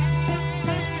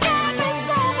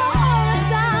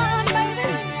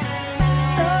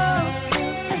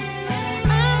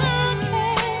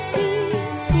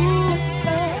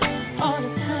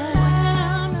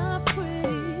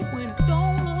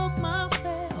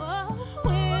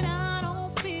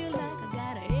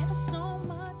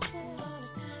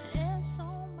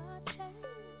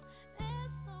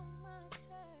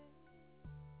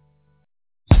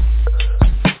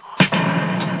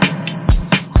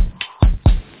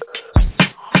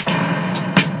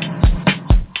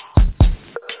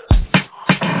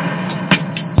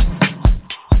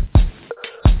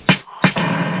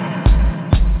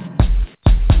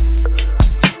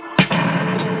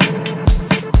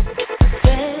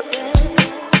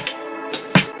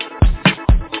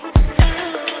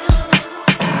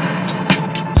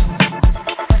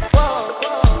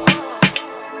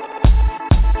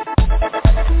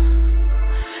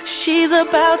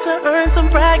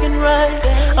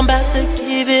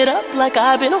 Like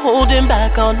I've been holding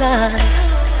back all night.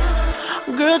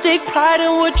 Girl, take pride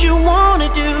in what you wanna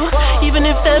do, even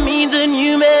if that means a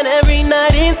new man every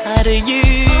night inside of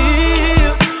you.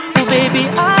 Well, baby,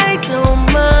 I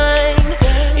don't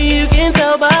mind. You can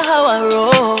tell by how I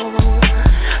roll.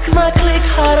 My click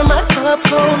hot and my cup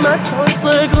cold, my tongue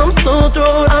slurs, I'm so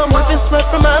thrown. I'm wiping sweat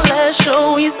from my last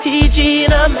show. He's TG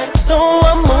and I'm at so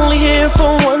I'm only here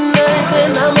for one night,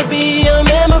 and I'ma be a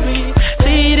memory.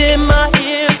 Say it in my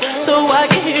ear, so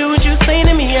I can hear what you say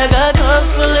to me. I got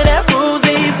cups full of that rose,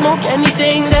 smoke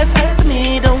anything that's hurt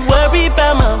me. Don't worry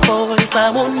about my voice,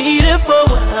 I won't need it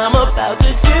for what I'm about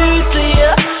to do to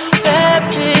ya. Bad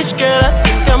bitch, girl, I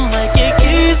think I might get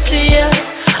used to ya.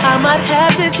 I might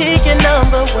have to take your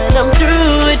number when I'm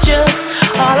through with ya.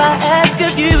 All I ask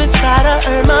of you is try to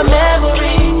earn my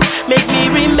memory. Make me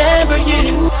remember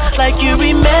you like you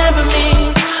remember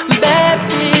me. Bad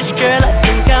bitch, girl, I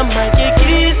think I might get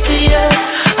used to ya.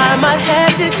 I might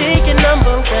have to take your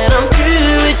number when I'm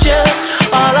through with ya.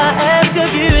 All I ask of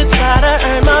you is try to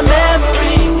earn my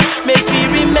memory. Make me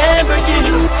remember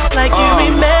you like you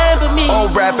remember me.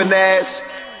 Old rapping ass,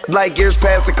 like years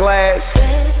past the class.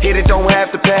 Hit it, don't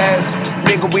have to pass.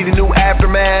 Nigga, we the new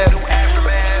aftermath.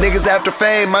 Niggas after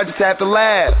fame, I just have to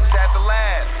laugh.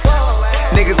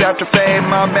 Niggas after fame,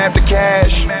 I'm after cash.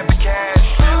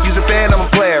 You's a fan, I'm a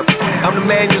player. I'm the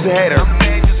man, you's a hater.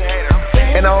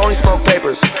 And I only smoke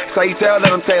papers, so you tell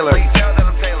that I'm Taylor.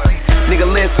 Nigga,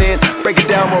 listen, break it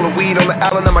down, roll the weed on the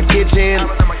island of my kitchen.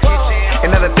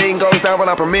 Another thing goes down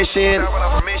without permission.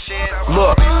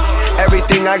 Look,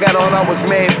 everything I got on I was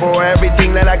made for.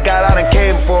 Everything that I got I done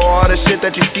came for. All the shit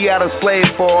that you see I done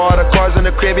slaved for. All the cars in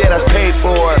the crib, yeah, that's paid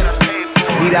for.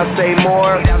 Need I say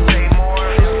more?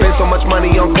 Spend so much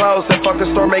money on clothes and fuck the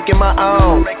store making my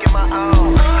own.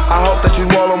 I hope that you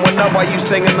rollin' one up while you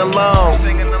singing along.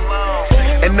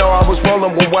 And know I was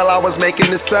rolling one while I was making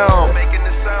this song.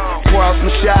 Pour out some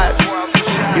shots,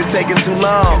 you're taking too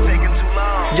long.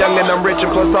 Young and I'm rich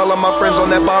and plus all of my friends on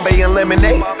that Bombay and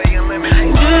lemonade.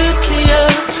 Good to ya,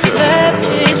 bad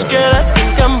bitch, girl, I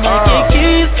think I might get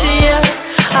used to ya.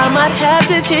 I might have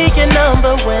to take your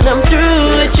number when I'm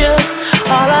through with ya.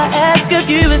 All I ask of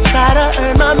you is try to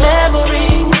earn my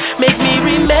memory. Make me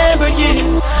remember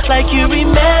you like you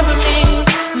remember me.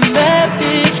 Bad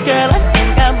bitch, girl, I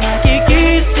think I might get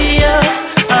used to ya.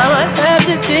 I might have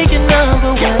to take your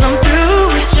number when I'm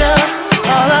through with ya.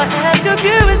 All I ask of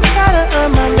you is try to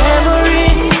earn my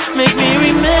memory. Make me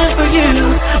remember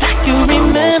you like you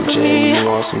remember me. You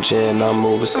want some gin, I'm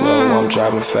moving slow. I'm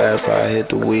driving fast, I hit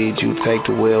the weed. You take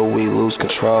the wheel, we lose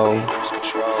control.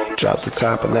 Drop the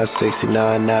top on that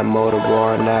 69, that motor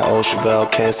roaring, that ocean bell.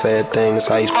 Can't say a thing, it's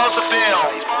how you supposed to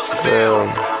feel.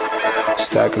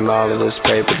 Stacking all of this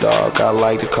paper, dog. I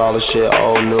like to call this shit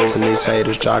old news. And these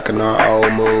haters jocking our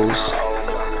old moves.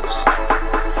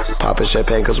 Poppin'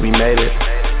 champagne cause we made it.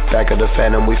 Back of the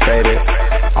phantom, we faded.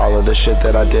 All of the shit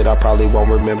that I did, I probably won't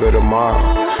remember tomorrow.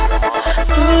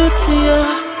 Good to ya,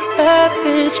 bad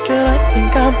bitch, girl, I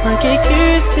think I might get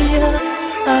used to ya.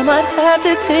 I might have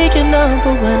to take your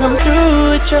number when I'm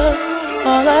through with ya.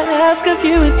 All I ask of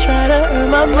you is try to earn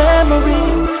my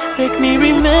memory. Make me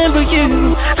remember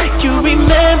you like you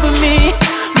remember me.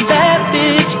 Bad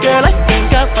bitch, girl, I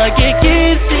think I might get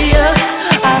used to ya.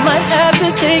 I might have to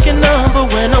take your number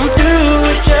when I'm through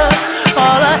with ya.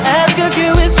 All I ask of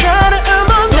you is try to earn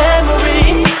my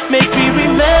memory. Make me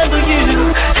remember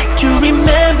you like you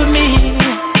remember me.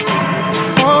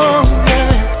 Oh,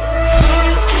 yeah.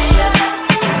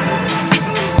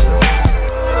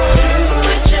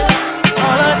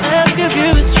 All I ask of you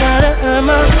is try to earn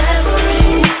my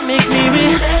memory. Make me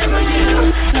remember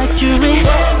you like you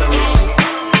remember me.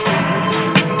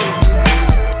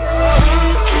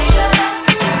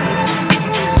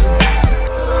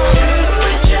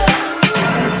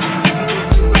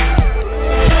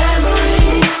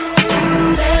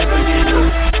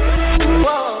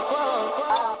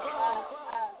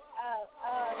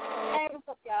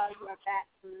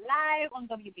 live on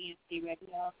WBNC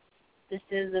Radio. This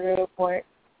is the Real Report.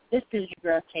 This is your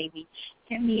girl, TayVi's.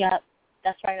 Hit me up.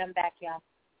 That's right, I'm back, y'all.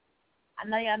 I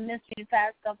know y'all missed me the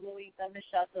past couple of weeks. I missed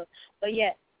y'all too. But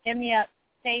yeah, hit me up,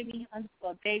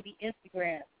 TayVi_baby,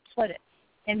 Instagram, Twitter.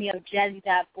 Hit me up,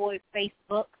 Jazzy.boy,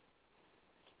 Facebook.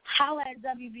 Holla at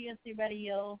WBNC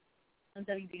Radio on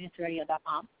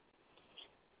WBNCradio.com.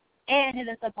 And hit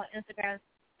us up on Instagram,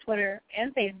 Twitter,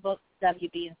 and Facebook,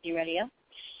 WBNC Radio.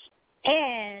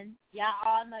 And y'all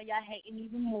all know y'all hating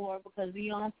even more because we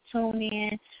on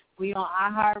TuneIn, we on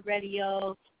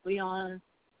iHeartRadio, we on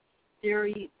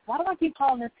Siri. Why do I keep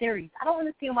calling it Siri? I don't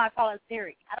understand why I call it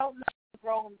Siri. I don't know what's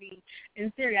wrong with me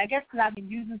in Siri. I guess because I've been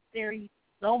using Siri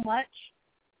so much.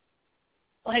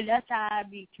 Like, that's how I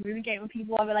be communicating with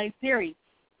people. I'll be like, Siri,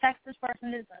 text this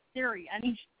person is a Siri. I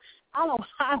don't know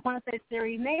why I want to say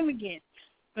Siri's name again.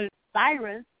 But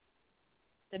Cyrus,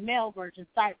 the male version,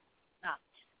 Cyrus.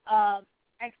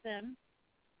 XM,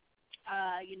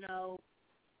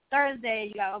 Thursday,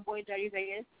 you got my boy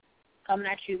DirtyFINGERS coming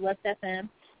at you, West FM,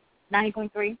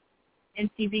 90.3,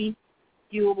 MTV,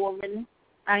 you award written,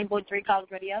 90.3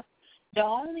 College Radio. The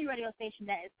only radio station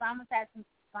that is simulcasting,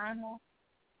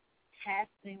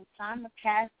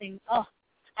 oh,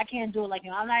 I can't do it like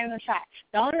him. I'm not even going to try.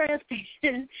 The only radio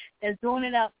station that's doing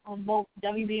it up on both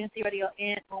WBNC Radio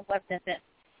and on West FM.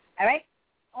 All right?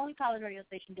 Only college radio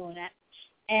station doing that.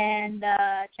 And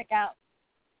check out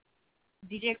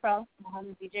DJ Crow, my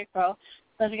homie DJ Crow,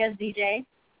 special guest DJ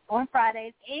on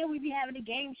Fridays. And we be having a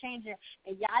game changer.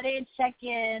 And y'all didn't check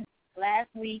in last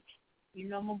week. You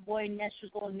know my boy Nesh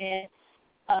was on there.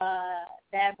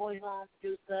 Bad Boys on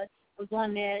producer was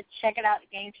on there. Check it out, the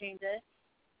game changer.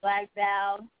 Black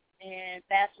Val and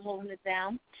Bass was holding it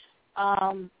down.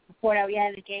 Before that, we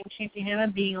had the game changer, him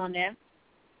and being on there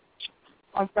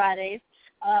on Fridays.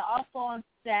 Also on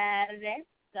Saturday,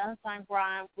 the Unsigned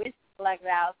Grind with Black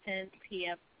Val, 10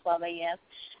 p.m., 12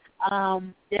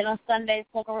 a.m. Then on Sunday,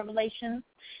 Spoken Revelations.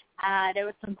 There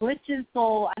were some glitches,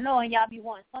 so I know y'all be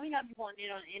wanting, some of y'all be wanting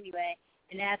it on anyway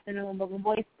in the afternoon, but my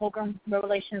boy Spoken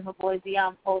Revelations, my boy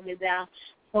Deon holding it down,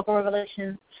 Spoken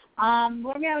Revelations.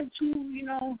 We're going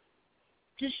to,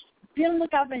 just be on the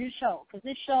lookout for his show, because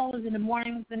his show is in the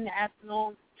mornings and the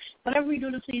afternoons. Whatever we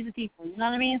do to please the people, you know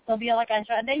what I mean? So be like I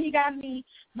try. Then you got me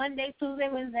Monday, Tuesday,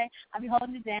 Wednesday. I'll be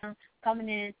holding it down, coming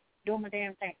in, doing my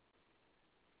damn thing.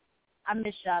 I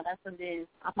miss y'all. That's what it is.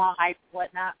 I'm all hyped,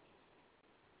 whatnot.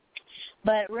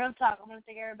 But real talk, I want to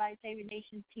thank everybody, Savior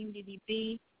Nation, Team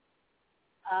DDB,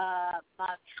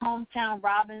 my hometown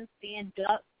Robins, Stand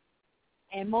Up,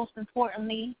 and most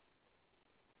importantly,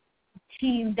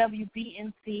 Team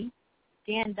WBNC,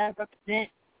 Stand Up, represent.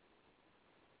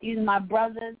 These are my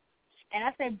brothers. And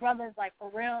I say brothers, like,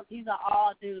 for real, these are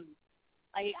all dudes.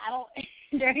 Like,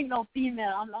 there ain't no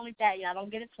female. I'm only that, y'all. Don't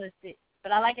get it twisted.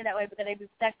 But I like it that way because they be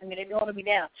protecting me. They be holding me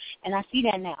down. And I see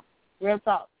that now. Real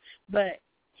talk. But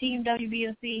Team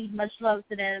WBNC, much love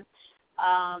to them.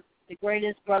 The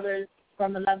greatest brothers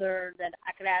from another that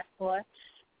I could ask for.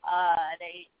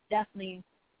 They definitely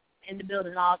in the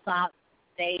building all the time.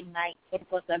 Day, night,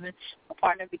 24/7. My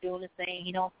partner be doing the same.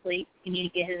 He don't sleep. He need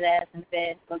to get his ass in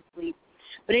bed, go to sleep.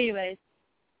 But anyways,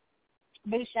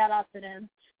 big shout out to them.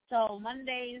 So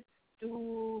Mondays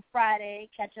through Friday,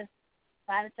 catch us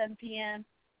 5 to 7 p.m.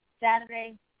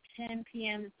 Saturday, 10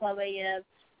 p.m. to 12 a.m.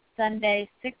 Sunday,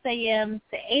 6 a.m.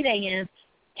 to 8 a.m.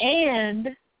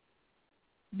 And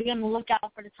be on the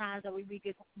lookout for the times that we're going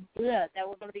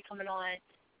to be coming on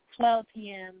 12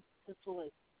 p.m. to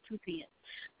 2 p.m.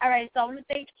 All right, so I want to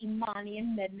thank Imani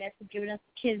and Mednet for giving us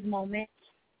a kids moment,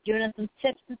 giving us some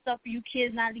tips and stuff for you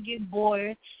kids not to get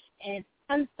bored, and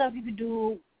fun stuff you can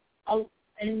do,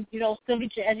 and, still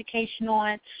get your education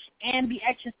on, and be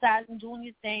exercising, doing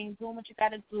your thing, doing what you got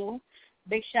to do.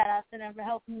 Big shout-out to them for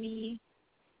helping me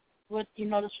with,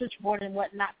 the switchboard and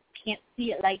whatnot. Can't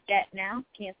see it like that now.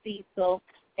 Can't see, so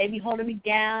they be holding me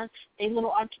down. They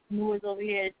little entrepreneurs over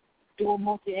here doing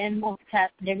multitasking.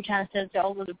 They be trying to sell to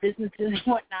all of the businesses and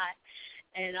whatnot.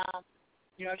 And,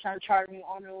 trying to charge me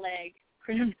arm and leg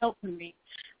for them helping me.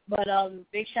 But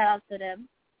big shout-out to them.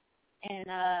 And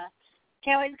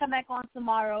can't wait to come back on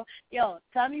tomorrow. Yo,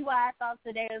 tell me why I thought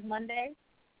today was Monday.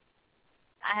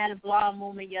 I had a blonde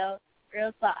moment, yo.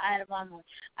 Real talk, I had a blonde moment.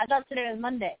 I thought today was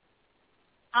Monday.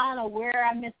 I don't know where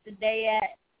I missed the day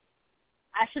at.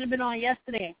 I should have been on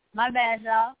yesterday. My bad,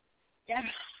 y'all. Y'all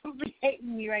probably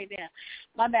hating me right now.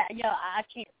 My bad. Yo, I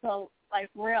can't. So, like,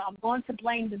 for real, I'm going to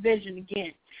blame Division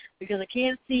again because I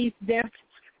can't see them.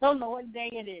 I don't know what day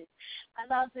it is. I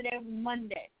thought today was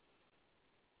Monday.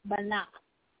 But nah.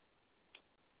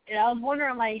 And I was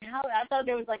wondering, like, how I thought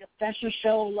there was, like, a special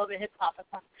show of Love and Hip Hop or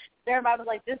something. Everybody was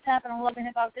like, this happened on Love and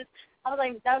Hip Hop. This. I was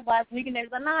like, that was last week. And they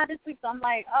was like, nah, this week. So I'm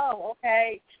like, oh,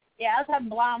 okay. Yeah, I was having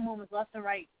blonde moments left and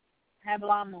right. I had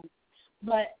blonde moments.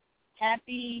 But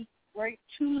happy Work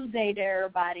Tuesday to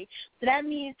everybody. So that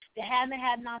means the Haven't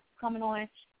Had Nots coming on.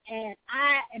 And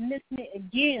I am missing it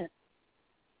again.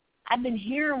 I've been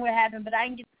hearing what happened, but I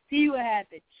didn't get to see what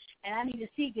happened. And I need to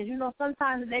see, because, you know,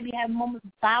 sometimes they be having moments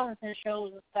of silence in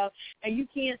shows and stuff, and you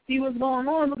can't see what's going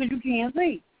on because you can't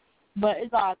see. But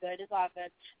it's all good. It's all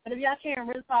good. But if y'all can't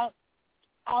really talk,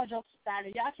 all jokes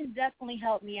aside, y'all can definitely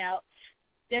help me out.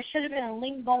 There should have been a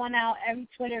link going out every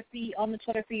Twitter feed, on the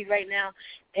Twitter feed right now.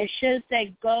 It should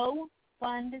say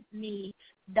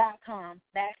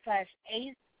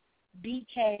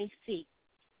GoFundMe.com/AceBKC.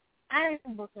 I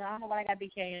didn't book it. I don't know why I got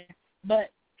BK in,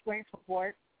 but grateful for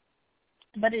it.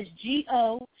 But it's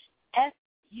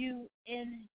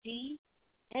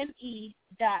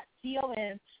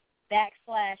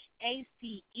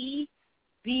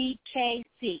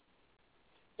GoFundMe.com/ACEBKC.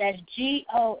 That's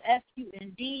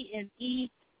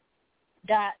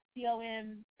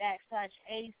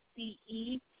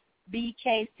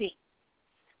GoFundMe.com/ACEBKC.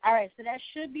 All right, so that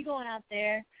should be going out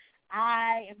there.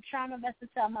 I am trying my best to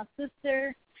tell my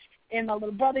sister and my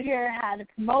little brother here how to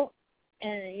promote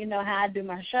and, you know, how I do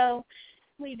my show.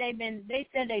 They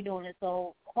said they're doing it,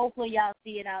 so hopefully y'all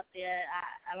see it out there.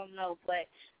 I don't know, but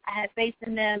I have faith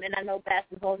in them, and I know Bass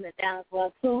is holding it down as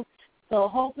well, too. So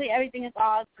hopefully everything is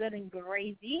all good and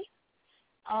gravy.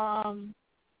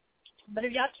 But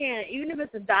if y'all can, even if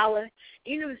it's $1,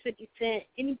 even if it's 50 cents,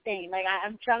 anything, like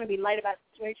I'm trying to be light about the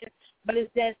situation, but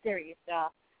it's dead serious,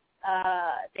 y'all.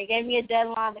 They gave me a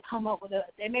deadline to come up with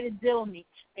they made a deal with me.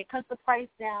 They cut the price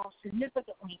down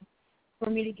significantly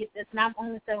for me to get this, and I'm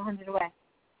only $700 away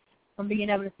from being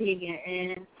able to see again.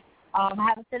 And I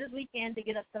have until this weekend to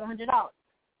get up $700.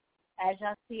 As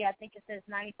y'all see, I think it says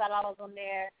 $95 on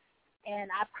there,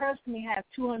 and I personally have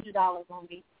 $200 on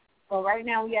me. So right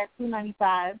now we are at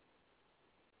 $295.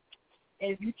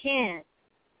 If you can,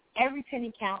 every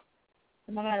penny counts,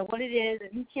 no matter what it is.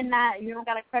 If you cannot, you don't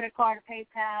got a credit card or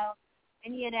PayPal,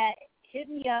 any of that, hit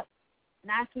me up,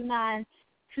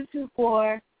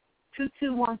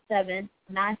 929-224-2217,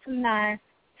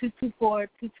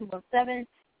 929-224-2217.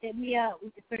 Hit me up.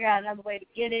 We can figure out another way to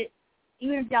get it.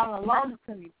 Even if y'all want to loan it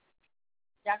to me.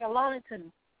 Y'all can loan it to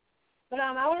me. But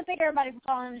I want to thank everybody for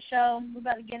calling the show. We're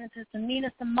about to get into some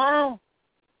Nina Simone.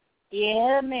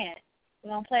 Yeah, man.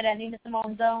 We're going to play that Nina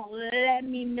Simone, Don't Let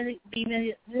Me Be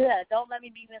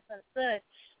Misunderstood.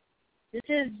 This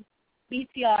is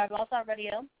BTR, Blog Talk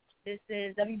Radio. This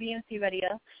is WBMC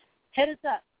Radio. Hit us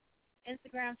up.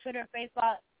 Instagram, Twitter,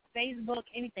 Facebook,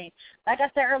 anything. Like I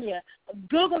said earlier,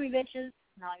 Google me, bitches.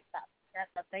 No, stop.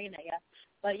 Stop saying that, yeah.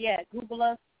 But, yeah, Google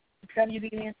us,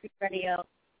 WBMC Radio.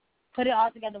 Put it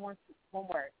all together, one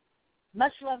word.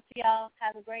 Much love to y'all.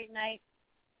 Have a great night.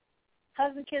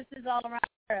 Hugs and kisses all around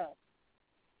the world.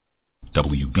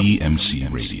 WBMC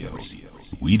Radio.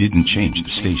 We didn't change the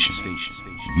station.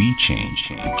 We changed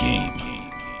the game.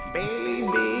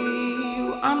 Baby,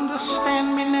 you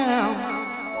understand me now.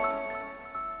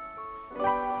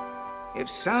 If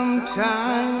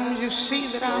sometimes you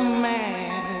see that I'm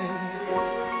mad,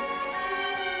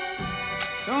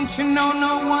 don't you know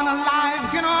no one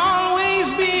alive can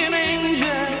always be an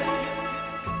angel?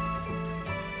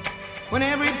 When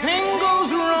everything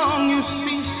goes wrong, you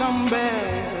see some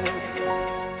bad.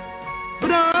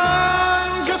 But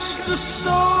I'm just a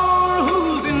soul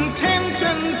whose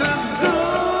intentions are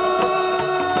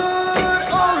good.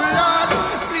 Oh Lord,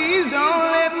 please don't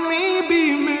let me be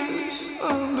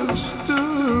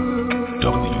misunderstood.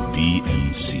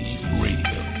 WBMC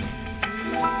Radio.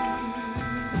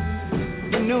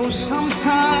 You know,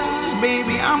 sometimes,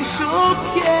 baby, I'm so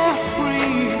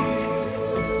carefree,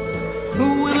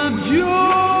 with a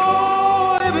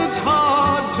joy that's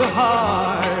hard to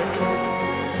hide.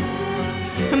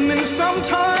 And then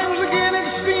sometimes again it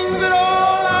seems that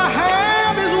all I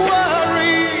have is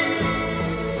worry.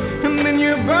 And then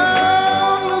you're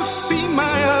bound to see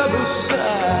my other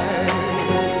side.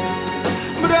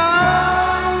 But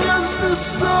I'm just a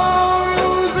soul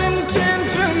whose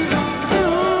intentions are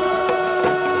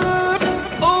good.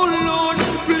 Oh Lord,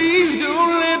 please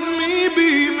don't let me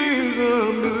be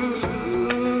misunderstood.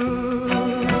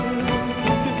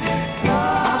 I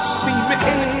see the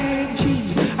edgy,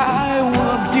 I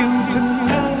want you to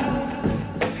know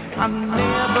I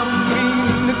never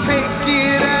mean to take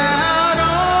it out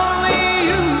on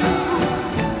you.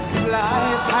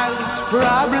 Life has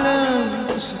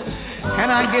problems,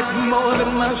 and I get more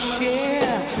than my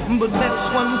share, but that's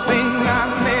one thing I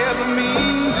never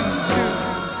mean to do.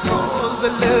 'cause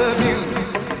I love you.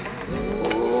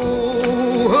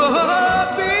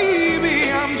 Oh, baby,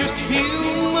 I'm just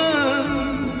human.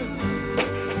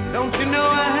 Don't you know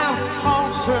I have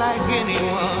faults like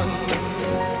anyone?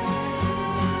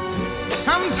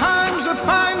 Sometimes I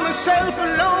find myself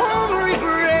alone,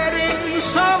 regretting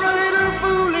some little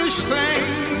foolish thing,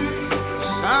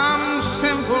 some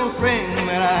simple thing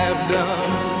that I've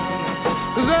done.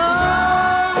 'Cause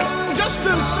I'm just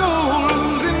a soul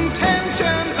whose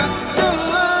intentions are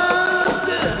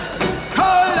good.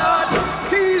 Oh Lord,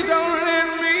 please don't let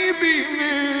me be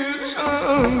misunderstood.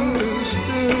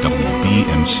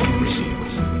 WBMC Radio.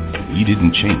 We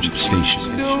didn't change the station.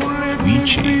 We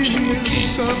changed the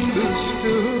game.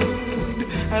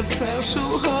 I try so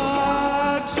hard.